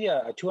fee. I see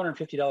a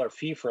 $250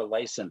 fee for a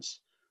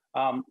license.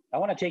 I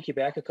want to take you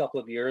back a couple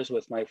of years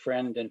with my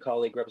friend and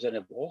colleague,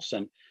 Representative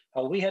Olson.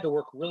 We had to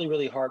work really,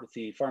 really hard with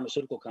the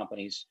pharmaceutical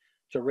companies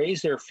to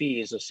raise their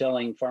fees of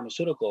selling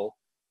pharmaceutical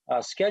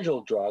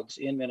scheduled drugs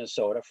in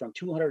Minnesota from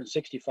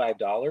 $265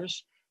 to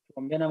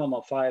a minimum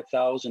of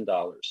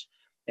 $5,000.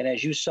 And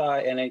as you saw,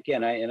 and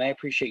again, I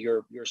appreciate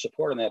your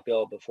support on that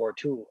bill before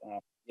too,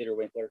 Leader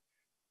Winkler.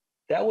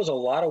 That was a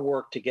lot of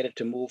work to get it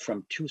to move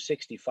from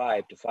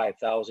 $265 to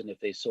 $5,000 if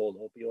they sold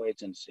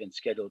opioids and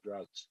scheduled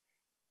drugs.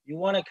 You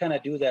want to kind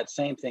of do that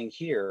same thing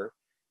here.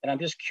 And I'm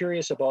just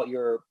curious about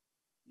your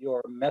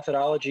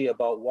methodology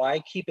about why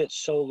keep it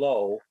so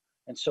low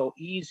and so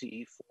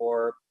easy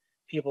for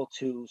people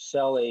to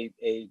sell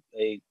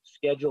a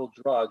scheduled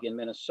drug in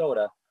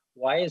Minnesota.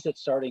 Why is it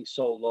starting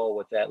so low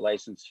with that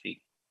license fee?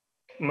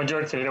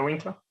 Majority Leader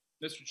Winkler.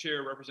 Mr.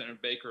 Chair,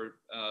 Representative Baker,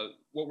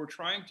 what we're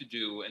trying to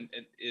do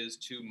is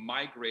to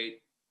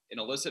migrate an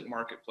illicit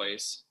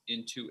marketplace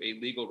into a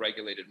legal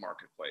regulated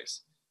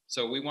marketplace.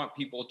 So we want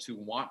people to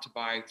want to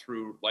buy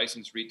through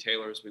licensed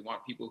retailers. We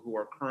want people who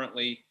are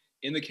currently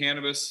in the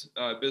cannabis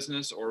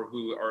business or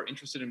who are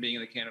interested in being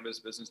in the cannabis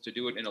business to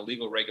do it in a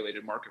legal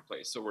regulated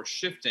marketplace. So we're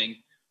shifting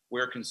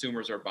where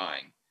consumers are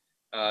buying.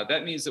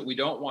 That means that we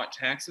don't want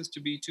taxes to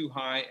be too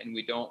high and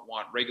we don't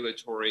want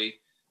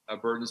regulatory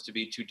burdens to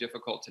be too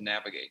difficult to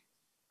navigate.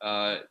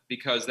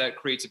 Because that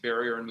creates a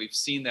barrier, and we've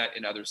seen that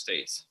in other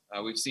states.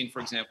 We've seen, for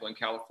example, in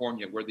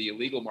California, where the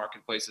illegal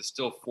marketplace is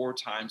still 4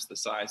 times the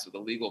size of the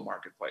legal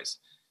marketplace.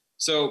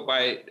 So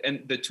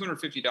and the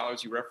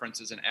 $250 you reference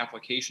is an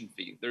application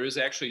fee. There is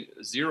actually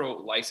 0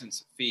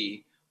 license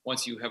fee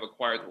once you have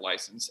acquired the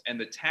license, and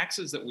the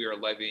taxes that we are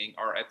levying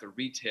are at the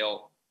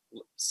retail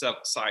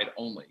side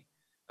only.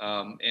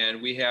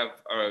 And we have,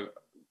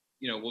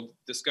 we'll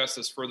discuss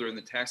this further in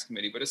the tax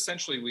committee, but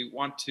essentially we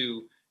want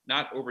to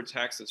not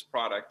overtax this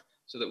product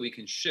so that we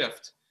can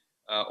shift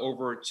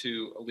over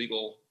to a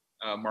legal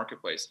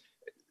marketplace.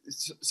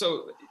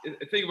 So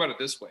think about it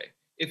this way.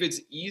 If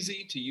it's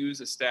easy to use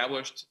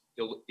established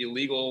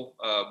illegal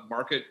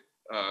market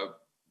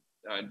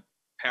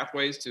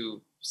pathways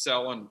to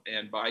sell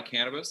and buy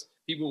cannabis,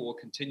 people will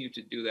continue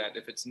to do that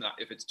if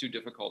it's too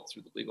difficult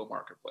through the legal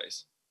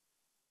marketplace,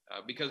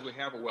 because we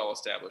have a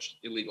well-established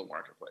illegal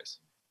marketplace.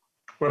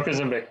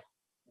 Representative.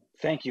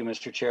 Thank you,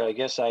 Mr. Chair. I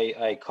guess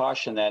I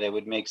caution that it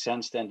would make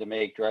sense then to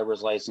make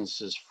driver's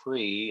licenses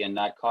free and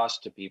not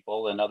cost to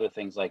people and other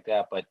things like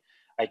that. But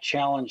I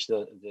challenge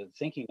the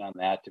thinking on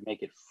that to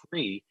make it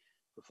free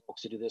for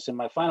folks to do this. And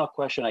my final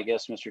question, I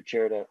guess, Mr.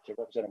 Chair, to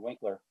Representative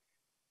Winkler.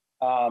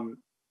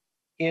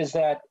 is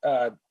that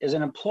as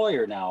an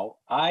employer now,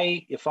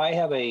 if I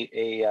have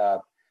a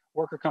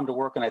worker come to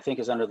work and I think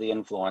is under the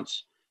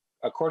influence,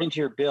 according to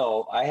your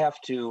bill, I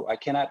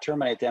cannot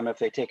terminate them if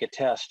they take a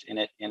test and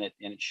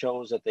it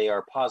shows that they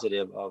are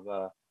positive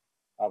of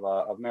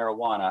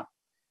marijuana.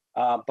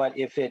 But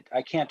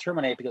I can't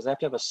terminate because I have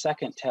to have a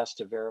second test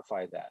to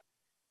verify that.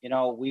 You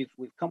know, we've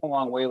come a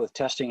long way with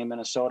testing in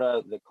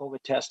Minnesota. The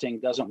COVID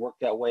testing doesn't work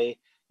that way.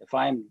 If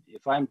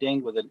I'm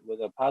dinged with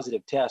a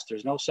positive test,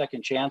 there's no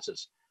second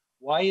chances.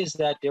 Why is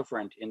that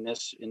different in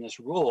this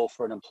rule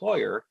for an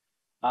employer,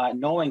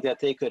 knowing that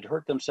they could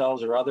hurt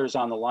themselves or others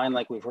on the line,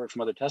 like we've heard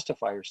from other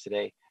testifiers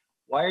today?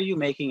 Why are you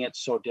making it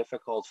so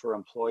difficult for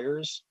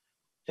employers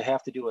to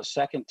have to do a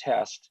second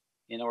test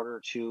in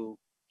order to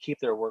keep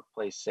their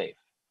workplace safe?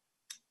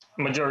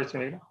 Majority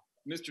Leader.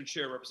 Mr.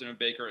 Chair, Representative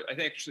Baker, I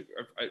think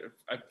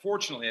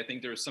unfortunately, I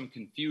think there is some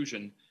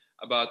confusion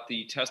about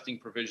the testing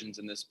provisions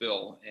in this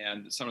bill,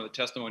 and some of the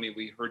testimony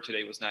we heard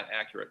today was not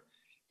accurate.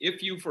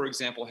 If you, for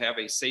example, have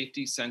a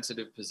safety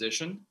sensitive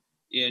position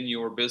in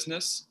your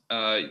business,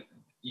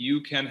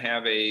 you can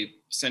have a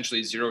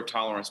essentially zero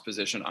tolerance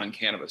position on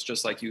cannabis,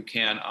 just like you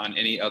can on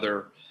any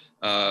other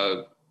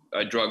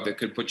a drug that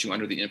could put you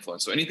under the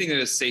influence. So anything that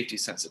is safety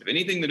sensitive,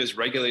 anything that is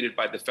regulated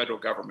by the federal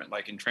government,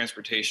 like in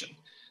transportation,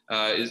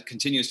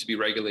 continues to be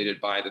regulated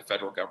by the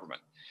federal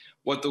government.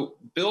 What the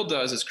bill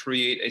does is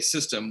create a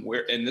system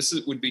where, and this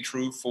would be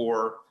true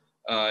for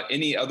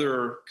any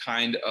other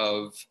kind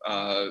of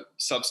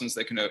substance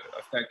that can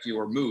affect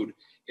your mood.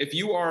 If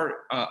you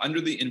are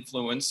under the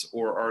influence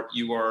or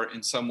you are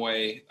in some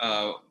way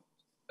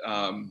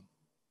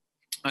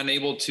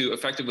unable to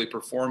effectively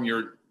perform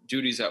your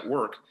duties at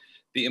work,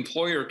 the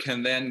employer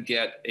can then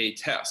get a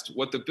test.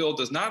 What the bill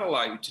does not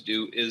allow you to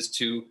do is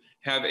to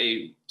have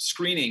a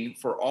screening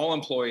for all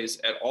employees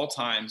at all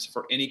times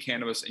for any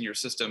cannabis in your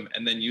system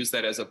and then use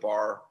that as a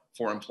bar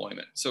for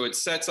employment. So it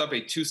sets up a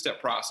two-step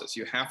process.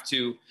 You have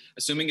to,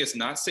 assuming it's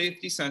not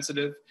safety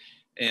sensitive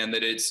and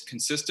that it's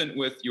consistent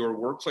with your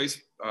workplace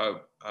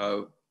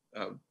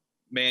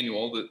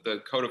manual,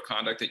 the code of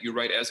conduct that you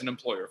write as an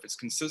employer, if it's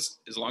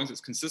as long as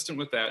it's consistent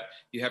with that,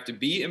 you have to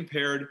be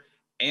impaired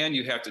and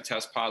you have to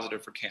test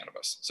positive for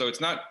cannabis. So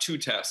it's not two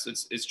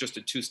tests, it's just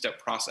a two-step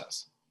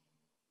process.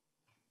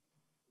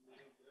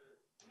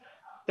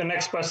 The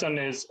next question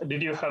is,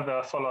 did you have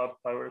a follow-up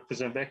by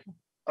Representative Baker?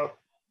 Oh,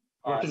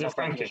 Representative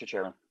Frankie. Mr.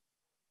 Chairman.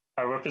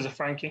 Representative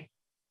Frankie.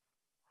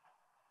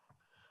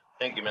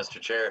 Thank you, Mr.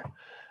 Chair.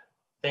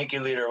 Thank you,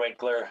 Leader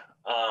Winkler.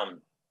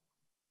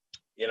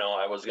 You know,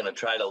 I was going to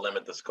try to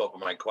limit the scope of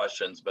my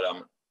questions, but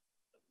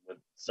with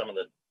some of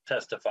the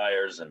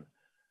testifiers and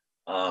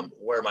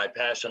where my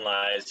passion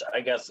lies,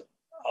 I guess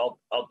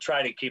I'll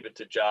try to keep it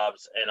to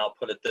jobs, and I'll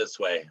put it this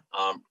way.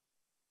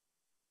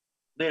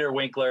 Leader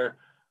Winkler,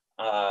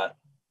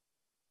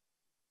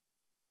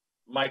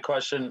 my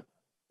question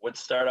would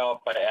start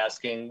out by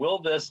asking, will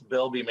this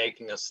bill be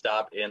making a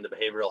stop in the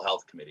Behavioral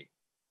Health Committee?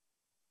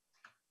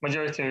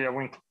 Majority Leader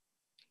Winkler.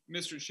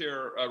 Mr.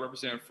 Chair,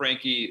 Representative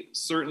Frankie,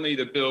 certainly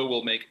the bill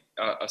will make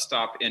a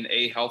stop in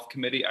a health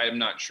committee. I am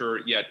not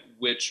sure yet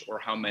which or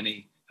how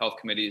many health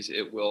committees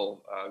it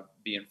will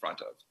be in front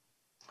of.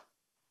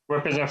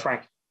 Representative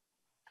Frankie.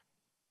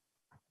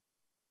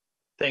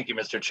 Thank you,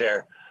 Mr.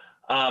 Chair.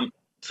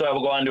 So I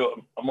will go on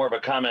to more of a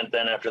comment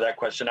then after that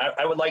question.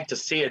 I would like to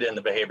see it in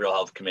the Behavioral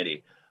Health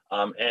Committee.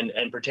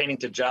 And pertaining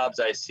to jobs,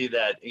 I see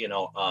that, you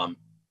know,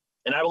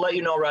 and I will let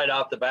you know right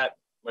off the bat,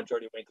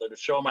 Majority Winkler, to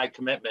show my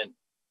commitment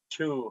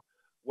to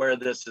where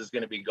this is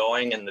going to be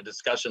going and the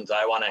discussions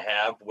I want to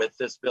have with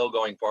this bill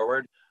going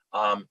forward.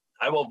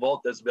 I will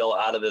vote this bill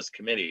out of this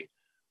committee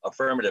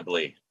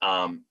affirmatively,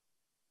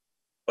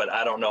 but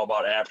I don't know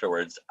about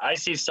afterwards. I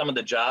see some of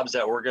the jobs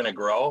that we're going to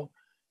grow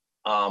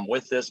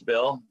with this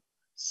bill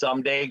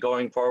someday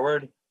going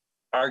forward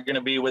are going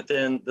to be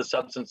within the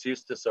substance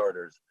use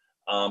disorders,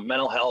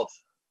 mental health,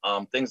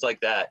 things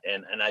like that.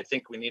 And I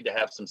think we need to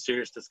have some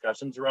serious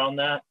discussions around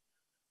that.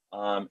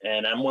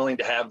 And I'm willing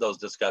to have those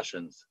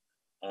discussions.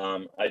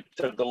 I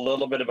took a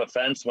little bit of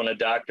offense when a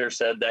doctor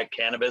said that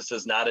cannabis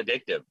is not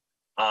addictive.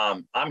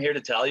 I'm here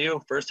to tell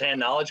you, firsthand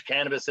knowledge,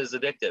 cannabis is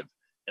addictive,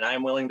 and I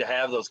am willing to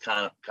have those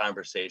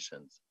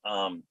conversations.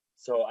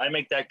 So I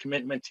make that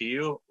commitment to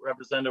you,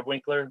 Representative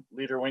Winkler,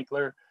 Leader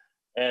Winkler,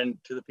 and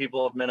to the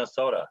people of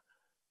Minnesota.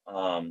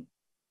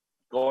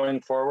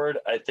 Going forward,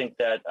 I think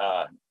that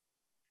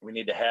we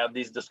need to have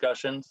these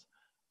discussions.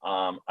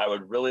 I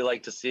would really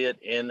like to see it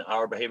in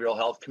our Behavioral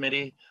Health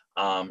Committee.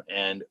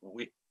 And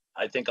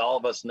I think all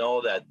of us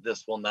know that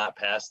this will not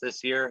pass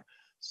this year.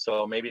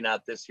 So maybe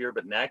not this year,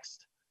 but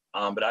next.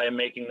 But I am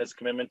making this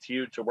commitment to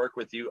you to work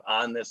with you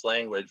on this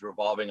language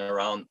revolving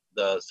around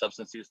the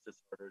substance use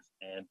disorders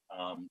and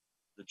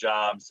the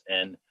jobs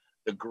and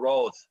the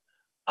growth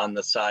on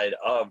the side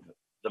of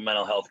the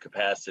mental health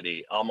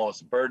capacity.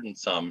 Almost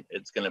burdensome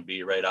it's going to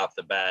be right off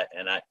the bat.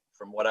 And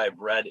from what I've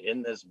read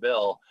in this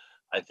bill,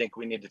 I think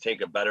we need to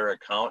take a better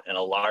account and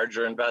a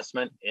larger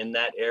investment in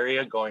that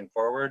area going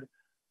forward.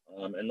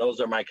 And those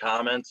are my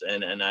comments.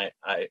 And I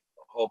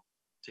hope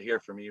to hear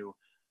from you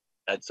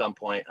at some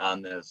point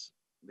on this,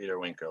 Leader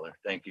Winkler.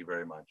 Thank you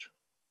very much.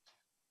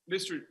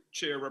 Mr.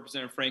 Chair,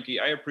 Representative Frankie,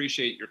 I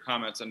appreciate your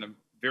comments and I'm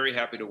very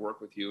happy to work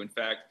with you. In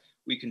fact,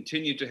 we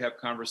continue to have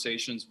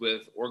conversations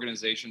with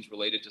organizations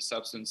related to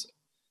substance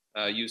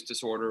use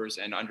disorders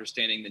and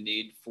understanding the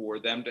need for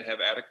them to have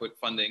adequate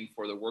funding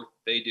for the work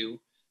they do.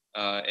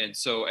 And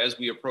so as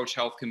we approach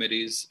health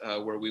committees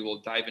where we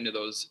will dive into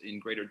those in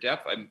greater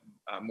depth, I'm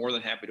more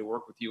than happy to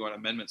work with you on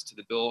amendments to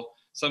the bill,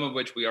 some of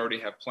which we already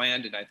have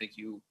planned and I think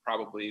you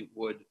probably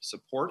would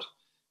support.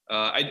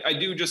 I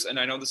do just, and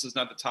I know this is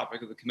not the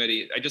topic of the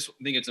committee, I just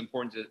think it's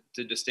important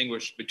to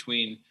distinguish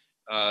between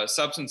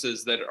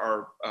substances that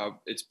are,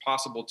 it's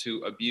possible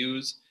to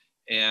abuse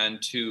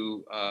and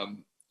to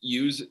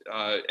use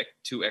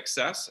to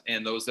excess,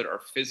 and those that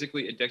are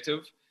physically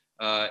addictive.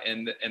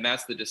 And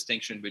that's the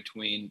distinction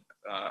between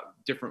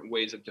different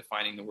ways of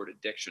defining the word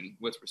addiction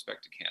with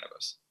respect to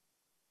cannabis.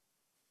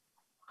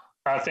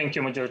 Thank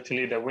you, Majority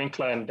Leader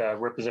Winkler and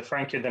Representative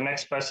Frankie. The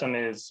next person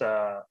is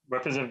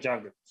Representative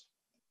Jungers.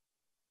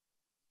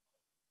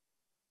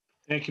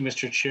 Thank you,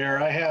 Mr.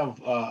 Chair. I have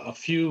a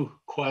few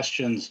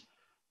questions.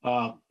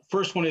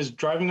 First one is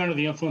driving under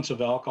the influence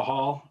of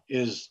alcohol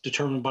is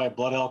determined by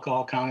blood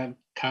alcohol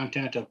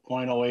content of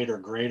 0.08 or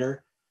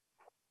greater.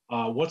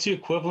 What's the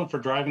equivalent for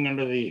driving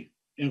under the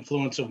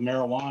influence of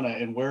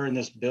marijuana, and where in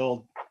this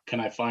bill can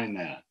I find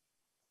that?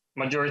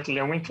 Majority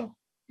Leader Winkler.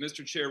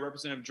 Mr. Chair,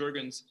 Representative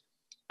Jurgens,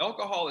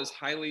 alcohol is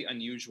highly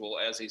unusual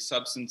as a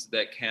substance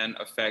that can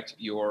affect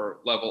your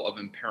level of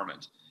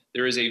impairment.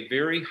 There is a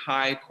very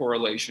high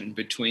correlation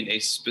between a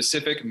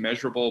specific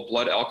measurable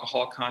blood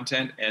alcohol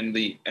content and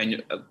the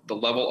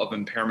level of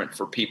impairment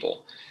for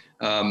people.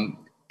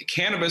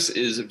 Cannabis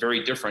is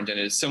very different and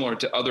is similar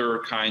to other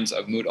kinds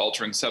of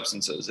mood-altering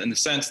substances in the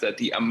sense that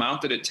the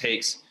amount that it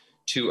takes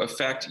to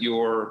affect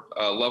your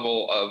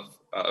level of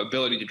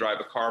ability to drive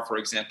a car, for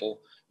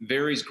example,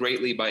 varies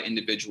greatly by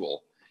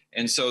individual.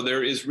 And so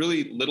there is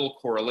really little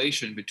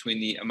correlation between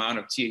the amount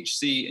of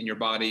THC in your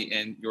body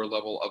and your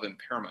level of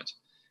impairment.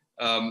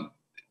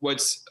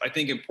 What's, I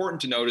think,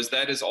 important to note is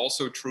that is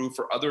also true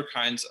for other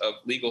kinds of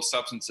legal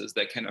substances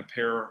that can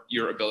impair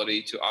your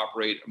ability to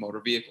operate a motor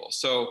vehicle.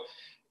 So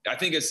I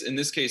think it's, in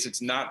this case,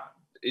 it's not,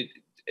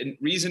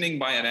 reasoning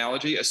by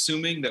analogy,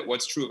 assuming that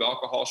what's true of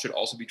alcohol should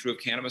also be true of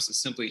cannabis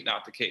is simply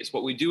not the case.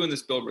 What we do in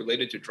this bill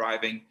related to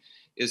driving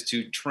is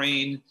to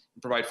train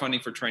and provide funding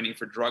for training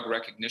for drug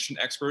recognition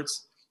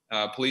experts,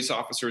 police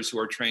officers who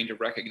are trained to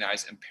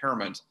recognize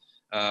impairment,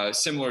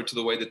 similar to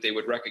the way that they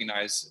would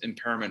recognize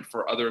impairment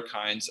for other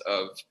kinds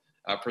of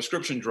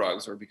prescription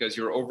drugs, or because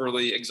you're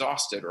overly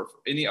exhausted, or for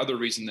any other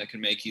reason that can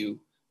make you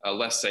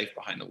less safe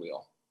behind the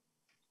wheel.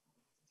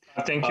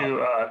 Thank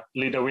you,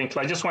 Leader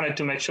Winkler. I just wanted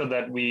to make sure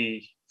that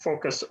we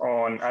focus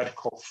on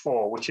Article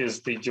 4, which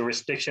is the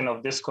jurisdiction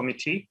of this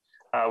committee.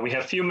 We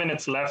have a few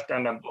minutes left,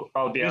 and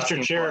I'll be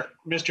asking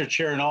Mr.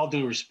 Chair, in all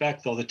due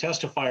respect, though, the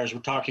testifiers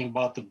were talking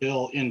about the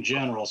bill in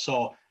general.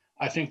 So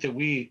I think that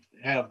we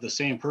have the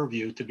same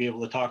purview to be able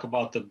to talk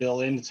about the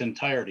bill in its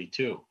entirety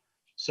too.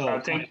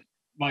 So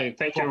my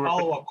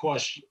follow-up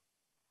question.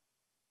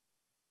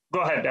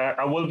 Go ahead.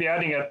 I will be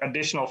adding an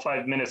additional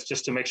 5 minutes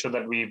just to make sure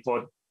that we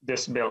vote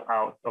this bill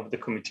out of the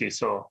committee.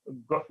 So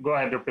go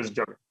ahead,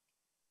 Representative Jogger.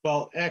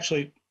 Well,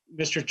 actually,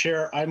 Mr.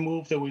 Chair, I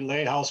move that we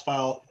lay House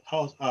File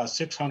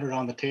 600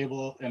 on the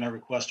table, and I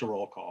request a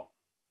roll call.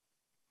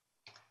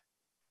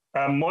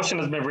 A motion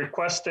has been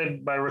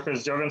requested by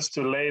Representative Jones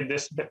to lay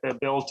this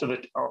bill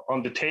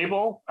on the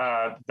table.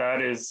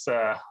 That is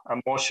a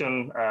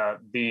motion.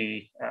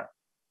 There's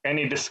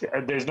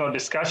no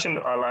discussion.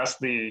 I'll ask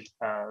the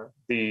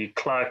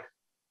clerk,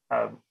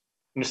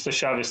 Mr.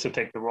 Chavez, to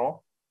take the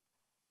roll.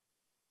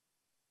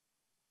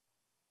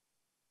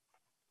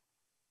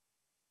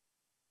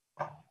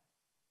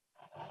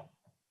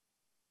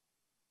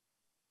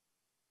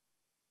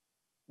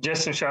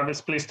 Justin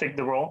Chavez, please take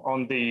the roll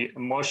on the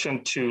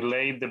motion to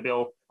lay the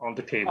bill on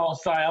the table. Oh,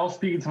 sorry, I was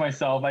speaking to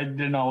myself. I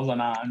didn't know I was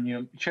on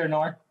mute. Chair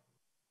Noor?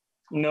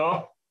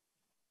 No.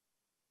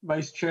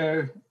 Vice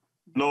Chair?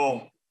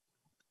 No.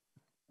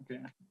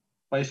 Okay.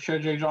 Vice Chair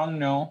J. John?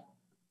 No.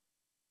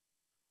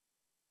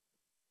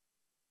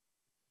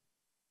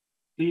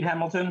 Lead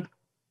Hamilton?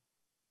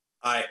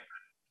 Aye.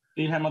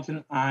 Lead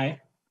Hamilton, aye.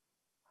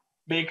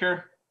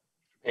 Baker?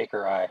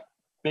 Baker, aye.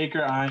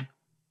 Baker, aye.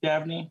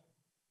 Dabney?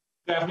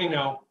 Daphne,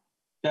 no.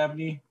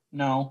 Dabney,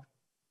 no.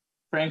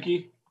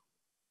 Frankie?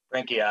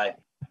 Frankie, aye.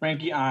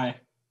 Frankie, aye.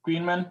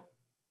 Greenman?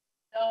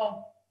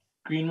 No.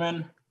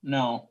 Greenman,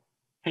 no.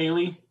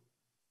 Haley?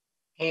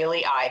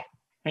 Haley, aye.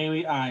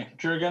 Haley, aye.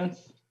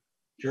 Jurgens?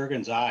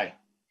 Jurgens, aye.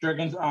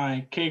 Jurgens,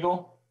 aye.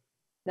 Koegel?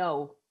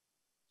 No.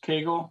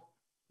 Koegel,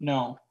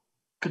 no.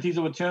 Katiza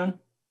Watun?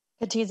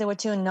 Katiza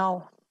Watun,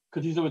 no.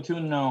 Katiza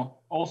Watun, no.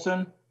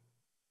 Olson?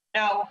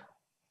 No.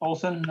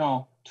 Olson,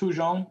 no.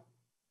 Tujong?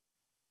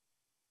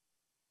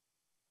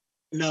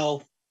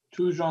 No.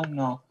 Tujong,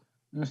 no.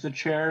 Mr.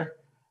 Chair,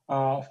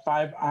 5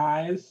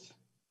 ayes,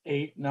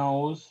 8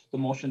 noes. The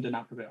motion did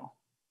not prevail.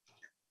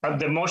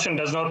 The motion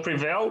does not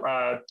prevail.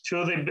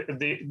 To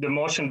the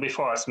motion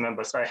before us,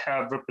 members, I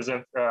have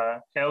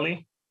Representative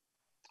Haley.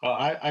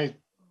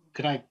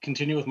 Can I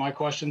continue with my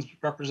questions,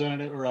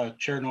 Representative or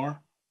Chair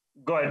Knorr?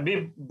 Go ahead,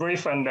 be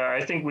brief, and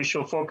I think we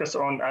should focus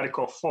on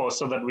Article 4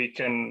 so that we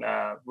can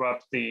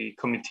wrap the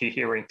committee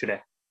hearing today.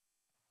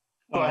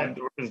 Go ahead,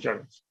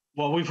 Representative Jorgens.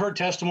 Well, we've heard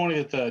testimony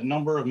that the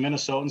number of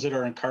Minnesotans that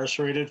are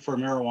incarcerated for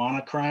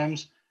marijuana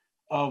crimes,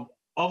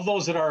 of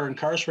those that are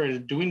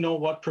incarcerated, do we know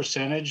what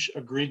percentage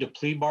agreed to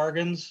plea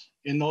bargains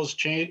in those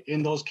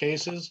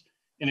cases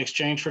in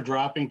exchange for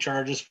dropping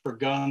charges for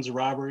guns,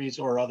 robberies,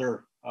 or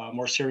other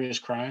more serious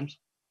crimes?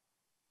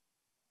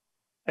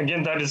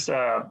 Again, that is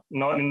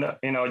not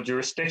in our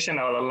jurisdiction.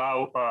 I'll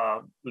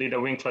allow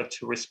Leader Winkler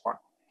to respond.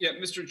 Yeah,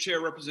 Mr.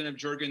 Chair, Representative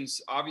Jorgens,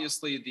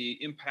 obviously the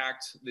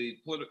impact, the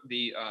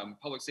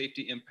public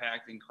safety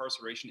impact, the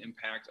incarceration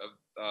impact of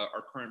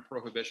our current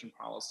prohibition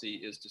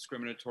policy is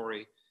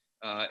discriminatory.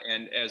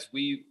 And as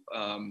we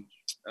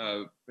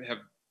have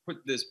put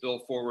this bill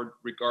forward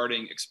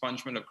regarding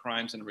expungement of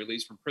crimes and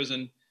release from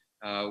prison,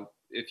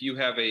 if you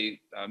have a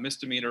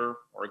misdemeanor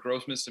or a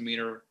gross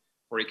misdemeanor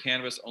for a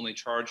cannabis-only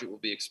charge, it will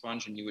be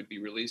expunged and you would be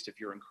released if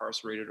you're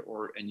incarcerated,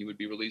 and you would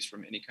be released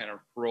from any kind of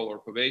parole or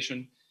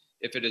probation.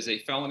 If it is a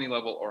felony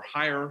level or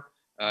higher,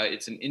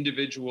 it's an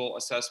individual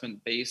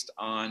assessment based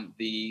on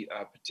the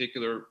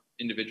particular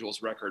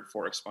individual's record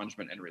for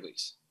expungement and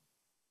release.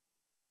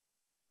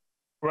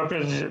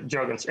 Representative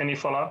Jorgens, any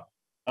follow-up?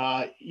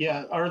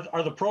 Yeah,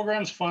 are the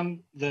programs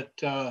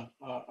that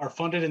are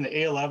funded in the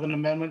A11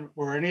 amendment,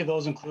 were any of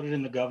those included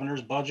in the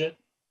governor's budget?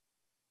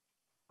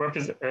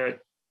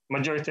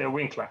 Majority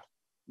Winkler.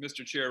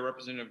 Mr. Chair,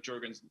 Representative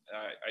Jorgens,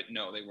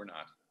 no, they were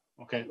not.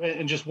 Okay,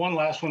 and just one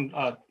last one,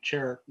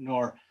 Chair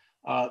Knorr.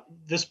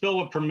 This bill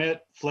would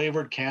permit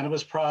flavored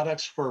cannabis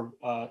products for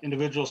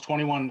individuals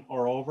 21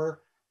 or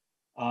over.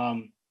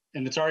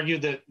 And it's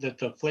argued that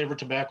the flavored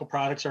tobacco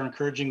products are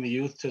encouraging the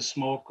youth to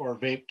smoke or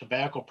vape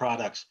tobacco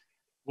products.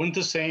 Wouldn't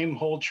the same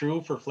hold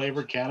true for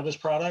flavored cannabis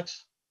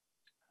products?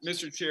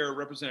 Mr. Chair,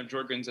 Representative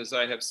Jorgens, as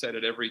I have said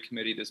at every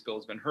committee this bill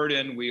has been heard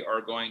in, we are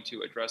going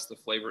to address the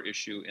flavor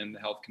issue in the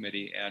Health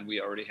Committee, and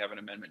we already have an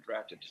amendment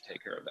drafted to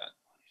take care of that.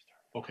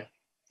 Okay,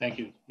 thank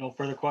you. No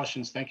further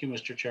questions. Thank you,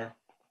 Mr. Chair.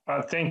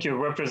 Thank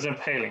you,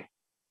 Representative Haley.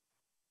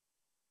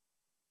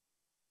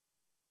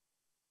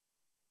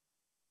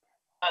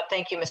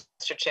 Thank you,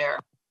 Mr. Chair.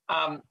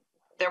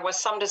 There was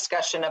some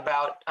discussion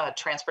about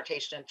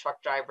transportation and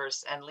truck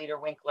drivers, and Leader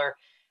Winkler,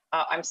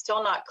 I'm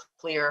still not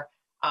clear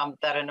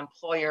that an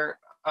employer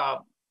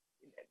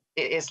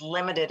is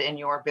limited in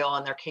your bill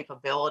in their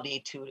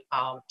capability to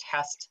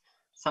test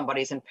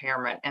somebody's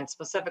impairment. And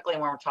specifically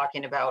when we're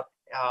talking about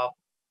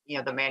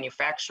the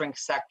manufacturing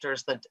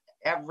sectors, that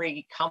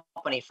every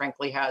company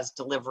frankly has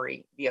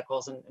delivery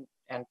vehicles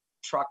and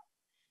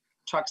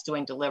trucks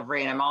doing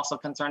delivery. And I'm also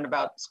concerned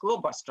about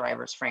school bus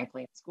drivers,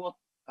 frankly, school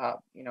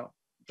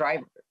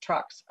drive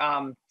trucks.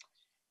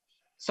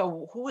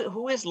 So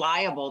who is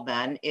liable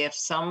then if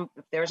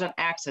there's an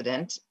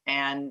accident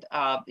and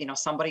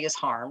somebody is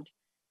harmed?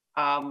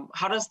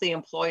 How does the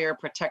employer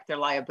protect their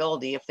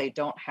liability if they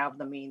don't have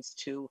the means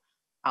to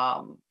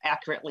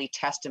accurately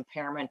test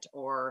impairment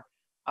or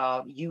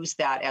use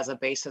that as a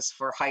basis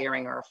for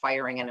hiring or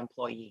firing an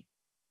employee?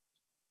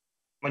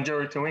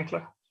 Majority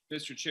Winkler.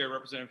 Mr. Chair,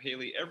 Representative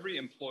Haley, every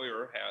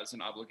employer has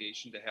an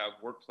obligation to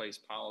have workplace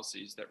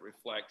policies that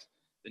reflect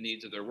the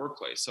needs of their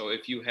workplace. So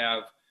if you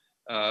have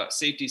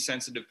safety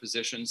sensitive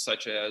positions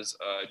such as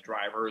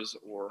drivers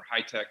or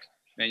high-tech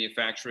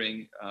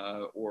manufacturing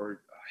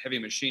or heavy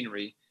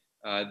machinery,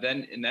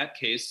 then in that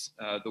case,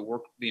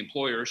 the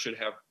employer should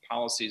have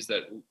policies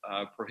that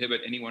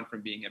prohibit anyone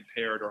from being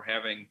impaired or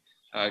having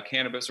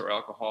cannabis or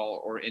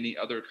alcohol or any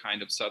other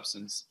kind of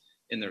substance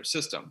in their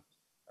system.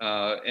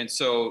 And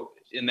so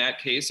in that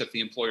case, if the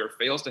employer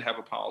fails to have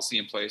a policy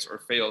in place or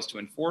fails to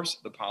enforce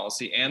the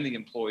policy and the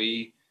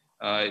employee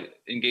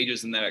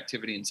engages in that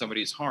activity and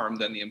somebody is harmed,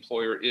 then the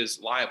employer is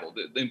liable.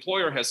 The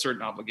employer has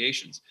certain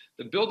obligations.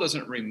 The bill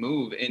doesn't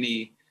remove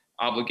any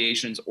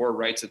obligations or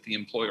rights that the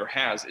employer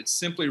has. It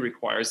simply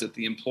requires that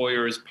the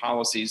employer's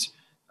policies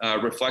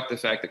reflect the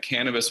fact that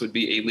cannabis would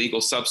be a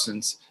legal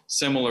substance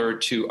similar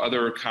to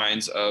other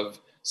kinds of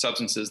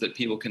substances that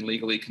people can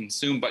legally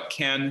consume, but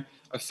can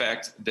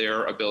affect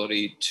their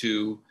ability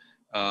to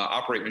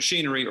operate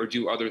machinery or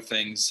do other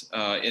things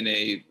in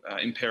a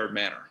impaired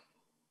manner.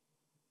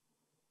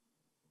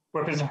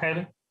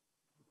 Representative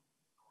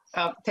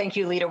Haley. Thank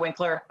you, Leader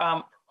Winkler.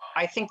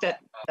 I think that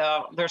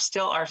there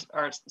still are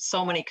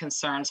so many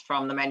concerns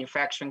from the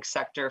manufacturing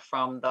sector,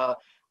 from the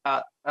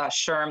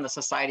SHRM, the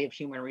Society of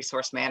Human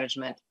Resource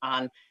Management,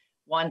 on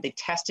one, the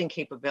testing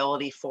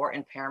capability for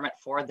impairment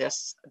for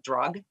this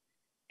drug.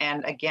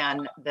 And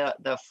again,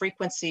 the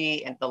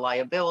frequency and the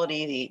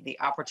liability, the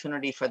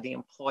opportunity for the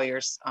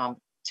employers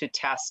to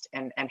test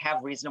and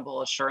have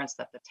reasonable assurance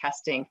that the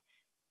testing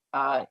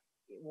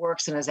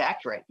works and is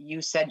accurate.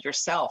 You said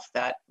yourself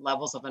that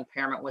levels of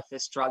impairment with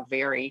this drug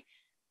vary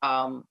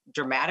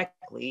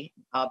dramatically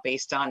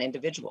based on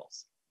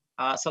individuals.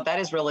 So that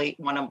is really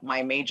one of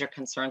my major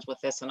concerns with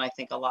this, and I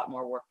think a lot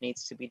more work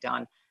needs to be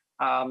done.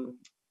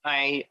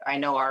 I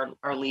know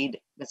our lead,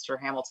 Mr.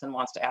 Hamilton,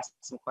 wants to ask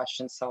some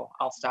questions, so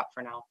I'll stop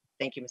for now.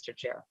 Thank you, Mr.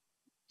 Chair.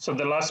 So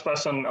the last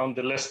person on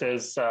the list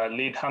is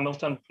Lead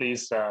Hamilton.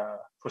 Please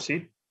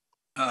proceed.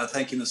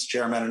 Thank you, Mr.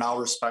 Chairman, and I'll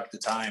respect the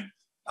time.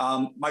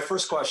 My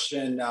first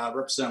question,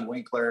 Representative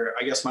Winkler,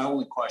 I guess my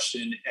only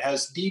question,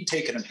 has Deed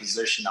taken a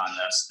position on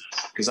this?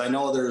 Because I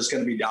know there's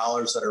going to be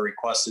dollars that are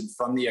requested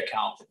from the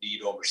account that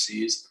Deed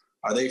oversees.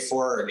 Are they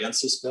for or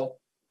against this bill?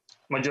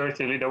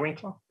 Majority Leader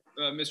Winkler.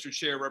 Mr.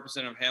 Chair,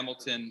 Representative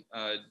Hamilton,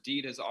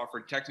 Deed has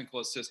offered technical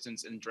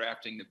assistance in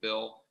drafting the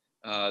bill.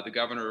 The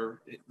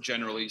governor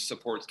generally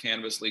supports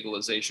cannabis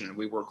legalization, and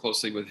we work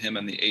closely with him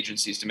and the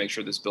agencies to make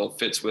sure this bill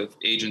fits with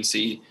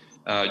agency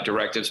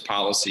directives,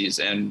 policies,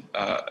 and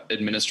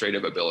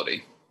administrative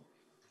ability.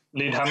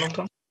 Lead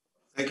Hamilton.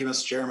 Thank you,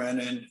 Mr. Chairman,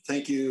 and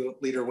thank you,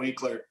 Leader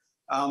Winkler.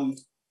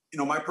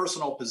 My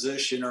personal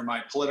position or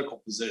my political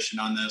position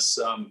on this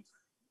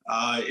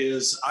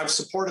is I've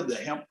supported the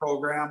hemp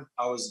program.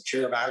 I was the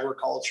chair of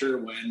agriculture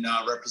when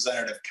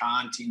Representative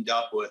Kahn teamed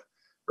up with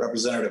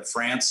Representative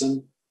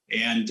Franson,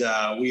 and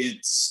we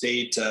at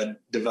state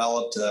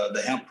developed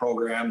the hemp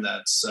program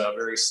that's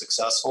very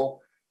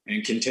successful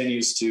and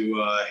continues to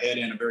head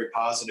in a very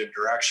positive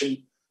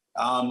direction.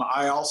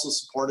 I also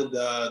supported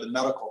the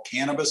medical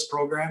cannabis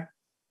program.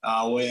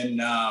 When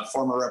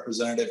former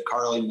Representative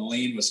Carly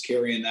Moline was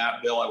carrying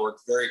that bill, I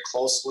worked very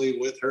closely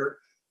with her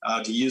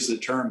to use the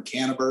term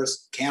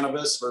cannabis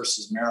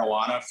versus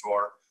marijuana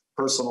for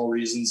personal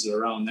reasons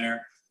around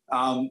there.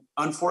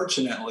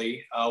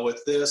 Unfortunately,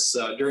 with this,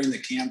 during the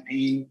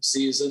campaign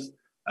season,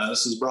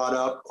 this was brought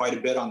up quite a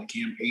bit on the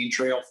campaign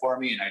trail for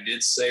me, and I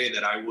did say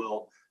that I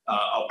will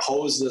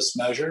oppose this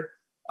measure.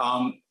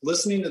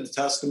 Listening to the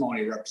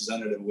testimony,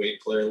 Representative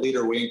Winkler,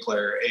 Leader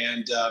Winkler,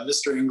 and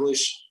Mr.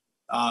 English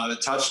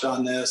touched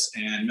on this,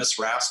 and Ms.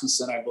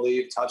 Rasmussen, I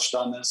believe, touched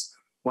on this.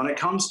 When it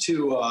comes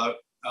to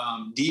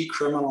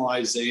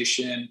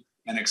decriminalization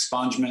and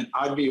expungement,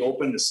 I'd be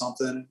open to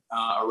something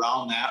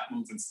around that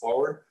moving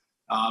forward.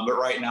 But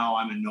right now,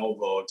 I'm a no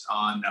vote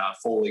on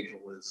full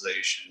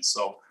legalization.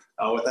 So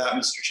with that,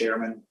 Mr.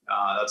 Chairman,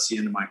 that's the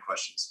end of my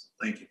questions.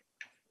 Thank you.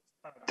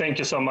 Thank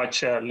you so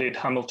much, Lead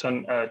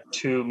Hamilton.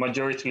 To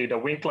Majority Leader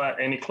Winkler,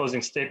 any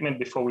closing statement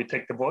before we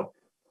take the vote?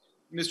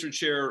 Mr.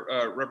 Chair,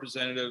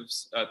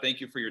 representatives, thank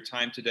you for your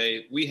time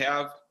today. We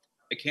have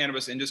a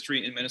cannabis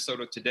industry in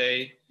Minnesota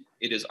today.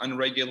 It is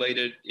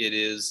unregulated, it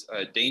is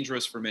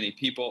dangerous for many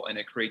people, and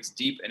it creates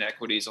deep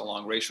inequities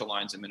along racial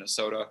lines in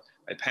Minnesota.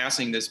 By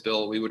passing this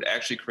bill, we would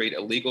actually create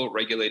a legal,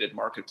 regulated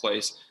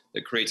marketplace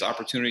that creates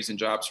opportunities and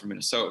jobs for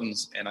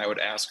Minnesotans, and I would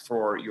ask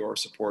for your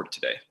support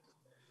today.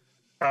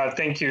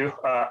 Thank you.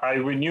 I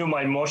renew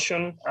my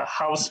motion,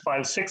 House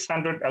File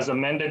 600 as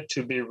amended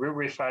to be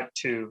referred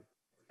to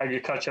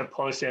Agriculture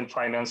Policy and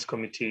Finance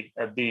Committee.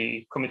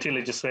 The committee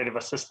legislative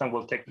assistant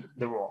will take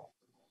the roll.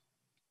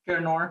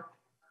 Chair Knorr.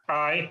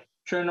 Aye.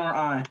 Chair Knorr,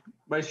 aye.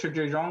 Vice Chair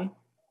Jejong.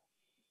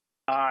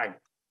 Aye.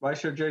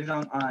 Vice Chair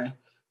Jejong, aye.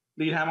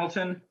 Lead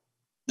Hamilton.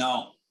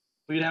 No.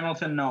 Lead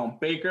Hamilton, no.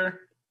 Baker.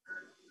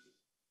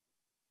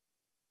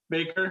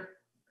 Baker.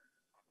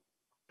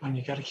 And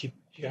you gotta keep.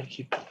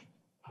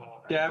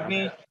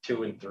 Dabney.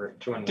 2 and 3.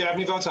 2 and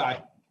Dabney votes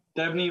aye.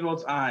 Dabney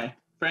votes aye.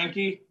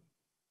 Frankie.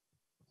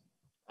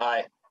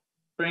 Aye.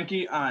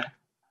 Frankie, aye.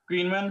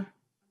 Greenman.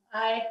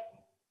 Aye.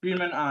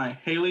 Greenman, aye.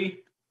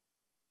 Haley.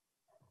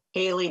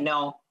 Haley,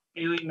 no.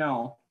 Haley,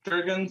 no.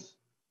 Jurgens.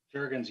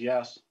 Jurgens,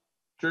 yes.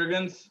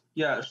 Jurgens,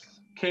 yes.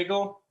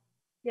 Koegel.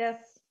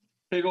 Yes.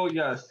 Koegel,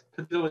 yes.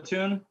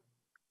 Kazilatun.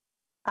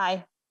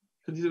 Aye.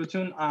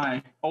 Kazilatun,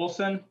 aye.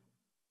 Olson.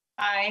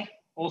 Aye.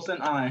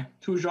 Olson, aye.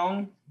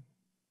 Tujong.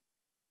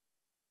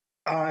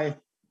 Aye.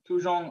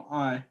 Tujong,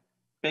 aye.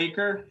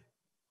 Baker.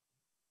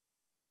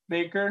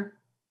 Baker,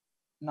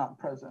 not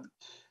present.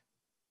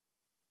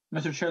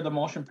 Mr. Chair, the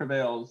motion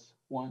prevails.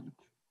 1.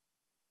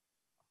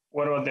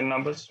 What are the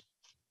numbers?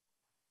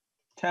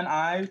 10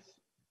 ayes,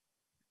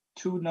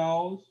 2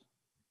 noes,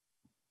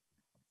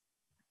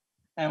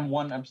 and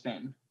 1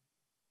 abstain.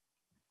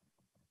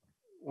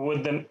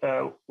 Would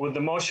the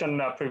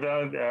motion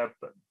prevail,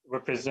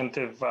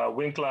 Representative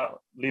Winkler,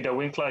 Leader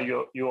Winkler,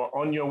 you are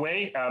on your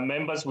way.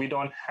 Members, we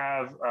don't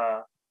have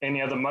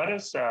any other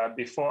matters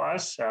before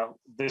us.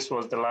 This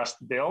was the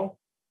last bill.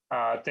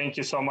 Thank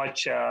you so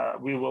much.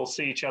 We will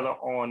see each other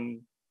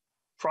on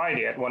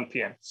Friday at 1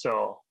 p.m.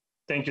 So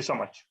thank you so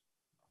much.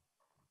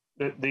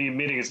 The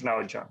meeting is now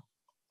adjourned.